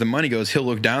as far as the money goes, he'll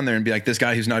look down there and be like, this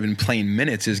guy who's not even playing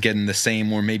minutes is getting the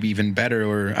same or maybe even better,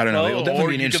 or I don't know. It'll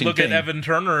definitely be an interesting thing. Or you could look at Evan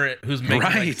Turner, who's making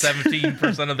like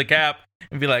 17% of the cap,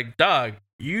 and be like, dog,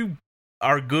 you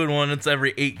are good when it's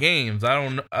every 8 games. I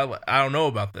don't know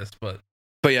about this, but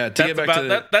yeah,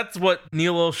 that's what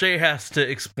Neil O'Shea has to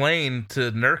explain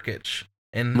to Nurkic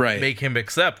and make him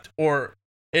accept.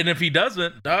 And if he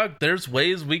doesn't, dog, there's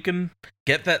ways we can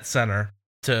get that center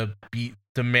to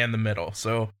man the middle.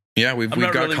 So yeah, we've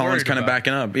got really Collins kind of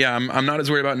backing up. Yeah, I'm not as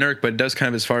worried about Nurk, but it does kind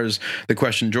of, as far as the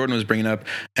question Jordan was bringing up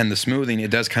and the smoothing, it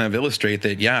does kind of illustrate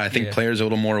that, I think players are a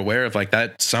little more aware of like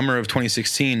that summer of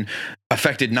 2016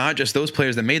 affected not just those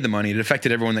players that made the money, it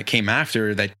affected everyone that came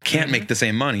after that can't make the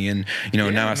same money and,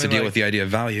 now has to deal with the idea of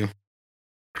value.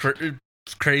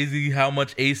 It's crazy how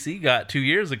much AC got 2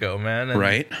 years ago, man.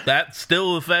 And that's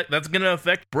going to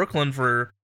affect Brooklyn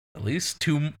for at least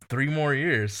 2-3 more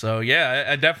years. So yeah,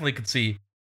 I definitely could see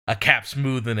a cap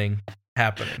smoothing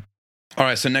happening. All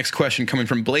right, so next question coming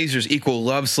from Blazers equal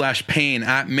love/pain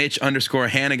at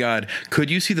Mitch_Hanegod. Could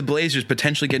you see the Blazers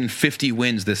potentially getting 50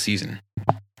 wins this season?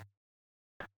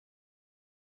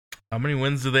 How many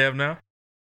wins do they have now?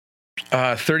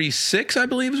 36, I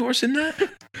believe, is worse than that.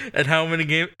 And how many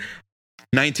games?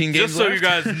 19 games Just so left? you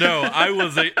guys know,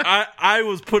 I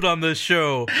was put on this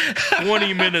show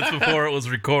 20 minutes before it was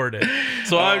recorded.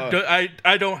 So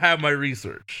I don't have my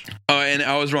research. And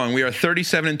I was wrong. We are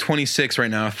 37-26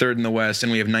 right now, third in the West,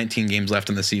 and we have 19 games left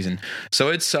in the season.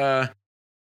 So it's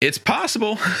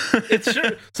possible. It's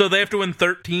sure. So they have to win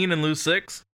 13 and lose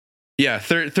 6? Yeah,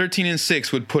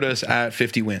 13-6 would put us at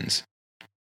 50 wins.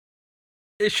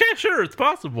 Sure, it's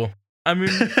possible. I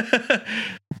mean,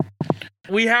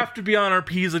 we have to be on our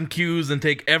P's and Q's and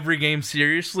take every game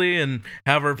seriously and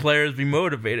have our players be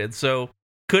motivated. So,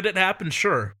 could it happen?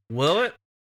 Sure. Will it?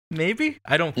 Maybe.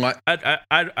 I don't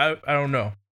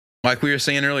know. Like we were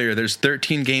saying earlier, there's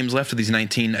 13 games left of these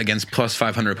 19 against plus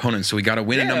 500 opponents, so we got to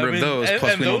win a number of those,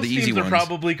 plus win all the easy ones. Those teams are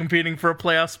probably competing for a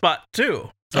playoff spot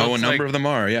too. So a number of them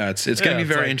are. Yeah, it's going to be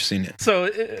very interesting. So,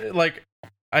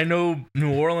 I know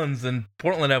New Orleans and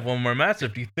Portland have one more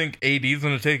matchup. Do you think AD's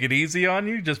going to take it easy on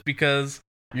you just because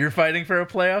you're fighting for a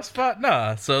playoff spot?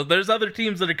 Nah. So there's other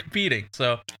teams that are competing.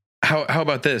 So how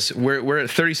about this? We're at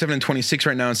 37-26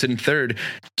 right now and sitting third.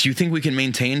 Do you think we can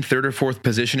maintain third or fourth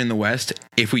position in the West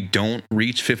if we don't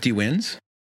reach 50 wins?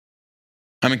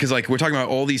 I mean, because we're talking about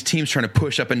all these teams trying to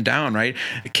push up and down, right?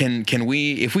 Can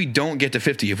we, if we don't get to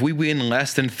 50, if we win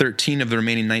less than 13 of the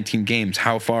remaining 19 games,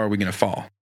 how far are we going to fall?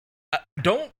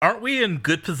 Aren't we in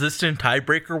good position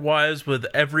tiebreaker wise with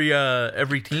every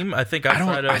team? I think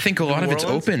I think a lot of it's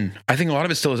open. I think a lot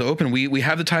of it still is open. We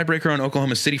have the tiebreaker on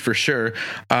Oklahoma City for sure.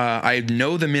 I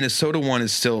know the Minnesota one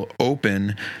is still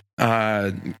open.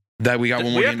 That we got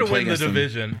one more game to play against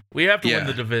them. We have to win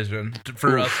the division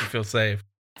for us to feel safe.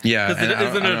 Yeah, because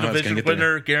isn't a division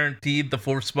winner guaranteed the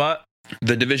 4th spot?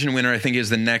 The division winner, I think, is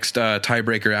the next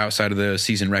tiebreaker outside of the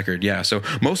season record. Yeah, so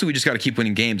mostly we just got to keep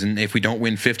winning games, and if we don't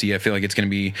win 50, I feel like it's going to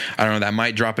be, I don't know, that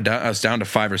might drop us down to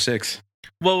 5 or 6.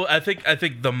 Well, I think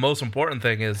the most important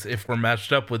thing is if we're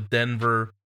matched up with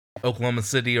Denver, Oklahoma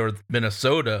City, or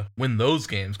Minnesota, win those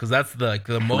games, because that's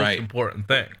the most important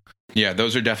thing. Yeah,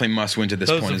 those are definitely must win to this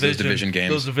point, those division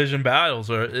games. Those division battles,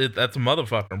 that's a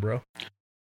motherfucker, bro.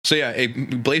 So yeah,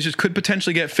 Blazers could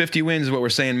potentially get 50 wins is what we're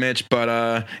saying, Mitch,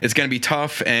 but it's going to be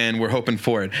tough, and we're hoping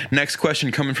for it. Next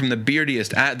question coming from the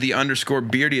Beardiest, at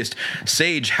 @the_Beardiest.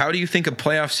 Sage, how do you think a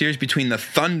playoff series between the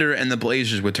Thunder and the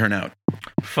Blazers would turn out?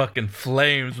 Fucking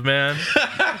flames, man.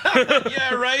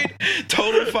 Yeah, right?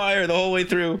 Total fire the whole way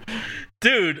through.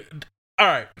 Dude, all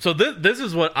right, so this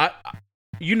is what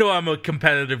I'm a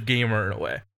competitive gamer in a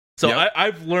way. So yep.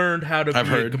 I've learned how to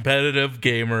be a competitive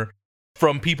gamer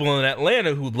from people in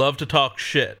Atlanta who love to talk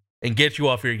shit and get you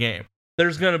off your game.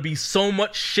 There's going to be so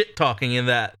much shit talking in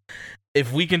that.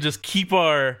 If we can just keep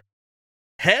our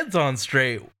heads on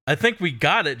straight, I think we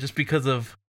got it just because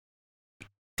of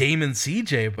Dillon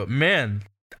Sage. But man,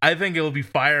 I think it'll be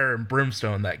fire and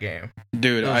brimstone that game.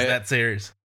 Dude, that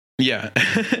series. Yeah.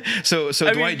 So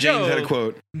Dwight James had a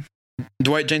quote.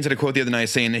 Dwight Jennings had a quote the other night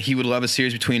saying that he would love a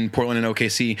series between Portland and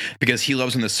OKC because he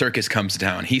loves when the circus comes to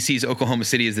town. He sees Oklahoma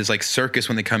City as this like circus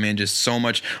when they come in, just so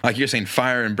much, like you're saying,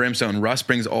 fire and brimstone. Russ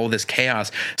brings all this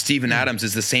chaos. Steven Adams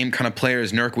is the same kind of player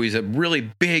as Nurk, where he's a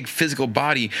really big physical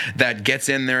body that gets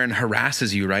in there and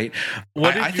harasses you, right?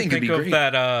 What did you think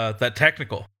of that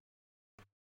technical?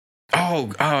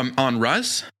 Oh, on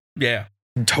Russ? Yeah.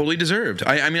 Totally deserved.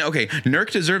 I mean, okay,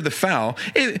 Nurk deserved the foul.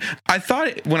 I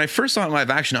thought when I first saw it in live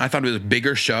action, I thought it was a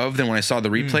bigger shove than when I saw the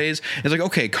replays. It's like,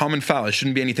 okay, common foul. It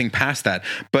shouldn't be anything past that.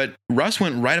 But Russ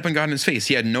went right up and got in his face.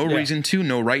 He had no reason to,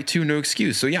 no right to, no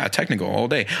excuse. So yeah, technical all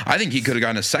day. I think he could have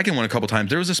gotten a second one a couple times.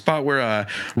 There was a spot where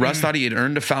Russ thought he had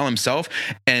earned a foul himself,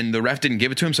 and the ref didn't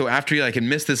give it to him. So after he like had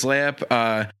missed this layup,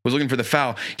 was looking for the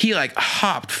foul, he like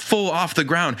hopped full off the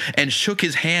ground and shook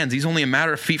his hands. He's only a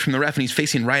matter of feet from the ref, and he's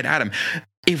facing right at him.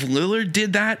 If Lillard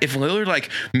did that, if Lillard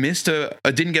like missed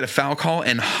didn't get a foul call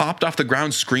and hopped off the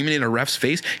ground screaming in a ref's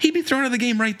face, he'd be thrown out of the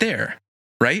game right there,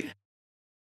 right?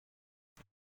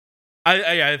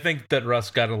 I think that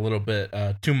Russ got a little bit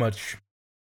too much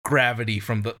gravity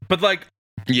from the, but like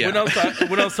when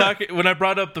I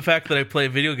brought up the fact that I play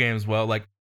video games well, like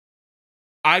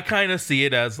I kind of see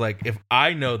it as like if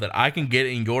I know that I can get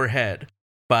in your head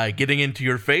by getting into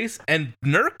your face, and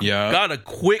Nurk got a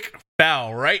quick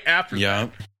foul right after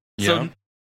that. So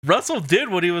Russell did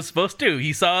what he was supposed to do.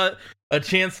 He saw a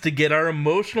chance to get our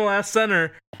emotional ass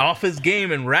center off his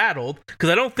game and rattled, because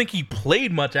I don't think he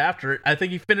played much after it. I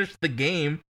think he finished the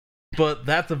game, but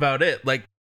that's about it. Like,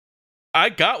 I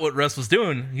got what Russ was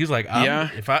doing. He's like,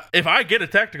 if I get a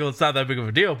technical, it's not that big of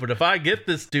a deal. But if I get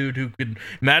this dude who could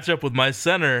match up with my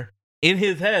center in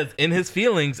his head, in his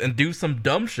feelings, and do some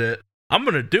dumb shit, I'm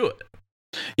gonna do it.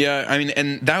 Yeah, I mean,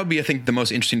 and that would be, I think, the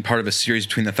most interesting part of a series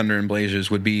between the Thunder and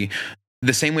Blazers would be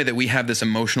the same way that we have this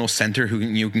emotional center who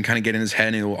you can kind of get in his head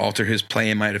and it will alter his play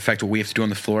and might affect what we have to do on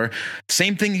the floor.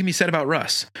 Same thing can be said about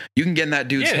Russ. You can get in that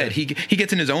dude's head. He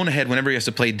gets in his own head whenever he has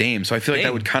to play Dame. So I feel like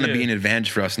that would kind of be an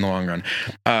advantage for us in the long run.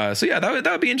 So yeah, that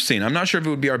would be interesting. I'm not sure if it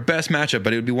would be our best matchup,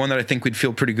 but it would be one that I think we'd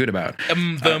feel pretty good about.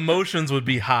 The emotions would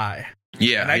be high.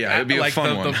 Yeah, it'd be a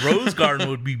fun one. The Rose Garden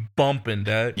would be bumping,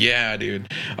 Dad. Yeah,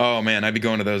 dude. Oh, man, I'd be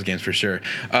going to those games for sure.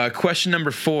 Question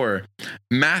number 4.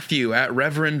 Matthew at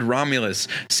Reverend Romulus.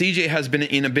 CJ has been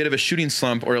in a bit of a shooting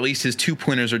slump, or at least his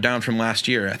 2-pointers are down from last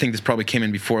year. I think this probably came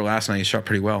in before last night. He shot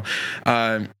pretty well.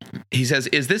 He says,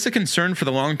 is this a concern for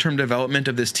the long-term development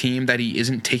of this team that he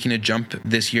isn't taking a jump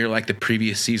this year like the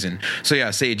previous season? So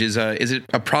yeah, Sage, is it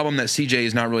a problem that CJ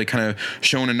is not really kind of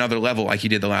shown another level like he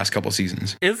did the last couple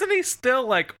seasons? Isn't he still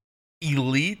like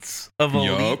elites of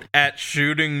elite at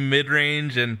shooting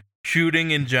mid-range and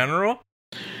shooting in general?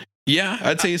 Yeah,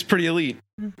 I'd say he's pretty elite.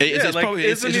 It's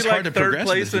just hard to progress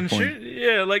at this point.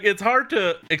 Yeah, like it's hard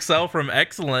to excel from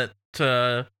excellent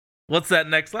to what's that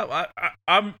next level.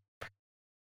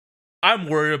 I'm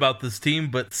worried about this team,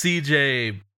 but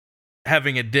CJ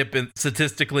having a dip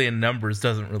statistically in numbers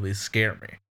doesn't really scare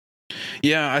me.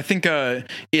 Yeah, I think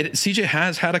CJ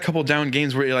has had a couple down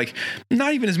games where like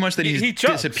not even as much that he's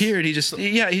disappeared. He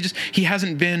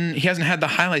hasn't had the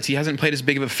highlights. He hasn't played as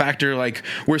big of a factor. Like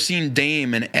we're seeing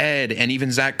Dame and Ed and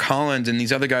even Zach Collins and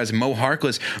these other guys, Mo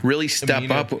Harkless, really step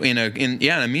up in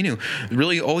Aminu.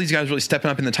 Really, all these guys really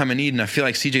stepping up in the time of need. And I feel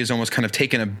like CJ is almost kind of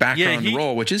taken a background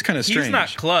role, which is kind of strange. He's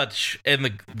not clutch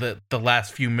in the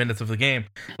last few minutes of the game.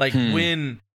 Like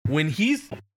when he's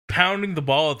pounding the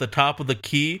ball at the top of the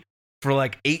key for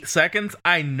like 8 seconds,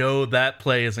 I know that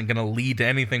play isn't going to lead to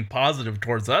anything positive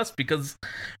towards us, because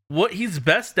what he's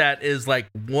best at is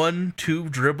like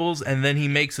 1-2 dribbles and then he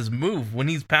makes his move. When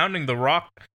he's pounding the rock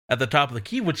at the top of the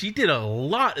key, which he did a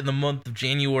lot in the month of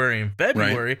January and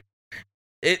February,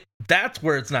 that's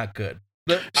where it's not good.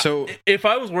 So if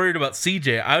I was worried about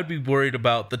CJ, I would be worried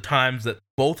about the times that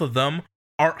both of them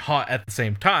aren't hot at the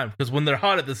same time, because when they're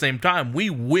hot at the same time,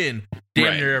 we win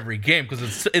damn near every game,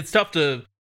 because it's tough to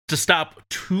stop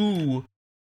 2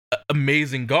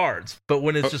 amazing guards. But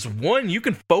when it's just one, you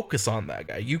can focus on that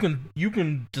guy. You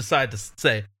can decide to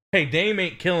say, hey, Dame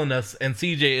ain't killing us and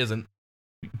CJ isn't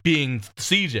being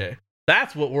CJ.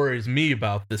 That's what worries me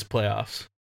about this playoffs.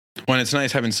 Well, it's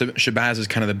nice having Shabazz as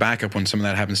kind of the backup when some of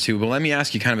that happens too. But let me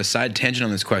ask you kind of a side tangent on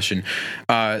this question.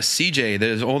 CJ,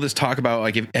 there's all this talk about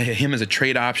like him as a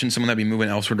trade option, someone that'd be moving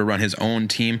elsewhere to run his own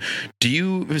team.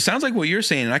 It sounds like what you're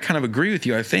saying, and I kind of agree with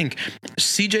you. I think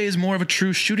CJ is more of a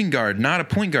true shooting guard, not a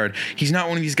point guard. He's not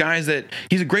one of these guys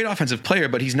he's a great offensive player,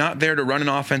 but he's not there to run an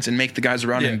offense and make the guys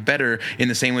around him better in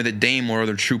the same way that Dame or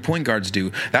other true point guards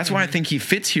do. That's why I think he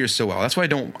fits here so well. That's why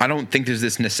I don't think there's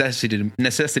this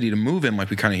necessity to move him like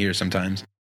we kind of hear sometimes.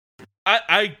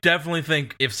 I definitely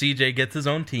think if CJ gets his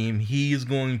own team, he's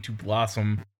going to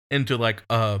blossom into like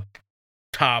a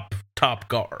top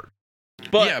guard.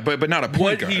 But but not a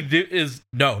point guard. What he do is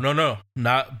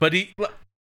not. But he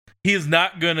is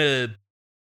not gonna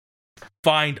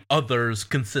find others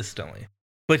consistently.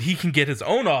 But he can get his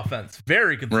own offense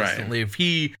very consistently if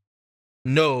he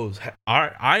knows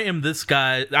I am this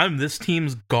guy. I'm this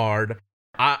team's guard.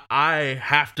 I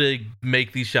have to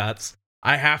make these shots.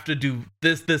 I have to do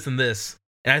this, and this.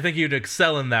 And I think he would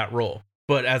excel in that role.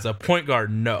 But as a point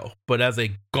guard, no. But as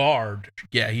a guard,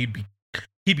 yeah, he'd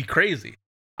be crazy.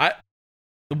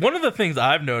 One of the things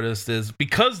I've noticed is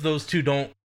because those two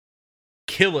don't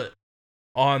kill it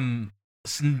on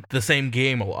the same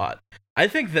game a lot, I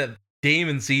think that Dame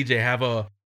and CJ have a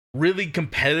really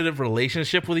competitive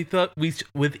relationship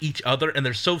with each other, and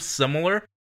they're so similar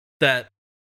that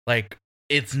like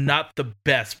it's not the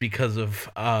best because of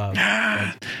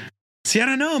See, I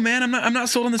don't know, man. I'm not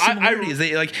sold on the similarities.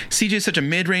 They like CJ's such a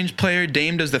mid-range player.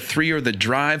 Dame does the 3 or the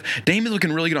drive. Dame is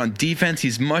looking really good on defense.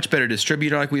 He's much better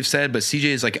distributor, like we've said. But CJ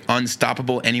is like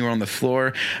unstoppable anywhere on the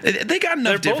floor. They got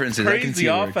enough differences. Crazy I can see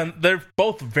offense. They're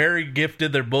both very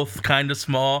gifted. They're both kind of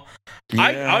small. Yeah.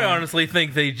 I honestly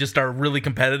think they just are really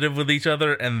competitive with each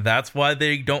other, and that's why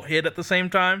they don't hit at the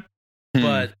same time.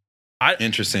 But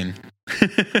interesting.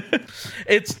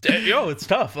 It's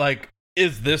tough. Like,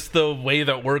 is this the way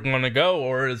that we're going to go,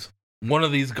 or is one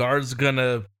of these guards going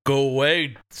to go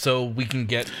away so we can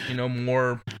get,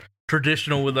 more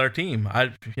traditional with our team?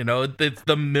 It's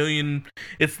the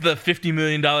 $50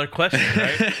 million question,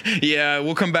 right? Yeah,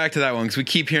 we'll come back to that one because we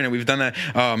keep hearing it. We've done that.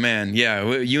 Oh man, yeah,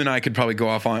 you and I could probably go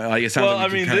off on. It sounds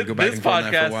like we could go back and forth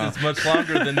on that for a while. This podcast is much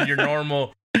longer than your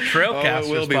normal Trailcasters.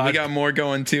 It will be. We got more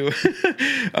going too.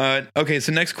 Okay,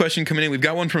 so next question coming in. We've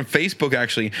got one from Facebook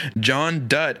actually. John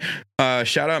Dutt.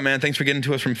 Shout out, man. Thanks for getting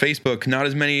to us from Facebook. Not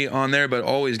as many on there, but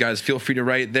always, guys, feel free to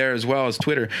write there as well as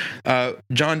Twitter.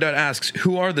 John Dutt asks,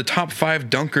 who are the top 5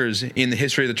 dunkers in the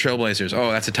history of the Trailblazers?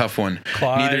 Oh, that's a tough one.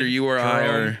 Clyde, neither you or Jerome. I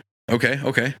are...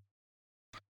 Okay.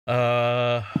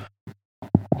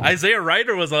 Isaiah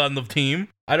Ryder was on the team.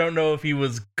 I don't know if he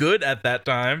was good at that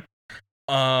time.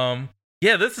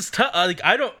 Yeah, this is tough.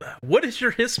 What is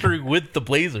your history with the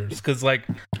Blazers? Because,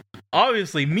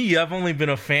 obviously, I've only been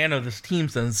a fan of this team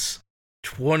since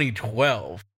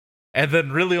 2012, and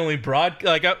then really only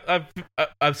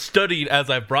I've studied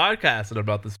as I've broadcasted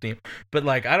about this team, but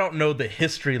I don't know the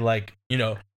history.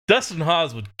 Dustin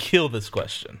Haas would kill this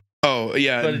question. Oh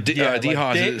yeah, D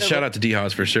Haas. Shout out to D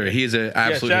Haas for sure. He's an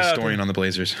absolute historian on the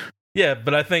Blazers. Yeah,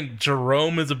 but I think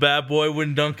Jerome is a bad boy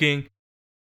when dunking.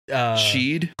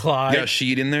 Sheed, Clyde, got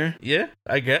Sheed in there. Yeah,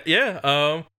 I get.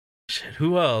 Yeah.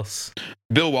 Who else?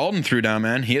 Bill Walton threw down,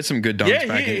 man. He had some good dunks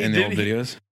back in the old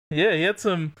videos. Yeah, he had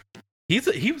some. He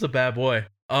was a bad boy.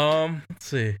 Let's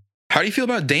see. How do you feel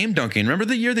about Dame dunking? Remember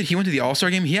the year that he went to the All-Star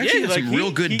game? He actually had some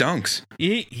real good dunks.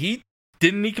 He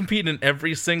didn't he compete in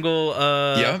every single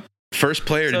first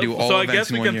player to do all so events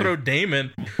in 1 year. So I guess we can throw Dame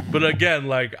in, but again,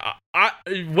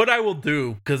 what I will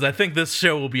do, because I think this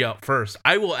show will be out first,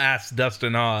 I will ask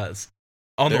Dustin Haas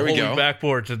on the holy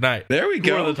backboard tonight. There we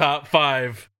go. Who are the top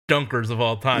 5 dunkers of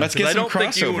all time? Let's get some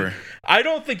crossover. I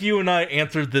don't think you and I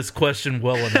answered this question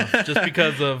well enough, just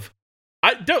because of.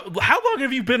 How long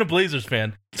have you been a Blazers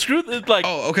fan? Screw this,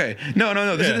 Oh, okay.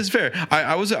 No. This is fair.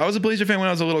 I was a Blazer fan when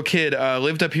I was a little kid.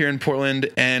 Lived up here in Portland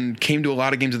and came to a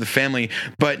lot of games with the family,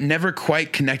 but never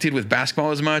quite connected with basketball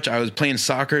as much. I was playing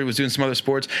soccer, was doing some other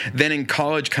sports. Then in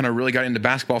college, kind of really got into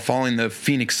basketball, following the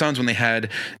Phoenix Suns when they had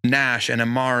Nash and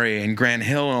Amari and Grant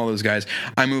Hill and all those guys.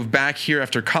 I moved back here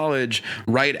after college,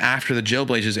 right after the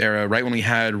Jailblazers era, right when we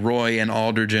had Roy and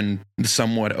Aldridge and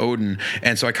somewhat Odin.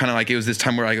 And so I kind of it was this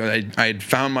time where I had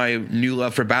found my new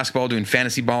love for basketball, doing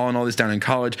fantasy ball and all this down in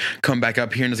college, come back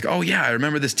up here and it's oh yeah, I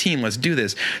remember this team, let's do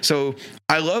this. So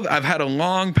I've had a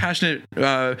long, passionate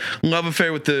love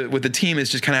affair with the team. It's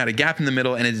just kind of had a gap in the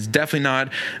middle, and it's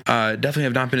definitely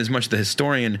have not been as much the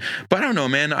historian. But I don't know,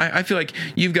 man. I feel like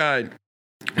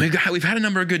we've had a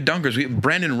number of good dunkers.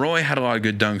 Brandon Roy had a lot of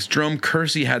good dunks. Jerome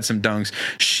Kersey had some dunks.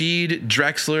 Sheed,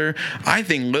 Drexler. I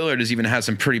think Lillard has even had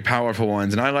some pretty powerful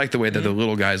ones. And I like the way that the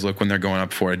little guys look when they're going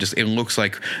up for it. It looks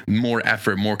like more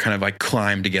effort, more kind of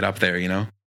climb to get up there,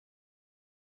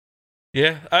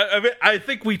 Yeah, I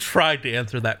think we tried to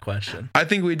answer that question. I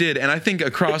think we did, and I think a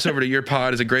crossover to your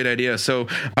pod is a great idea. So,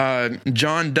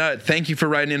 John Dutt, thank you for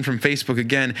writing in from Facebook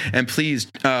again, and please,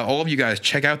 all of you guys,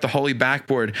 check out the Holy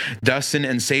Backboard. Dustin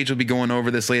and Sage will be going over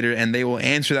this later, and they will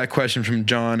answer that question from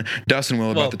John. Dustin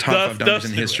will about the top 5 dunkers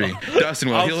in history. Dustin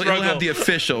will. He'll have the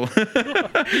official.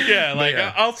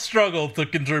 Yeah, I'll struggle to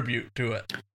contribute to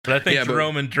it. But I think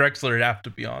Jerome and Drexler have to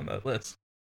be on that list.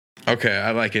 Okay,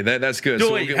 I like it. That's good.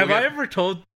 So wait, I ever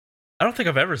told? I don't think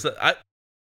I've ever said.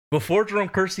 Before Jerome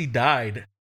Kersey died,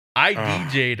 I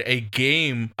DJ'd a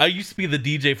game. I used to be the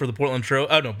DJ for the Portland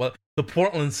but the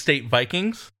Portland State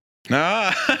Vikings.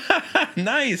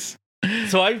 Nice.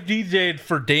 So I've DJ'd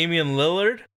for Damian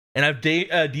Lillard, and I've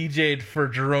DJ'd for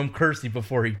Jerome Kersey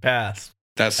before he passed.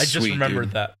 I just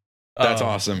remembered that. That's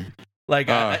awesome. Like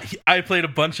I played a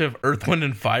bunch of Earth, Wind,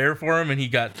 and Fire for him, and he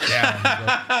got down.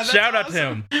 Shout out to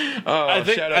him. I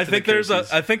think there's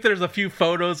a few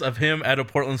photos of him at a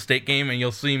Portland State game, and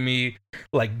you'll see me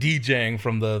like DJing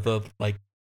from the like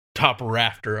top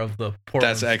rafter of the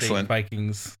Portland State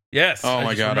Vikings. Yes. Oh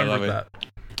my God, I love it.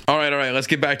 All right. Let's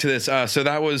get back to this. So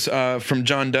that was from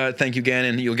John Dutt. Thank you again,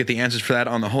 and you'll get the answers for that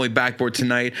on the Holy Backboard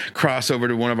tonight. Cross over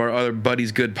to one of our other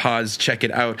buddies, Good Pods. Check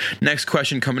it out. Next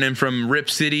question coming in from Rip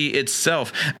City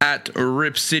itself at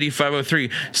Rip City 503.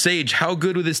 Sage, how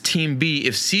good would this team be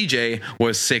if CJ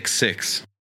was 6'6"?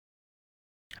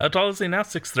 How tall is he now?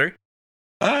 6'3"?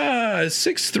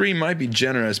 6'3" might be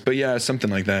generous, but yeah, something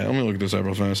like that. Let me look this up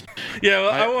real fast. Yeah,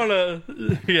 well, I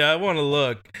want to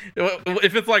look.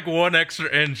 If it's like one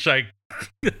extra inch, if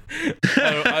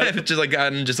it's just like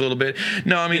gotten just a little bit.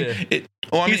 No, I mean, he's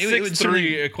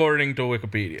 6'3" according to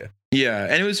Wikipedia. Yeah,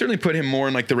 and it would certainly put him more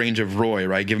in like the range of Roy,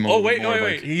 right? Give him wait.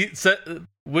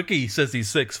 Wiki says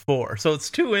he's 6'4", so it's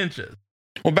 2 inches.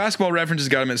 Well, Basketball Reference has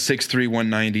got him at 6'3",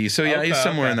 190. So yeah, he's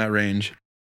somewhere in that range.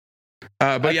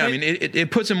 But I mean, it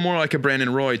puts him more like a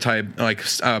Brandon Roy type, like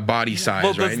body size,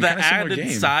 well, right? Does the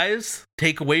added size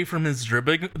take away from his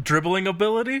dribbling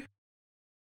ability?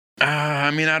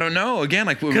 I mean, I don't know. Again,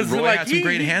 like Roy had some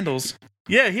great handles.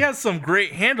 Yeah, he has some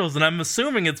great handles, and I'm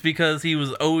assuming it's because he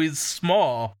was always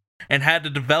small and had to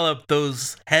develop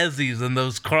those hezzies and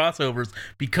those crossovers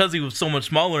because he was so much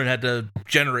smaller and had to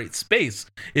generate space.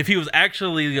 If he was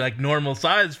actually like normal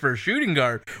size for a shooting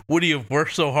guard, would he have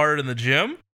worked so hard in the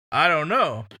gym? I don't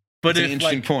know. But it's an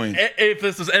interesting point. If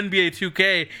this was NBA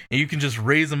 2K and you can just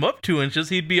raise him up 2 inches,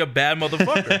 he'd be a bad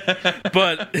motherfucker.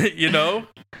 But,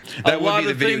 that would be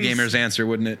the video gamer's answer,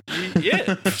 wouldn't it?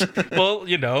 Yeah. Well,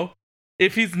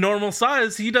 if he's normal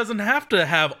size, he doesn't have to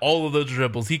have all of those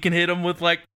dribbles. He can hit them with,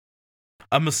 like,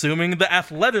 I'm assuming the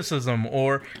athleticism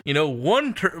or,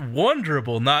 one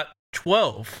dribble, not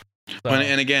 12. So.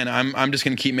 And again, I'm just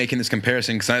going to keep making this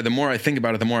comparison because the more I think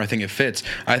about it, the more I think it fits.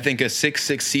 I think a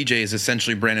 6'6" CJ is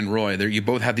essentially Brandon Roy. You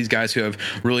both have these guys who have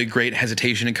really great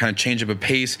hesitation and kind of change up a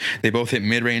pace. They both hit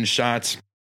mid-range shots.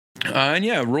 And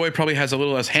yeah, Roy probably has a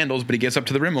little less handles, but he gets up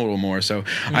to the rim a little more. So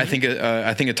I think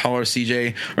a taller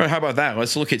CJ. Or how about that?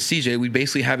 Let's look at CJ. We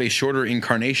basically have a shorter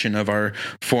incarnation of our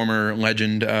former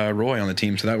legend Roy on the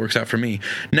team, so that works out for me.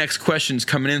 Next question's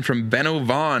coming in from Benno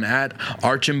Vaughn at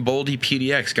Archimboldy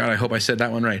PDX. God, I hope I said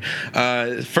that one right.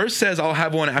 First says I'll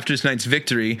have one after tonight's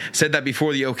victory. Said that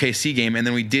before the OKC game, and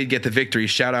then we did get the victory.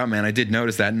 Shout out, man! I did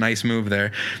notice that. Nice move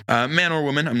there, man or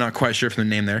woman. I'm not quite sure from the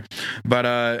name there,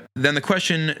 but then the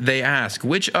question. They ask,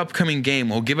 which upcoming game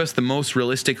will give us the most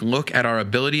realistic look at our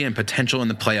ability and potential in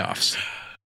the playoffs?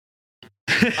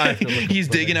 He's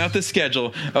digging out the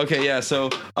schedule. Okay, yeah, so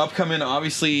upcoming,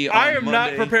 obviously, on I am Monday,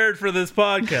 not prepared for this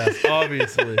podcast,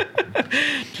 obviously.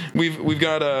 We've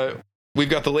got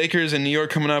the Lakers in New York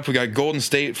coming up. We got Golden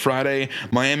State Friday,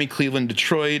 Miami, Cleveland,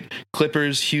 Detroit,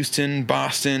 Clippers, Houston,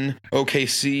 Boston,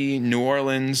 OKC, New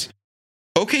Orleans.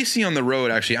 OKC on the road,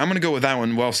 actually. I'm going to go with that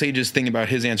one while Sage is thinking about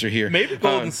his answer here. Maybe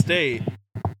Golden State.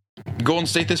 Golden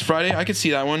State this Friday, I could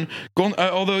see that one.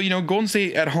 Although, Golden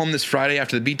State at home this Friday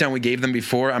after the beatdown we gave them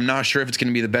before, I'm not sure if it's going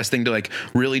to be the best thing to like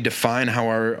really define how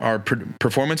our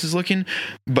performance is looking.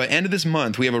 But end of this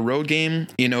month, we have a road game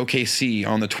in OKC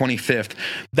on the 25th.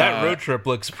 That road trip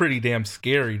looks pretty damn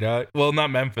scary, dog. Well,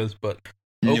 not Memphis, but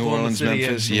New Orleans,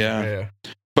 Memphis, yeah.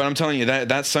 But I'm telling you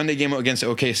that Sunday game against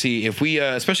OKC, if we,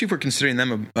 especially if we're considering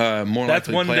them more that's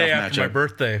likely one playoff day after matchup. my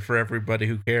birthday for everybody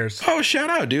who cares. Oh, shout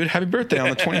out, dude! Happy birthday on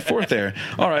the 24th there.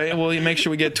 All right, well, you make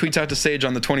sure we get tweets out to Sage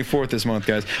on the 24th this month,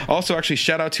 guys. Also, actually,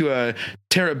 shout out to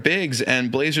Tara Biggs and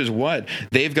Blazers What.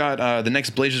 They've got the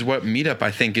next Blazers What meetup.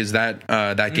 I think is that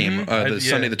game,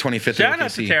 Sunday the 25th. Shout out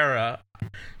to Tara.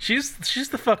 She's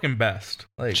the fucking best.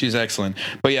 Like, she's excellent.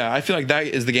 But yeah, I feel like that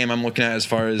is the game I'm looking at as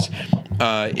far as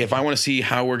if I want to see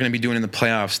how we're going to be doing in the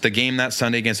playoffs. The game that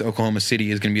Sunday against Oklahoma City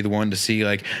is going to be the one to see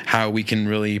like how we can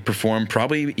really perform,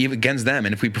 probably even against them.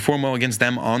 And if we perform well against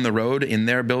them on the road in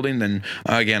their building, then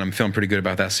again, I'm feeling pretty good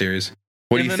about that series.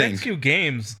 What do you think? In the next few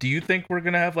games, do you think we're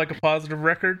going to have like a positive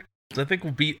record? Because I think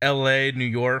we'll beat LA, New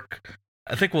York.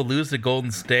 I think we'll lose to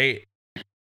Golden State.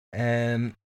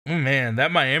 And Man,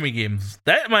 that Miami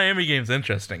game's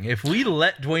interesting. If we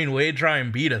let Dwayne Wade try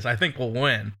and beat us, I think we'll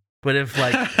win. But if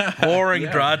like Boring,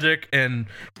 Dragic, and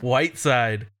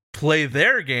Whiteside play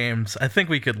their games, I think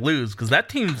we could lose because that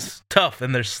team's tough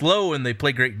and they're slow and they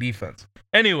play great defense.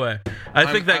 Anyway,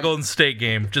 I think that Golden State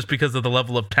game, just because of the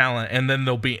level of talent, and then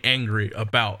they'll be angry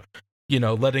about,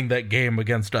 letting that game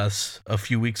against us a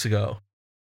few weeks ago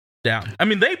down. I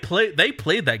mean, they played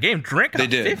that game. Drink they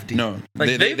did 50. No,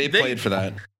 like, they played for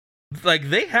that. Like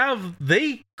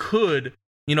they could,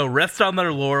 rest on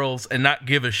their laurels and not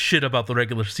give a shit about the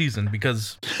regular season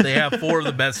because they have four of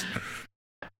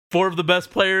the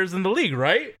best players in the league,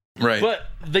 right? Right. But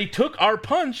they took our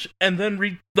punch and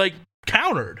then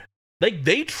countered.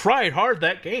 They tried hard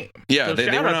that game. Yeah, so they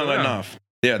were not letting off.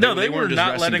 Yeah, they were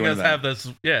not letting us have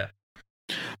this. Yeah.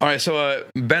 All right, so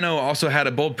Benno also had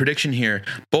a bold prediction here.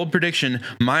 Bold prediction,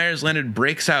 Myers Leonard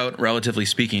breaks out, relatively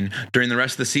speaking, during the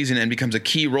rest of the season and becomes a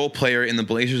key role player in the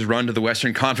Blazers' run to the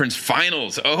Western Conference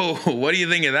Finals. Oh, what do you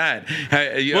think of that?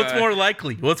 What's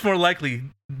more likely?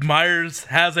 Myers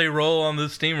has a role on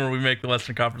this team or we make the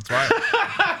Western Conference Finals?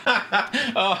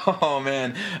 Oh,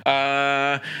 man.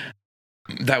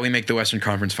 That we make the Western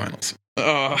Conference Finals.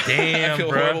 Oh, damn, I feel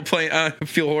bro. horrible I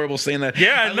feel horrible saying that.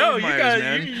 Yeah, I know.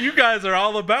 Myers, you guys are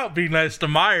all about being nice to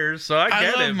Myers, so I get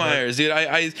it. I love Myers,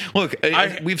 dude. Look,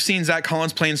 we've seen Zach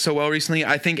Collins playing so well recently.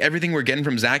 I think everything we're getting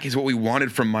from Zach is what we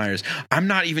wanted from Myers. I'm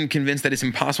not even convinced that it's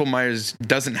impossible Myers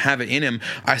doesn't have it in him.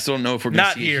 I still don't know if we're going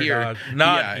to see it here. Dog.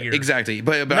 Not here. Exactly.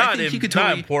 But not I think he could totally.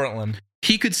 Not in Portland.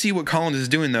 He could see what Collins is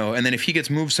doing, though, and then if he gets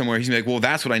moved somewhere, he's like, well,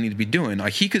 that's what I need to be doing.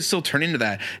 Like, he could still turn into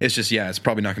that. It's just, it's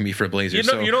probably not going to be for a Blazer.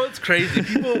 You know what's crazy?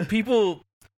 People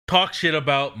talk shit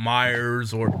about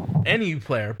Myers or any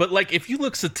player, but, like, if you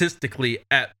look statistically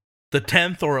at the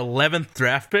 10th or 11th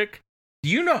draft pick, do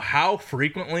you know how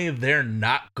frequently they're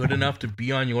not good enough to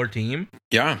be on your team?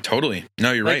 Yeah, totally.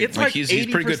 No, you're right. It's like he's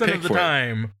pretty good pick of the for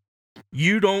time,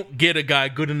 you don't get a guy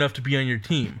good enough to be on your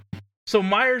team. So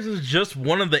Myers is just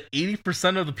one of the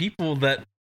 80% of the people that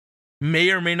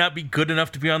may or may not be good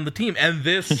enough to be on the team. And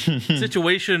this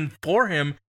situation for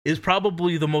him is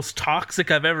probably the most toxic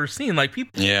I've ever seen. Like,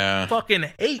 people fucking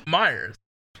hate Myers.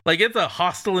 Like, it's a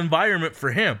hostile environment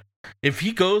for him. If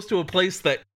he goes to a place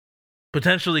that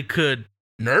potentially could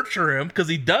nurture him, because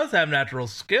he does have natural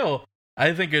skill,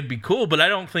 I think it'd be cool, but I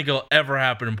don't think it'll ever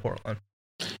happen in Portland.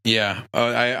 Yeah,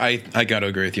 I got to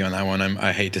agree with you on that one.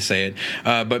 I hate to say it,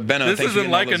 but Benno, this isn't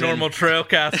like a normal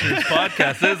Trailcasters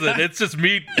podcast, is it? It's just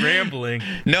me rambling.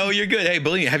 No, you're good. Hey,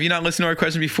 believe me, have you not listened to our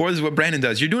question before? This is what Brandon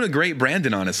does. You're doing a great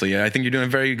Brandon, honestly. I think you're doing a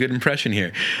very good impression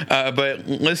here. But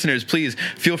listeners, please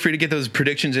feel free to get those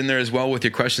predictions in there as well with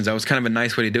your questions. That was kind of a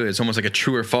nice way to do it. It's almost like a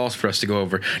true or false for us to go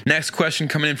over. Next question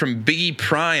coming in from Biggie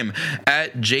Prime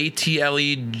at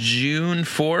JTLE June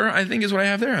 4, I think is what I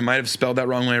have there. I might have spelled that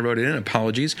wrong when I wrote it in.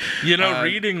 Apologies.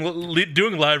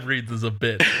 Doing live reads is a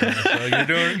bit. So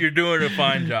you're doing a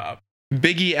fine job.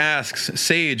 Biggie asks,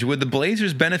 Sage, would the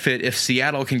Blazers benefit if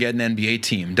Seattle can get an NBA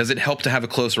team? Does it help to have a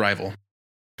close rival?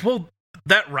 Well,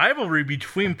 that rivalry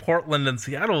between Portland and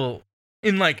Seattle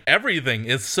in like everything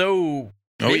is so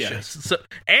vicious.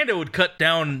 And it would cut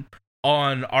down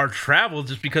on our travel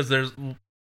just because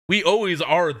we always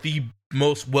are the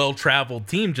most well-traveled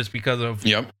team just because of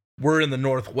we're in the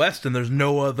Northwest and there's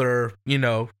no other,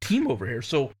 team over here.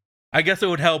 So I guess it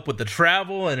would help with the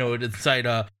travel and it would incite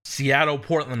a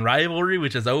Seattle-Portland rivalry,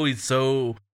 which is always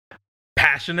so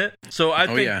passionate. So I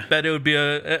think that it would be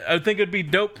I think it'd be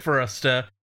dope for us to,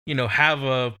 have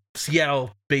a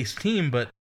Seattle-based team. But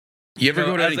you ever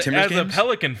go to any Timbers games? As a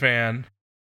Pelican fan,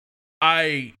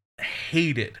 I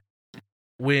hate it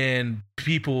when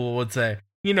people would say,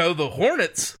 the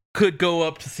Hornets could go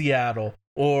up to Seattle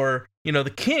or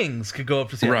the Kings could go up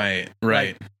to Seattle. Right.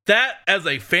 Like, that, as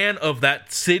a fan of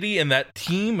that city and that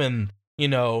team, and,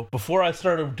 before I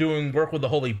started doing work with the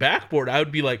Holy Backboard, I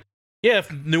would be like,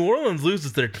 if New Orleans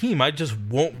loses their team, I just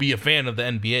won't be a fan of the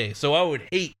NBA. So I would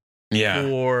hate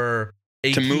for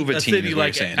a city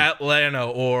like Atlanta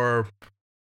or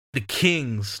the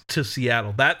Kings to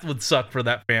Seattle. That would suck for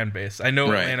that fan base. I know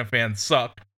Atlanta fans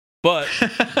suck, but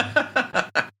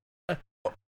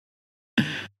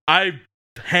I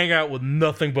hang out with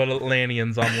nothing but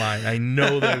Atlanteans online. I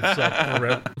know they've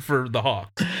sucked for the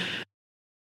Hawks.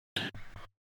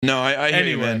 No, I hear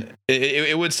you, man.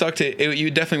 It would suck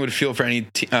you definitely would feel for any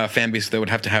fan base that would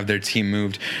have to have their team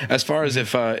moved. As far as if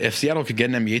Seattle could get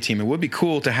an NBA team, it would be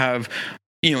cool to have,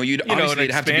 you'd obviously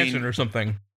an expansion or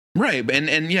something. Right,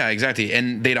 and yeah, exactly,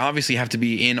 and they'd obviously have to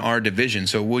be in our division,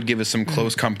 so it would give us some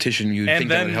close competition. You'd think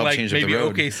that would help change up the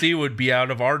road. Maybe OKC would be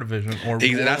out of our division, or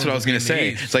that's what I was going to say.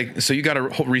 It's like, so you got to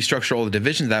restructure all the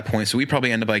divisions at that point. So we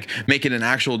probably end up like making an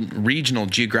actual regional,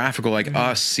 geographical, like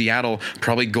us, Seattle,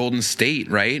 probably Golden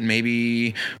State, right?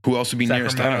 Maybe who else would be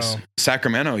nearest to us?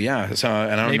 Sacramento, yeah. So,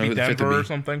 and I don't know who the fifth would be. Denver or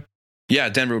something. Yeah,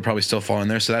 Denver would probably still fall in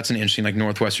there. So that's an interesting like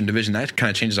Northwestern division. That kind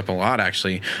of changes up a lot,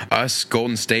 actually. Us,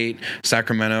 Golden State,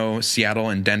 Sacramento, Seattle,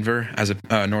 and Denver as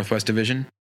a Northwest division.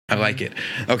 I like it.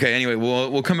 Okay, anyway,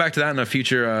 we'll come back to that in a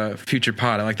future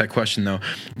pod. I like that question, though.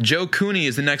 Joe Cooney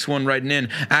is the next one writing in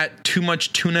at Too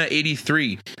Much Tuna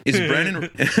 83.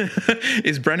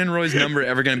 Is Brendan Roy's number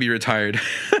ever going to be retired?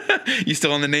 You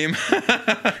still on the name?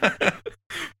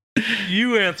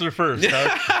 You answer first,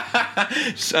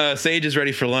 huh? Sage is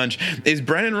ready for lunch. Is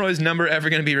Brendan Roy's number ever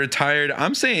going to be retired?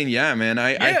 I'm saying yeah, man.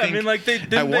 I think like they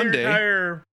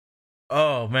retire.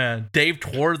 Oh man, Dave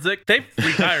Twardzik. They've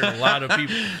retired a lot of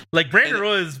people. Like Brandon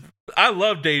Roy is. I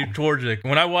love Dave Twardzik.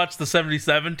 When I watched the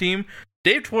 '77 team,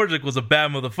 Dave Twardzik was a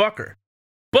bad motherfucker.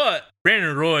 But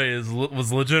Brandon Roy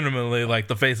was legitimately like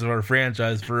the face of our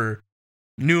franchise for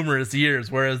numerous years,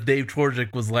 whereas Dave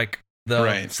Twardzik was like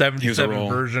the 77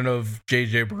 version of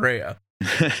JJ Barea.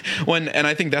 And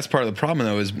I think that's part of the problem,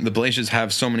 though, is the Blazers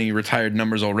have so many retired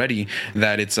numbers already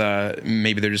that it's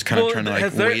maybe they're just kind of trying to like wait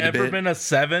a bit. Has there ever been a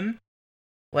 7?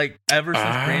 Like ever since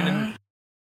Brandon?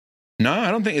 No, I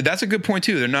don't think that's a good point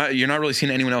too. You're not really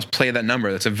seeing anyone else play that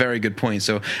number. That's a very good point.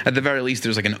 So at the very least,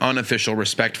 there's like an unofficial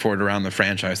respect for it around the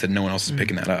franchise that no one else is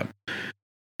picking that up.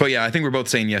 But yeah, I think we're both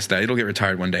saying yes to that. It'll get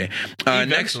retired one day.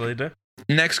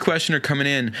 Next questioner coming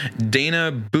in,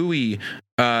 Dana Bowie.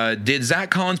 Did Zach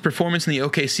Collins' performance in the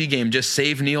OKC game just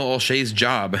save Neil Olshey's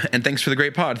job? And thanks for the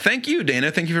great pod. Thank you,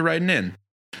 Dana. Thank you for writing in.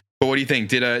 But what do you think?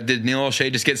 Did Neil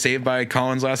Olshey just get saved by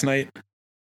Collins last night?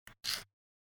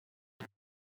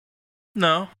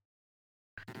 No.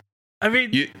 I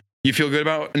mean, you feel good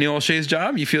about Neil Olshey's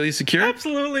job? You feel he's secure?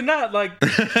 Absolutely not. Like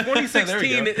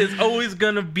 2016 is always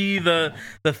going to be the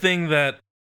thing that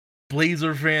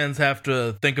Blazer fans have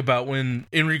to think about when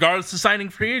in regards to signing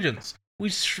free agents. We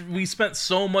spent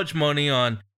so much money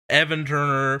on Evan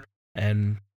Turner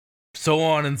and so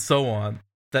on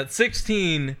that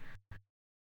 16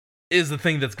 is the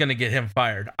thing that's going to get him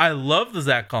fired. I love the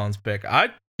Zach Collins pick. I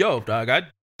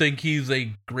think he's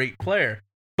a great player.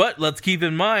 But let's keep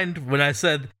in mind when I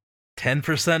said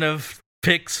 10% of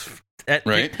picks at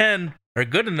pick 10 are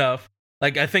good enough.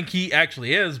 Like I think he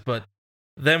actually is, but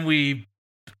then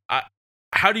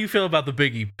how do you feel about the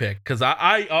Biggie pick? Because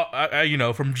I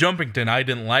from Jumpington, I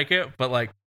didn't like it, but like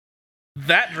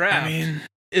that draft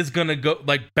is gonna go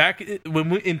like back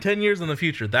in 10 years in the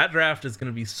future. That draft is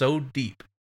gonna be so deep,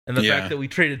 and the fact that we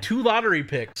traded 2 lottery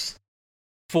picks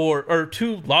or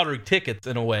 2 lottery tickets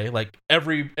in a way, like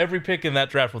every pick in that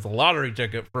draft was a lottery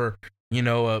ticket for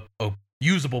a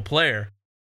usable player.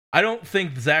 I don't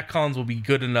think Zach Collins will be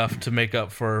good enough to make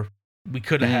up for. We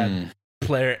could have had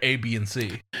player A, B, and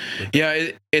C. Yeah,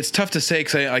 it's tough to say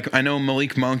because I know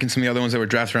Malik Monk and some of the other ones that were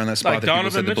drafted around that spot that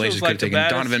people said the Blazers could have taken.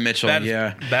 Donovan Mitchell,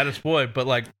 baddest boy, but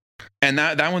like, and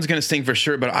that one's gonna sting for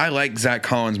sure. But I like Zach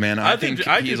Collins, man. I think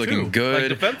he's looking good. Like,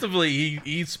 defensively,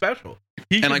 he's special.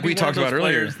 He and like we talked about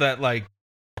earlier, that like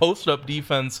post up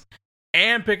defense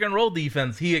and pick and roll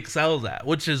defense, he excels at,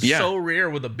 which is so rare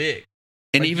with a big.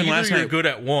 And like, even last night, you're good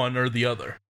at one or the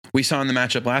other. We saw in the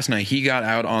matchup last night, he got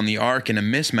out on the arc in a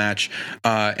mismatch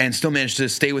and still managed to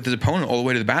stay with his opponent all the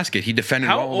way to the basket. He defended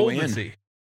all the way in. How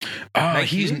old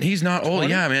is he? He's not old. 20?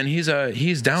 Yeah, man, he's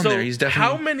down there. He's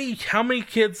definitely. How many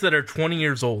kids that are 20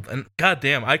 years old? And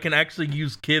goddamn, I can actually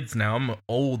use kids now. I'm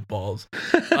old balls.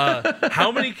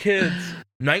 How many kids,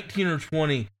 19 or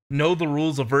 20, know the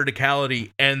rules of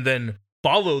verticality and then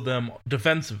follow them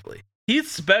defensively?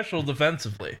 He's special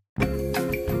defensively.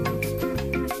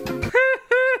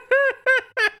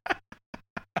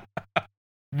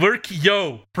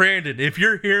 Brandon, if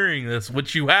you're hearing this,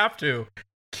 which you have to,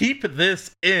 keep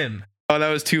this in. Oh, that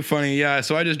was too funny. Yeah,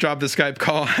 so I just dropped the Skype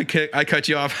call. I cut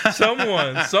you off.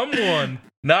 someone,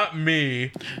 not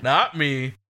me,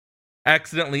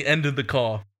 accidentally ended the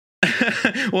call.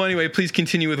 Well, anyway, please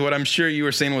continue with what I'm sure you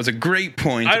were saying was a great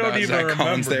point. I don't even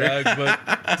remember, Doug,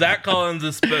 but Zach Collins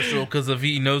is special because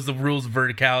he knows the rules of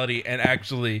verticality and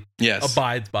actually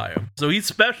abides by them. So he's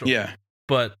special. Yeah,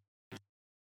 but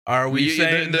are we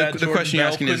saying that the question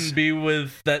Bell couldn't be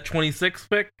with that 26th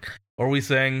pick? Or are we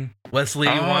saying Wesley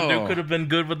Iwundu could have been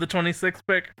good with the 26th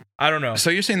pick? I don't know.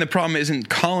 So you're saying the problem isn't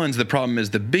Collins, the problem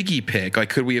is the Biggie pick. Like,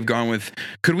 could we have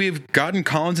gotten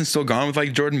Collins and still gone with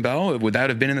like Jordan Bell? Would that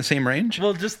have been in the same range?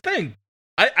 Well, just think.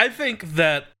 I think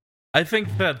that I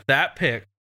think that pick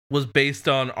was based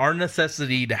on our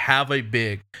necessity to have a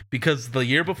big, because the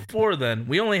year before then,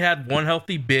 we only had one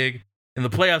healthy big in the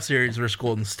playoff series versus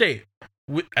Golden State.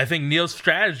 I think Neil's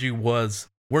strategy was,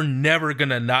 we're never going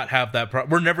to not have that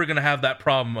we're never going to have that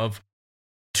problem of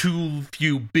too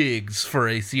few bigs for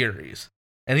a series.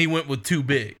 And he went with 2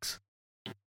 bigs.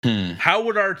 How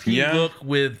would our team look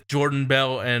with Jordan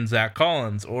Bell and Zach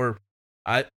Collins?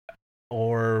 I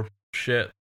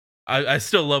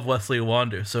still love Wesley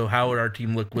Iwundu. So how would our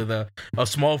team look with a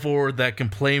small forward that can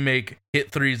play, make,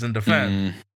 hit threes, and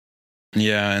defend?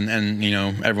 Yeah, and you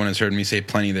know, everyone has heard me say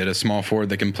plenty that a small forward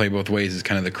that can play both ways is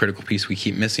kind of the critical piece we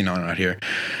keep missing on out here.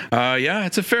 Yeah,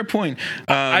 it's a fair point.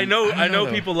 I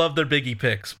know people love their Biggie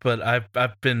picks, but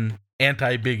I've been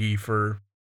anti-Biggie for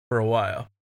a while.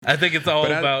 I think it's all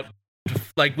about,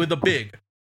 like, with a big,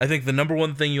 I think the number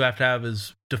one thing you have to have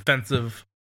is defensive.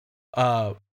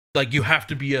 Like, you have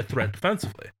to be a threat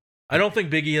defensively. I don't think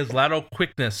Biggie has lateral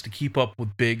quickness to keep up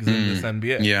with bigs in this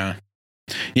NBA.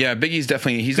 Yeah, Biggie's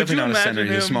definitely not a center.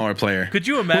 He's a smaller player. Could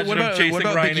you imagine him chasing what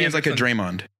about Ryan Biggie as like a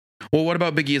Draymond? Well, what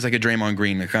about Biggie as like a Draymond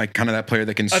Green, like kind of that player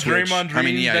that can switch? Draymond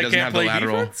Green, he doesn't have the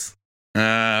lateral. Defense?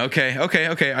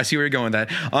 Okay. I see where you're going with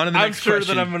that. On to the next question. I'm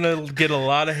sure that I'm going to get a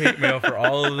lot of hate mail for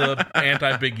all of the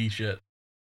anti-Biggie shit.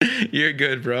 You're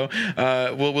good, bro.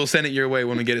 We'll send it your way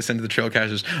when we get it sent to the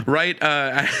Trailcasters. Right?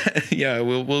 Yeah,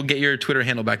 we'll get your Twitter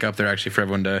handle back up there, actually, for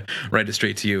everyone to write it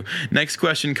straight to you. Next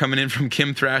question coming in from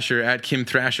Kim Thrasher at Kim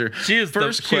Thrasher. She is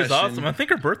awesome. I think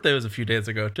her birthday was a few days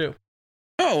ago too.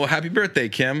 Oh, well, happy birthday,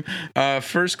 Kim.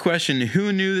 First question: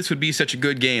 who knew this would be such a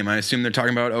good game? I assume they're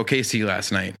talking about OKC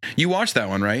last night. You watched that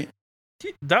one, right?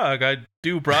 Doug, I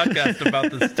do broadcast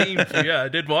about this team, so yeah, I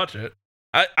did watch it.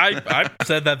 I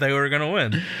said that they were going to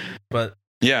win, but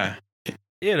yeah,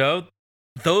 you know,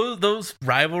 those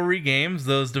rivalry games,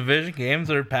 those division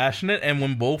games are passionate, and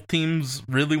when both teams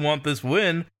really want this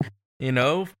win, you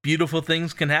know, beautiful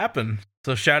things can happen.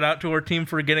 So shout out to our team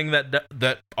for getting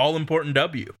that all important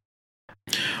W.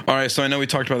 All right, so I know we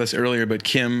talked about this earlier, but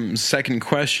Kim's second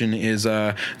question is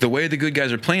the way the good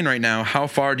guys are playing right now, how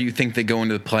far do you think they go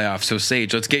into the playoffs? So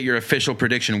Sage, let's get your official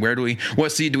prediction.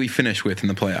 What seed do we finish with in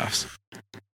the playoffs?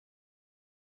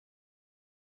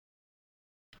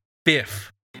 5th.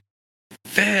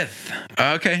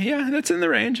 Okay, yeah, that's in the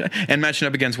range. And matching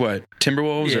up against what?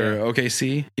 Timberwolves or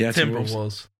OKC? Yeah,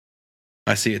 Timberwolves.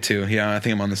 I see it too. Yeah, I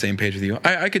think I'm on the same page with you.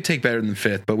 I could take better than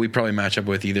 5th, but we probably match up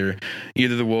with either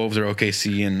the Wolves or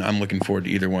OKC, and I'm looking forward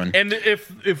to either one. And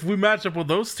if we match up with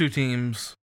those two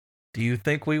teams, do you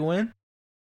think we win?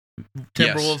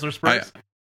 Timberwolves or Spurs?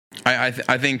 I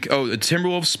think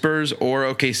Timberwolves, Spurs, or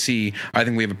OKC, I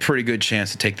think we have a pretty good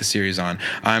chance to take the series on.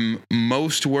 I'm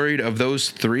most worried of those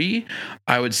 3.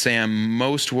 I would say I'm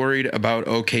most worried about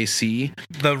OKC.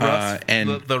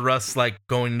 The Russ like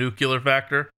going nuclear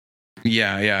factor.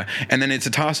 Yeah. And then it's a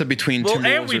toss-up between Timberwolves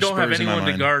and we or don't Spurs have anyone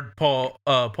to guard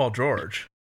Paul George.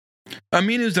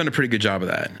 Aminu's done a pretty good job of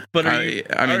that. But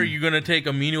are you going to take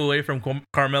Aminu away from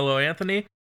Carmelo Anthony?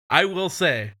 I will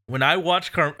say, when I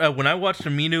watched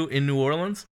Aminu in New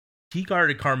Orleans, he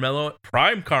guarded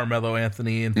prime Carmelo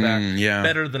Anthony, in fact,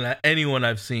 better than anyone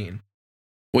I've seen.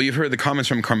 Well, you've heard the comments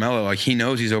from Carmelo. Like, he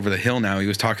knows he's over the hill now. He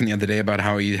was talking the other day about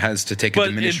how he has to take a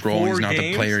diminished role. He's not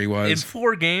the player he was. In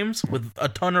 4 games with a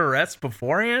ton of rest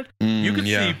beforehand, you could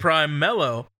see prime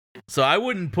Melo. So I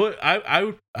wouldn't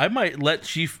I might let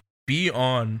Chief be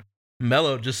on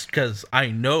Melo just because I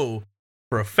know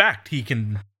for a fact he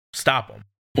can stop him.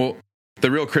 Well,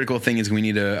 the real critical thing is we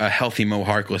need a healthy Mo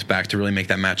Harkless back to really make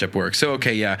that matchup work. So,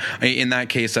 okay, yeah. In that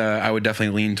case, I would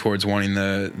definitely lean towards wanting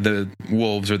the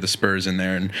Wolves or the Spurs in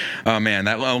there. And, man,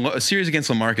 a series against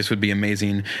LaMarcus would be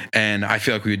amazing. And I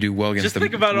feel like we would do well against the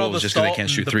Wolves. Just think about all the just because they can't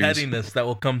shoot threes. Pettiness that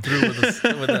will come through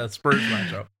with a Spurs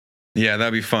matchup. Yeah,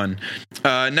 that'd be fun.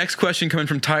 Next question coming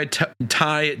from Ty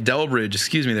Delbridge.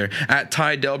 Excuse me there. At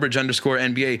Ty Delbridge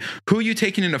 _NBA. Who are you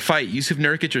taking in a fight, Yusuf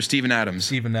Nurkic or Steven Adams?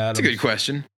 Steven Adams. That's a good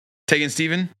question. Taking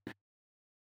Steven?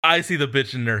 I see the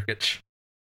bitch in Nurkic.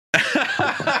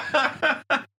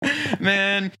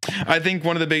 Man, I think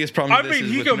one of the biggest problems with this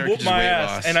is he can whoop my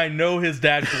ass, and I know his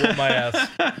dad can whoop my ass.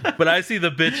 But I see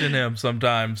the bitch in him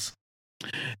sometimes.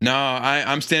 No,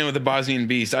 I'm standing with the Bosnian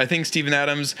Beast. I think Steven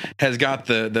Adams has got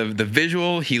the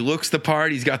visual. He looks the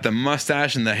part. He's got the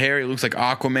mustache and the hair. He looks like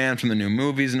Aquaman from the new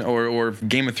movies or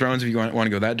Game of Thrones if you want to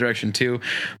go that direction too.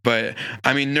 But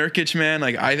I mean, Nurkic, man,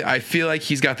 like I feel like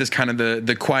he's got this kind of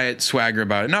the quiet swagger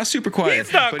about it. Not super quiet.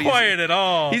 He's not quiet at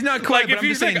all. He's not quiet. Like if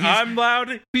you think I'm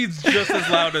loud, he's just as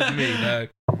loud as me, Doug.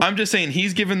 I'm just saying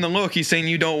he's giving the look. He's saying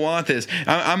you don't want this.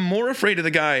 I'm more afraid of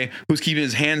the guy who's keeping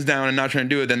his hands down and not trying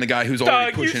to do it than the guy who's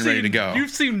already pushing, ready to go. You've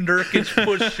seen Nurkic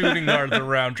push shooting guards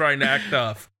around trying to act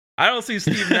tough. I don't see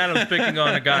Steven Adams picking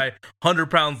on a guy 100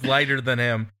 pounds lighter than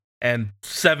him and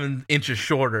 7 inches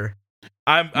shorter.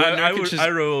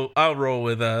 I'll roll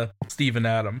with Steven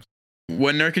Adams.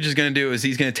 What Nurkic is going to do is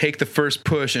he's going to take the first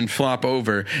push and flop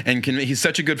over, and he's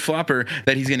such a good flopper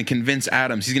that he's going to convince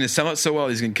Adams. He's going to sell it so well,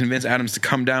 he's going to convince Adams to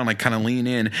come down, like kind of lean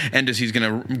in, and he's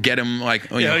going to get him hook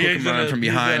him around from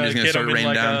behind. He's going to start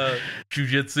raining down.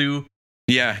 Jiu-jitsu.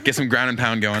 Yeah, get some ground and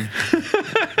pound going.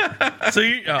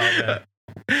 Man.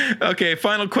 Okay,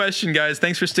 final question, guys.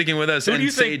 Thanks for sticking with us. Who do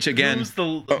you Sage think, again. Who's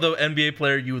the NBA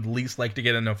player you would least like to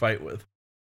get in a fight with?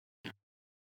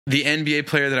 The NBA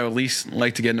player that I would least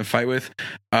like to get in a fight with,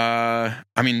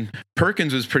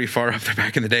 Perkins was pretty far up there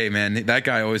back in the day, man. That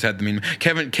guy always had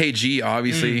KG,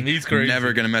 obviously. He's crazy.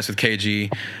 Never going to mess with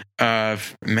KG.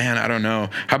 Man, I don't know.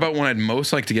 How about one I'd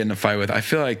most like to get in a fight with? I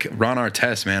feel like Ron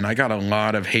Artest, man. I got a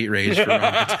lot of hate rage for Ron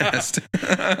Artest.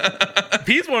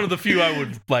 He's one of the few I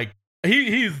would like.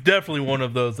 He's definitely one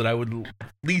of those that I would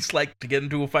least like to get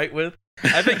into a fight with.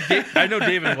 I think I know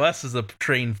David West is a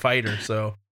trained fighter,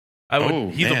 so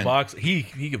he's a boxer. He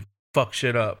could fuck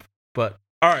shit up. But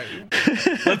all right,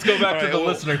 let's go back to the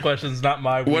listener questions, not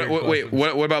my. Wait,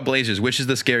 what about Blazers? Which is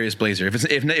the scariest Blazer? If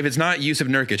it's not Yusuf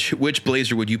Nurkic, which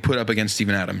Blazer would you put up against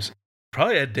Steven Adams?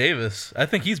 Probably Ed Davis. I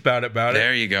think he's about it.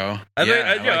 There you go. I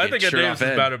think Ed Davis is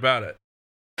about it.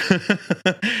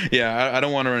 Yeah, I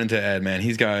don't want to run into Ed, man.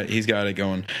 He's got it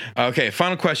going. Okay,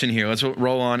 final question here. Let's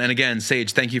roll on. And again,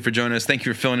 Sage, thank you for joining us. Thank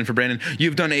you for filling in for Brandon.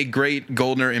 You've done a great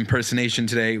Goldner impersonation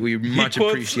today. We much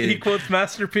appreciate it. He quotes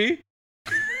Master P.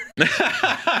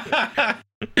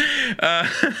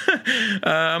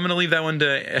 I'm gonna leave that one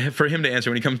for him to answer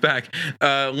when he comes back.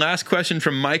 Last question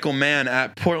from Michael Mann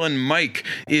at Portland. Mike,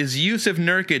 is Yusuf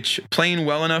Nurkic playing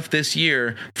well enough this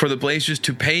year for the Blazers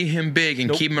to pay him big and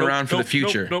keep him around for the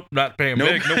future? Nope, not pay him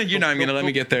big. You're not even gonna let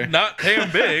me get there. Not pay him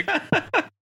big.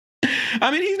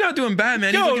 I mean, he's not doing bad,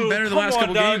 man. He's looking better the last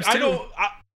couple games too.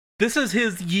 This is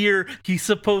his year. He's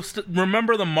supposed to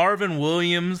remember the Marvin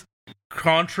Williams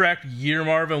contract year.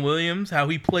 Marvin Williams, how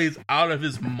he plays out of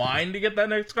his mind to get that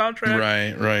next contract.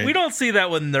 Right. We don't see that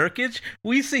with Nurkic.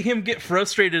 We see him get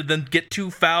frustrated, then get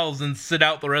 2 fouls and sit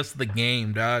out the rest of the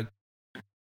game, dog.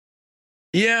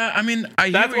 Yeah, I mean,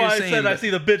 that's why I said I see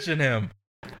the bitch in him.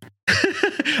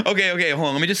 Okay, hold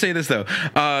on. Let me just say this, though.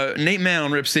 Nate Mann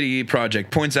on Rip City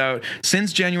Project points out,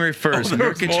 since January 1st,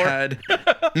 Nurkic had...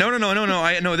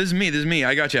 No. This is me.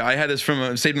 I got you. I had this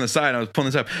from saved on the side. I was pulling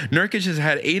this up. Nurkic has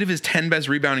had 8 of his 10 best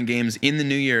rebounding games in the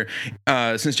new year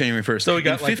since January 1st. So he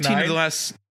got 15 of the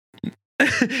last...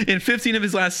 In 15 of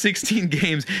his last 16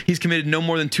 games, he's committed no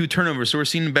more than 2 turnovers. So we're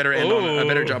seeing a better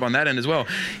job on that end as well.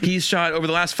 He's shot over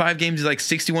the last 5 games. He's like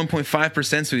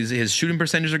 61.5%. So his shooting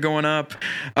percentages are going up.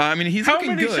 I mean, he's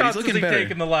looking good. How many shots he's looking does he better.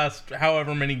 take in the last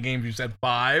however many games? You said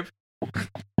 5.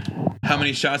 How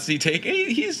many shots did he take?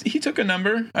 He took a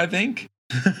number, I think.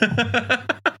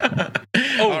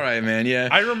 All right, man. Yeah.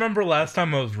 I remember last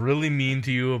time I was really mean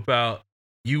to you about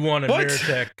you wanted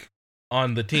Meritek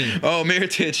on the team. Oh,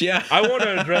 Mirotic, yeah. I want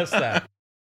to address that.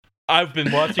 I've been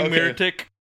watching Mirotic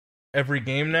every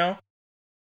game now.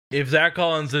 If Zach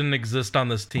Collins didn't exist on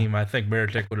this team, I think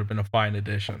Mirotic would have been a fine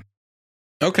addition.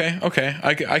 Okay.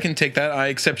 I can take that. I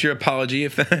accept your apology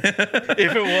if it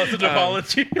was an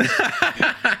apology.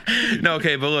 No,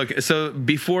 okay, but look, so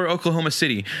before Oklahoma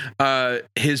City,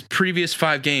 his previous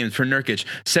 5 games for Nurkic,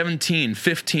 17,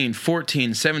 15,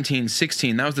 14, 17,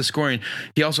 16, that was the scoring.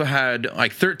 He also had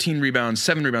like 13 rebounds,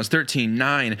 7 rebounds, 13,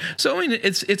 9. So, I mean,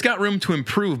 it's got room to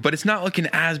improve, but it's not looking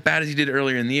as bad as he did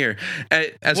earlier in the year.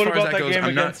 As what far about as that goes, game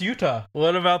against Utah?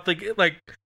 What about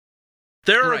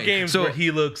there are games where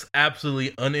he looks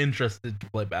absolutely uninterested to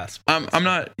play basketball. I'm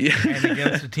not. Yeah. And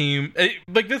against a team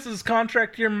this is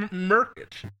contract year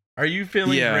Nurkic. Are you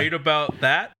feeling great about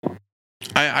that?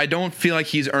 I don't feel like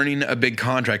he's earning a big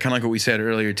contract, kind of like what we said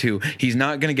earlier, too. He's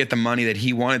not going to get the money that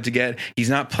he wanted to get. He's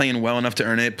not playing well enough to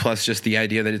earn it, plus just the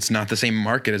idea that it's not the same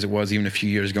market as it was even a few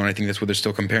years ago, and I think that's what they're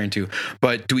still comparing to.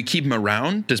 But do we keep him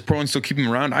around? Does Portland still keep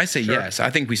him around? I say yes. I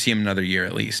think we see him another year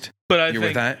at least. But I think,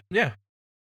 with that? Yeah.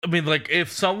 I mean,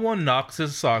 if someone knocks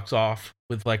his socks off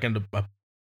with a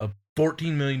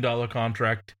 $14 million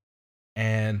contract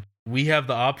and we have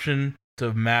the option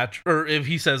to match, or if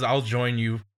he says, I'll join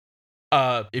you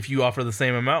if you offer the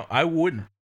same amount, I wouldn't.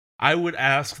 I would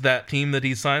ask that team that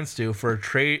he signs to for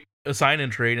a sign-in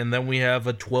trade, and then we have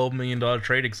a $12 million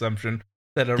trade exemption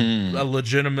that a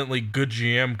legitimately good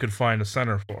GM could find a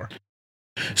center for.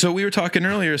 So we were talking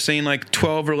earlier saying like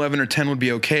 12 or 11 or 10 would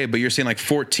be okay, but you're saying like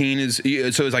 14 is,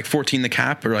 so is like 14 the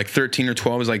cap, or like 13 or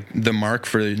 12 is like the mark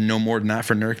for no more than that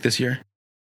for Nurk this year?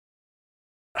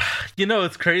 You know,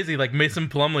 it's crazy. Like Mason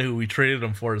Plumlee, who we traded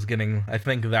him for, is getting, I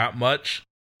think, that much.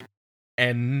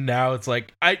 And now it's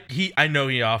like, I know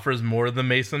he offers more than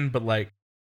Mason, but like,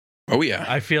 oh yeah,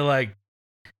 I feel like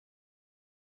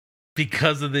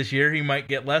because of this year, he might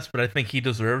get less, but I think he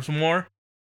deserves more.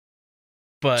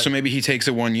 But so maybe he takes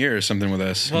a 1 year or something with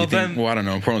us. Well, then I don't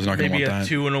know. Portland's not going to want that. Maybe a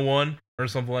 2 and a 1 or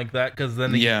something like that, because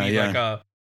then he could be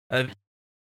like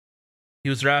he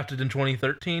was drafted in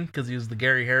 2013 because he was the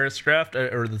Gary Harris draft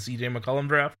or the CJ McCollum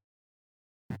draft.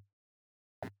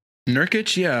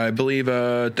 Nurkic, yeah, I believe.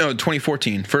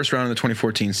 2014, first round of the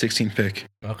 2014, 16th pick.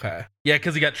 Okay, yeah,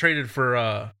 because he got traded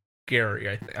for Gary.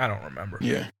 I think, I don't remember.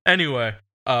 Yeah. Anyway,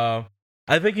 I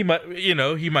think he might. You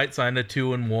know, he might sign a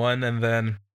 2 and 1, and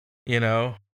then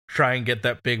try and get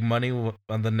that big money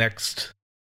on the next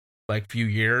like few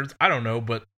years. I don't know,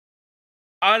 but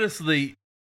honestly,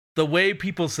 the way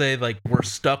people say like we're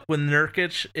stuck with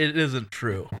Nurkic, it isn't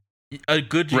true. A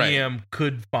good GM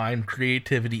could find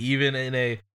creativity even in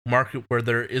a market where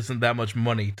there isn't that much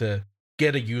money to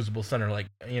get a usable center. Like,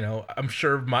 I'm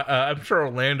sure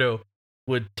Orlando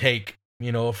would take,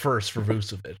 a first for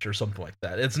Vucevic or something like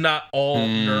that. It's not all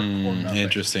Nurk or nothing.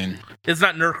 Interesting. It's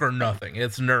not Nurk or nothing.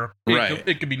 It's Nurk.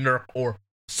 It could be Nurk or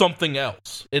something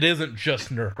else. It isn't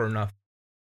just Nurk or nothing.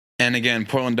 And again,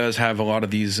 Portland does have a lot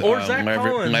of these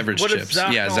leverage chips.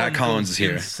 Zach Collins is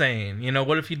here. Insane.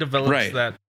 What if he develops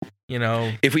that?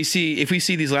 If we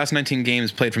see these last 19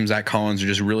 games played from Zach Collins are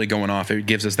just really going off, it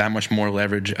gives us that much more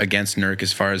leverage against Nurk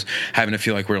as far as having to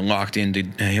feel like we're locked into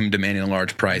him demanding a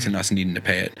large price and us needing to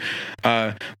pay it.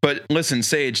 But listen,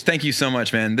 Sage, thank you so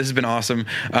much, man. This has been awesome.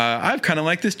 I've kind of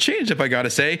liked this change up, I gotta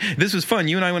say. This was fun.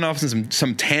 You and I went off on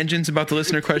some tangents about the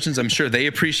listener questions. I'm sure they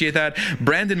appreciate that.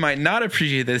 Brandon might not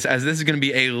appreciate this, as this is going to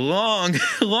be a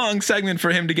long segment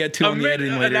for him to get to on the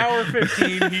editing later. An hour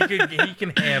 15, he can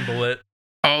handle it.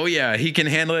 Oh yeah, he can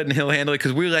handle it, and he'll handle it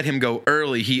because we let him go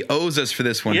early. He owes us for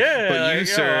this one. Yeah, but you,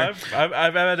 sir,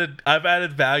 I've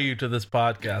added value to this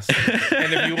podcast.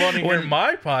 And if you want to hear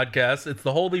my podcast, it's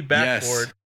the Holy Backboard.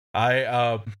 Yes.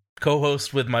 I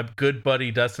co-host with my good buddy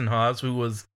Dustin Haas, who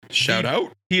was shout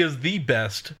out. He is the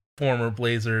best former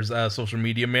Blazers social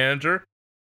media manager.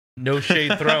 No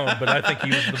shade thrown, but I think he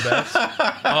was the best.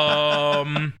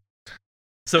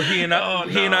 So he and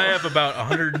I have about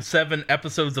 107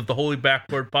 episodes of the Holy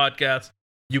Backboard podcast.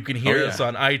 You can hear us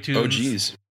on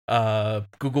iTunes,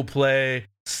 Google Play,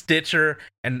 Stitcher,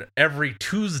 and every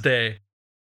Tuesday,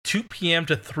 2 p.m.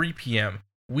 to 3 p.m.,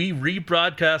 we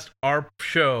rebroadcast our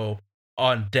show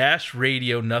on Dash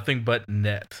Radio Nothing But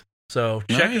Net. So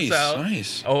check us out.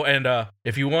 Nice. Oh, and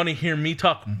if you want to hear me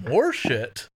talk more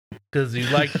shit, because you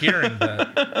like hearing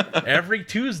that, every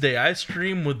Tuesday I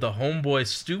stream with the homeboy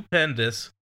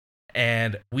Stupendous,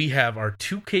 and we have our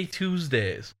 2K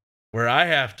Tuesdays, where I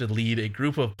have to lead a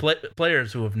group of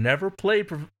players who have never played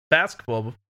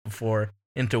basketball before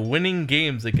into winning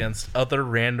games against other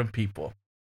random people.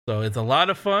 So it's a lot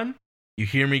of fun. You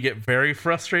hear me get very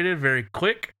frustrated very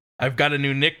quick. I've got a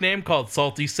new nickname called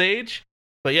Salty Sage.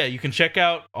 But yeah, you can check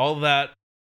out all that.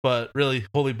 But really,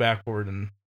 Holy Backboard and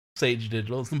Sage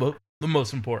Digital is the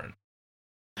most important.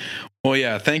 Well,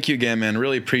 yeah, thank you again, man.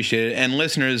 Really appreciate it. And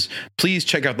listeners, please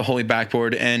check out the Holy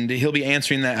Backboard, and he'll be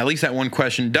answering at least that one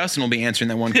question. Dustin will be answering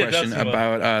that one question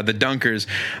about the dunkers.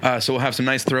 So we'll have some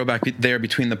nice throwback there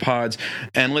between the pods.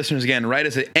 And listeners, again, write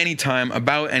us at any time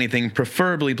about anything,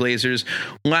 preferably Blazers.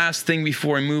 Last thing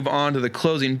before we move on to the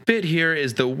closing bit here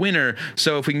is the winner.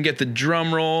 So if we can get the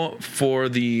drum roll for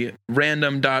the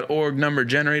random.org number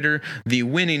generator, the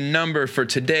winning number for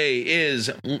today is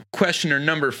questioner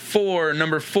number 4.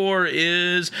 Number 4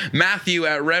 is Matthew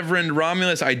at Reverend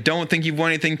Romulus. I don't think you've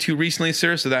won anything too recently,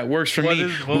 sir, so that works for me.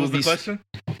 What was the question?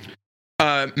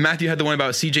 Matthew had the one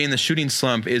about CJ in the shooting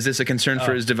slump. Is this a concern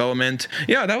for his development?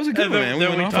 Yeah, that was a good one, man.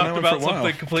 We talked about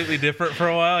something completely different for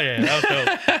a while. Yeah,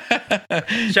 that was dope.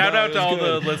 Shout out to all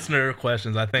the listener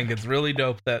questions. I think it's really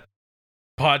dope that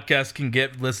podcasts can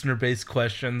get listener-based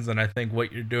questions, and I think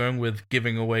what you're doing with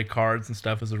giving away cards and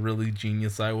stuff is a really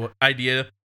genius idea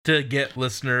to get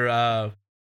listener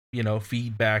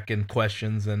feedback and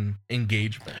questions and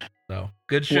engagement. So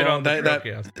good shit on the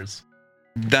broadcasters.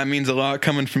 That means a lot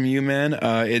coming from you, man.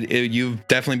 You've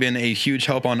definitely been a huge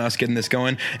help on us getting this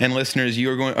going. And listeners,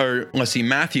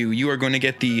 Matthew, you are going to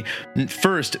get the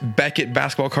first Beckett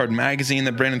basketball card magazine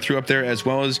that Brandon threw up there, as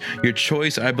well as your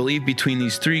choice, I believe, between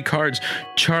these 3 cards: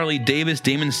 Charlie Davis,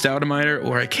 Damon Stoudemire,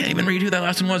 or I can't even read who that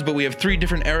last one was, but we have 3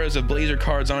 different eras of Blazer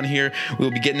cards on here.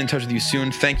 We'll be getting in touch with you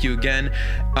soon. Thank you again.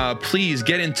 Please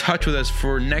get in touch with us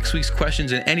for next week's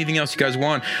questions and anything else you guys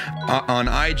want on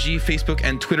IG, Facebook,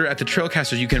 and Twitter at the Trailcasters.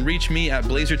 You can reach me at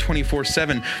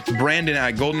Blazer247, Brandon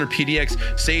at Goldner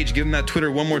PDX. Sage, give him that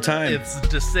Twitter one more time. It's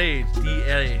just Sage,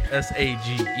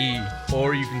 DASAGE,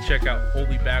 or you can check out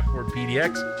Holy Backboard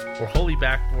PDX or Holy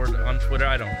Backboard on Twitter.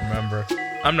 I don't remember.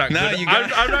 I'm not good.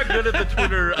 I'm not good at the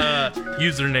Twitter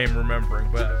username remembering,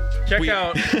 but check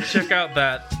out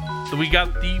that. We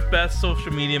got the best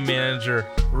social media manager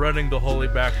running the Holy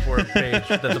Backboard page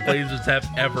that the Blazers have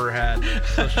ever had.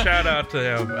 So shout out to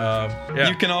him. Yeah.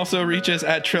 You can also reach us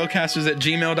at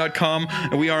trailcasters@gmail.com.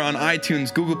 We are on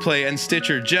iTunes, Google Play, and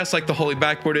Stitcher, just like the Holy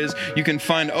Backboard is. You can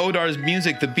find Odar's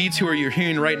music, the beats who you're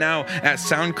hearing right now, at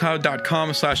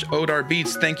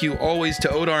soundcloud.com/OdarBeats. Thank you always to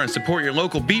Odar, and support your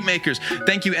local beat makers.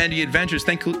 Thank you, Andy Adventures.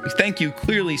 Thank you,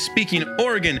 Clearly Speaking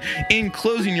Oregon. In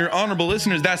closing, your honorable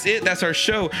listeners, that's it. That's our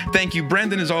show. Thank you,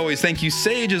 Brendan, as always. Thank you,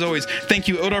 Sage, as always. Thank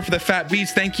you, Odar, for the fat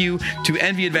beats. Thank you to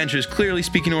Envy Adventures, Clearly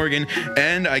Speaking Oregon.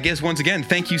 And I guess once again,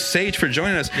 thank you, Sage, for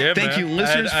joining us. Yeah, thank you,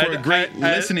 listeners, for great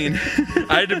listening.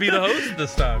 I had to be the host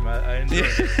this time. I enjoyed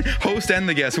it. Host and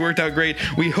the guest. It worked out great.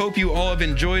 We hope you all have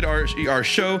enjoyed our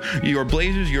show, your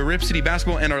Blazers, your Rip City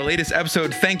basketball, and our latest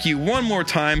episode. Thank you one more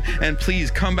time. And please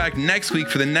come back next week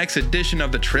for the next edition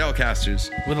of the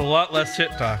Trailcasters. With a lot less shit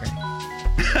talking.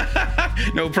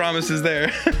 No promises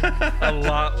there. A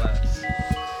lot less.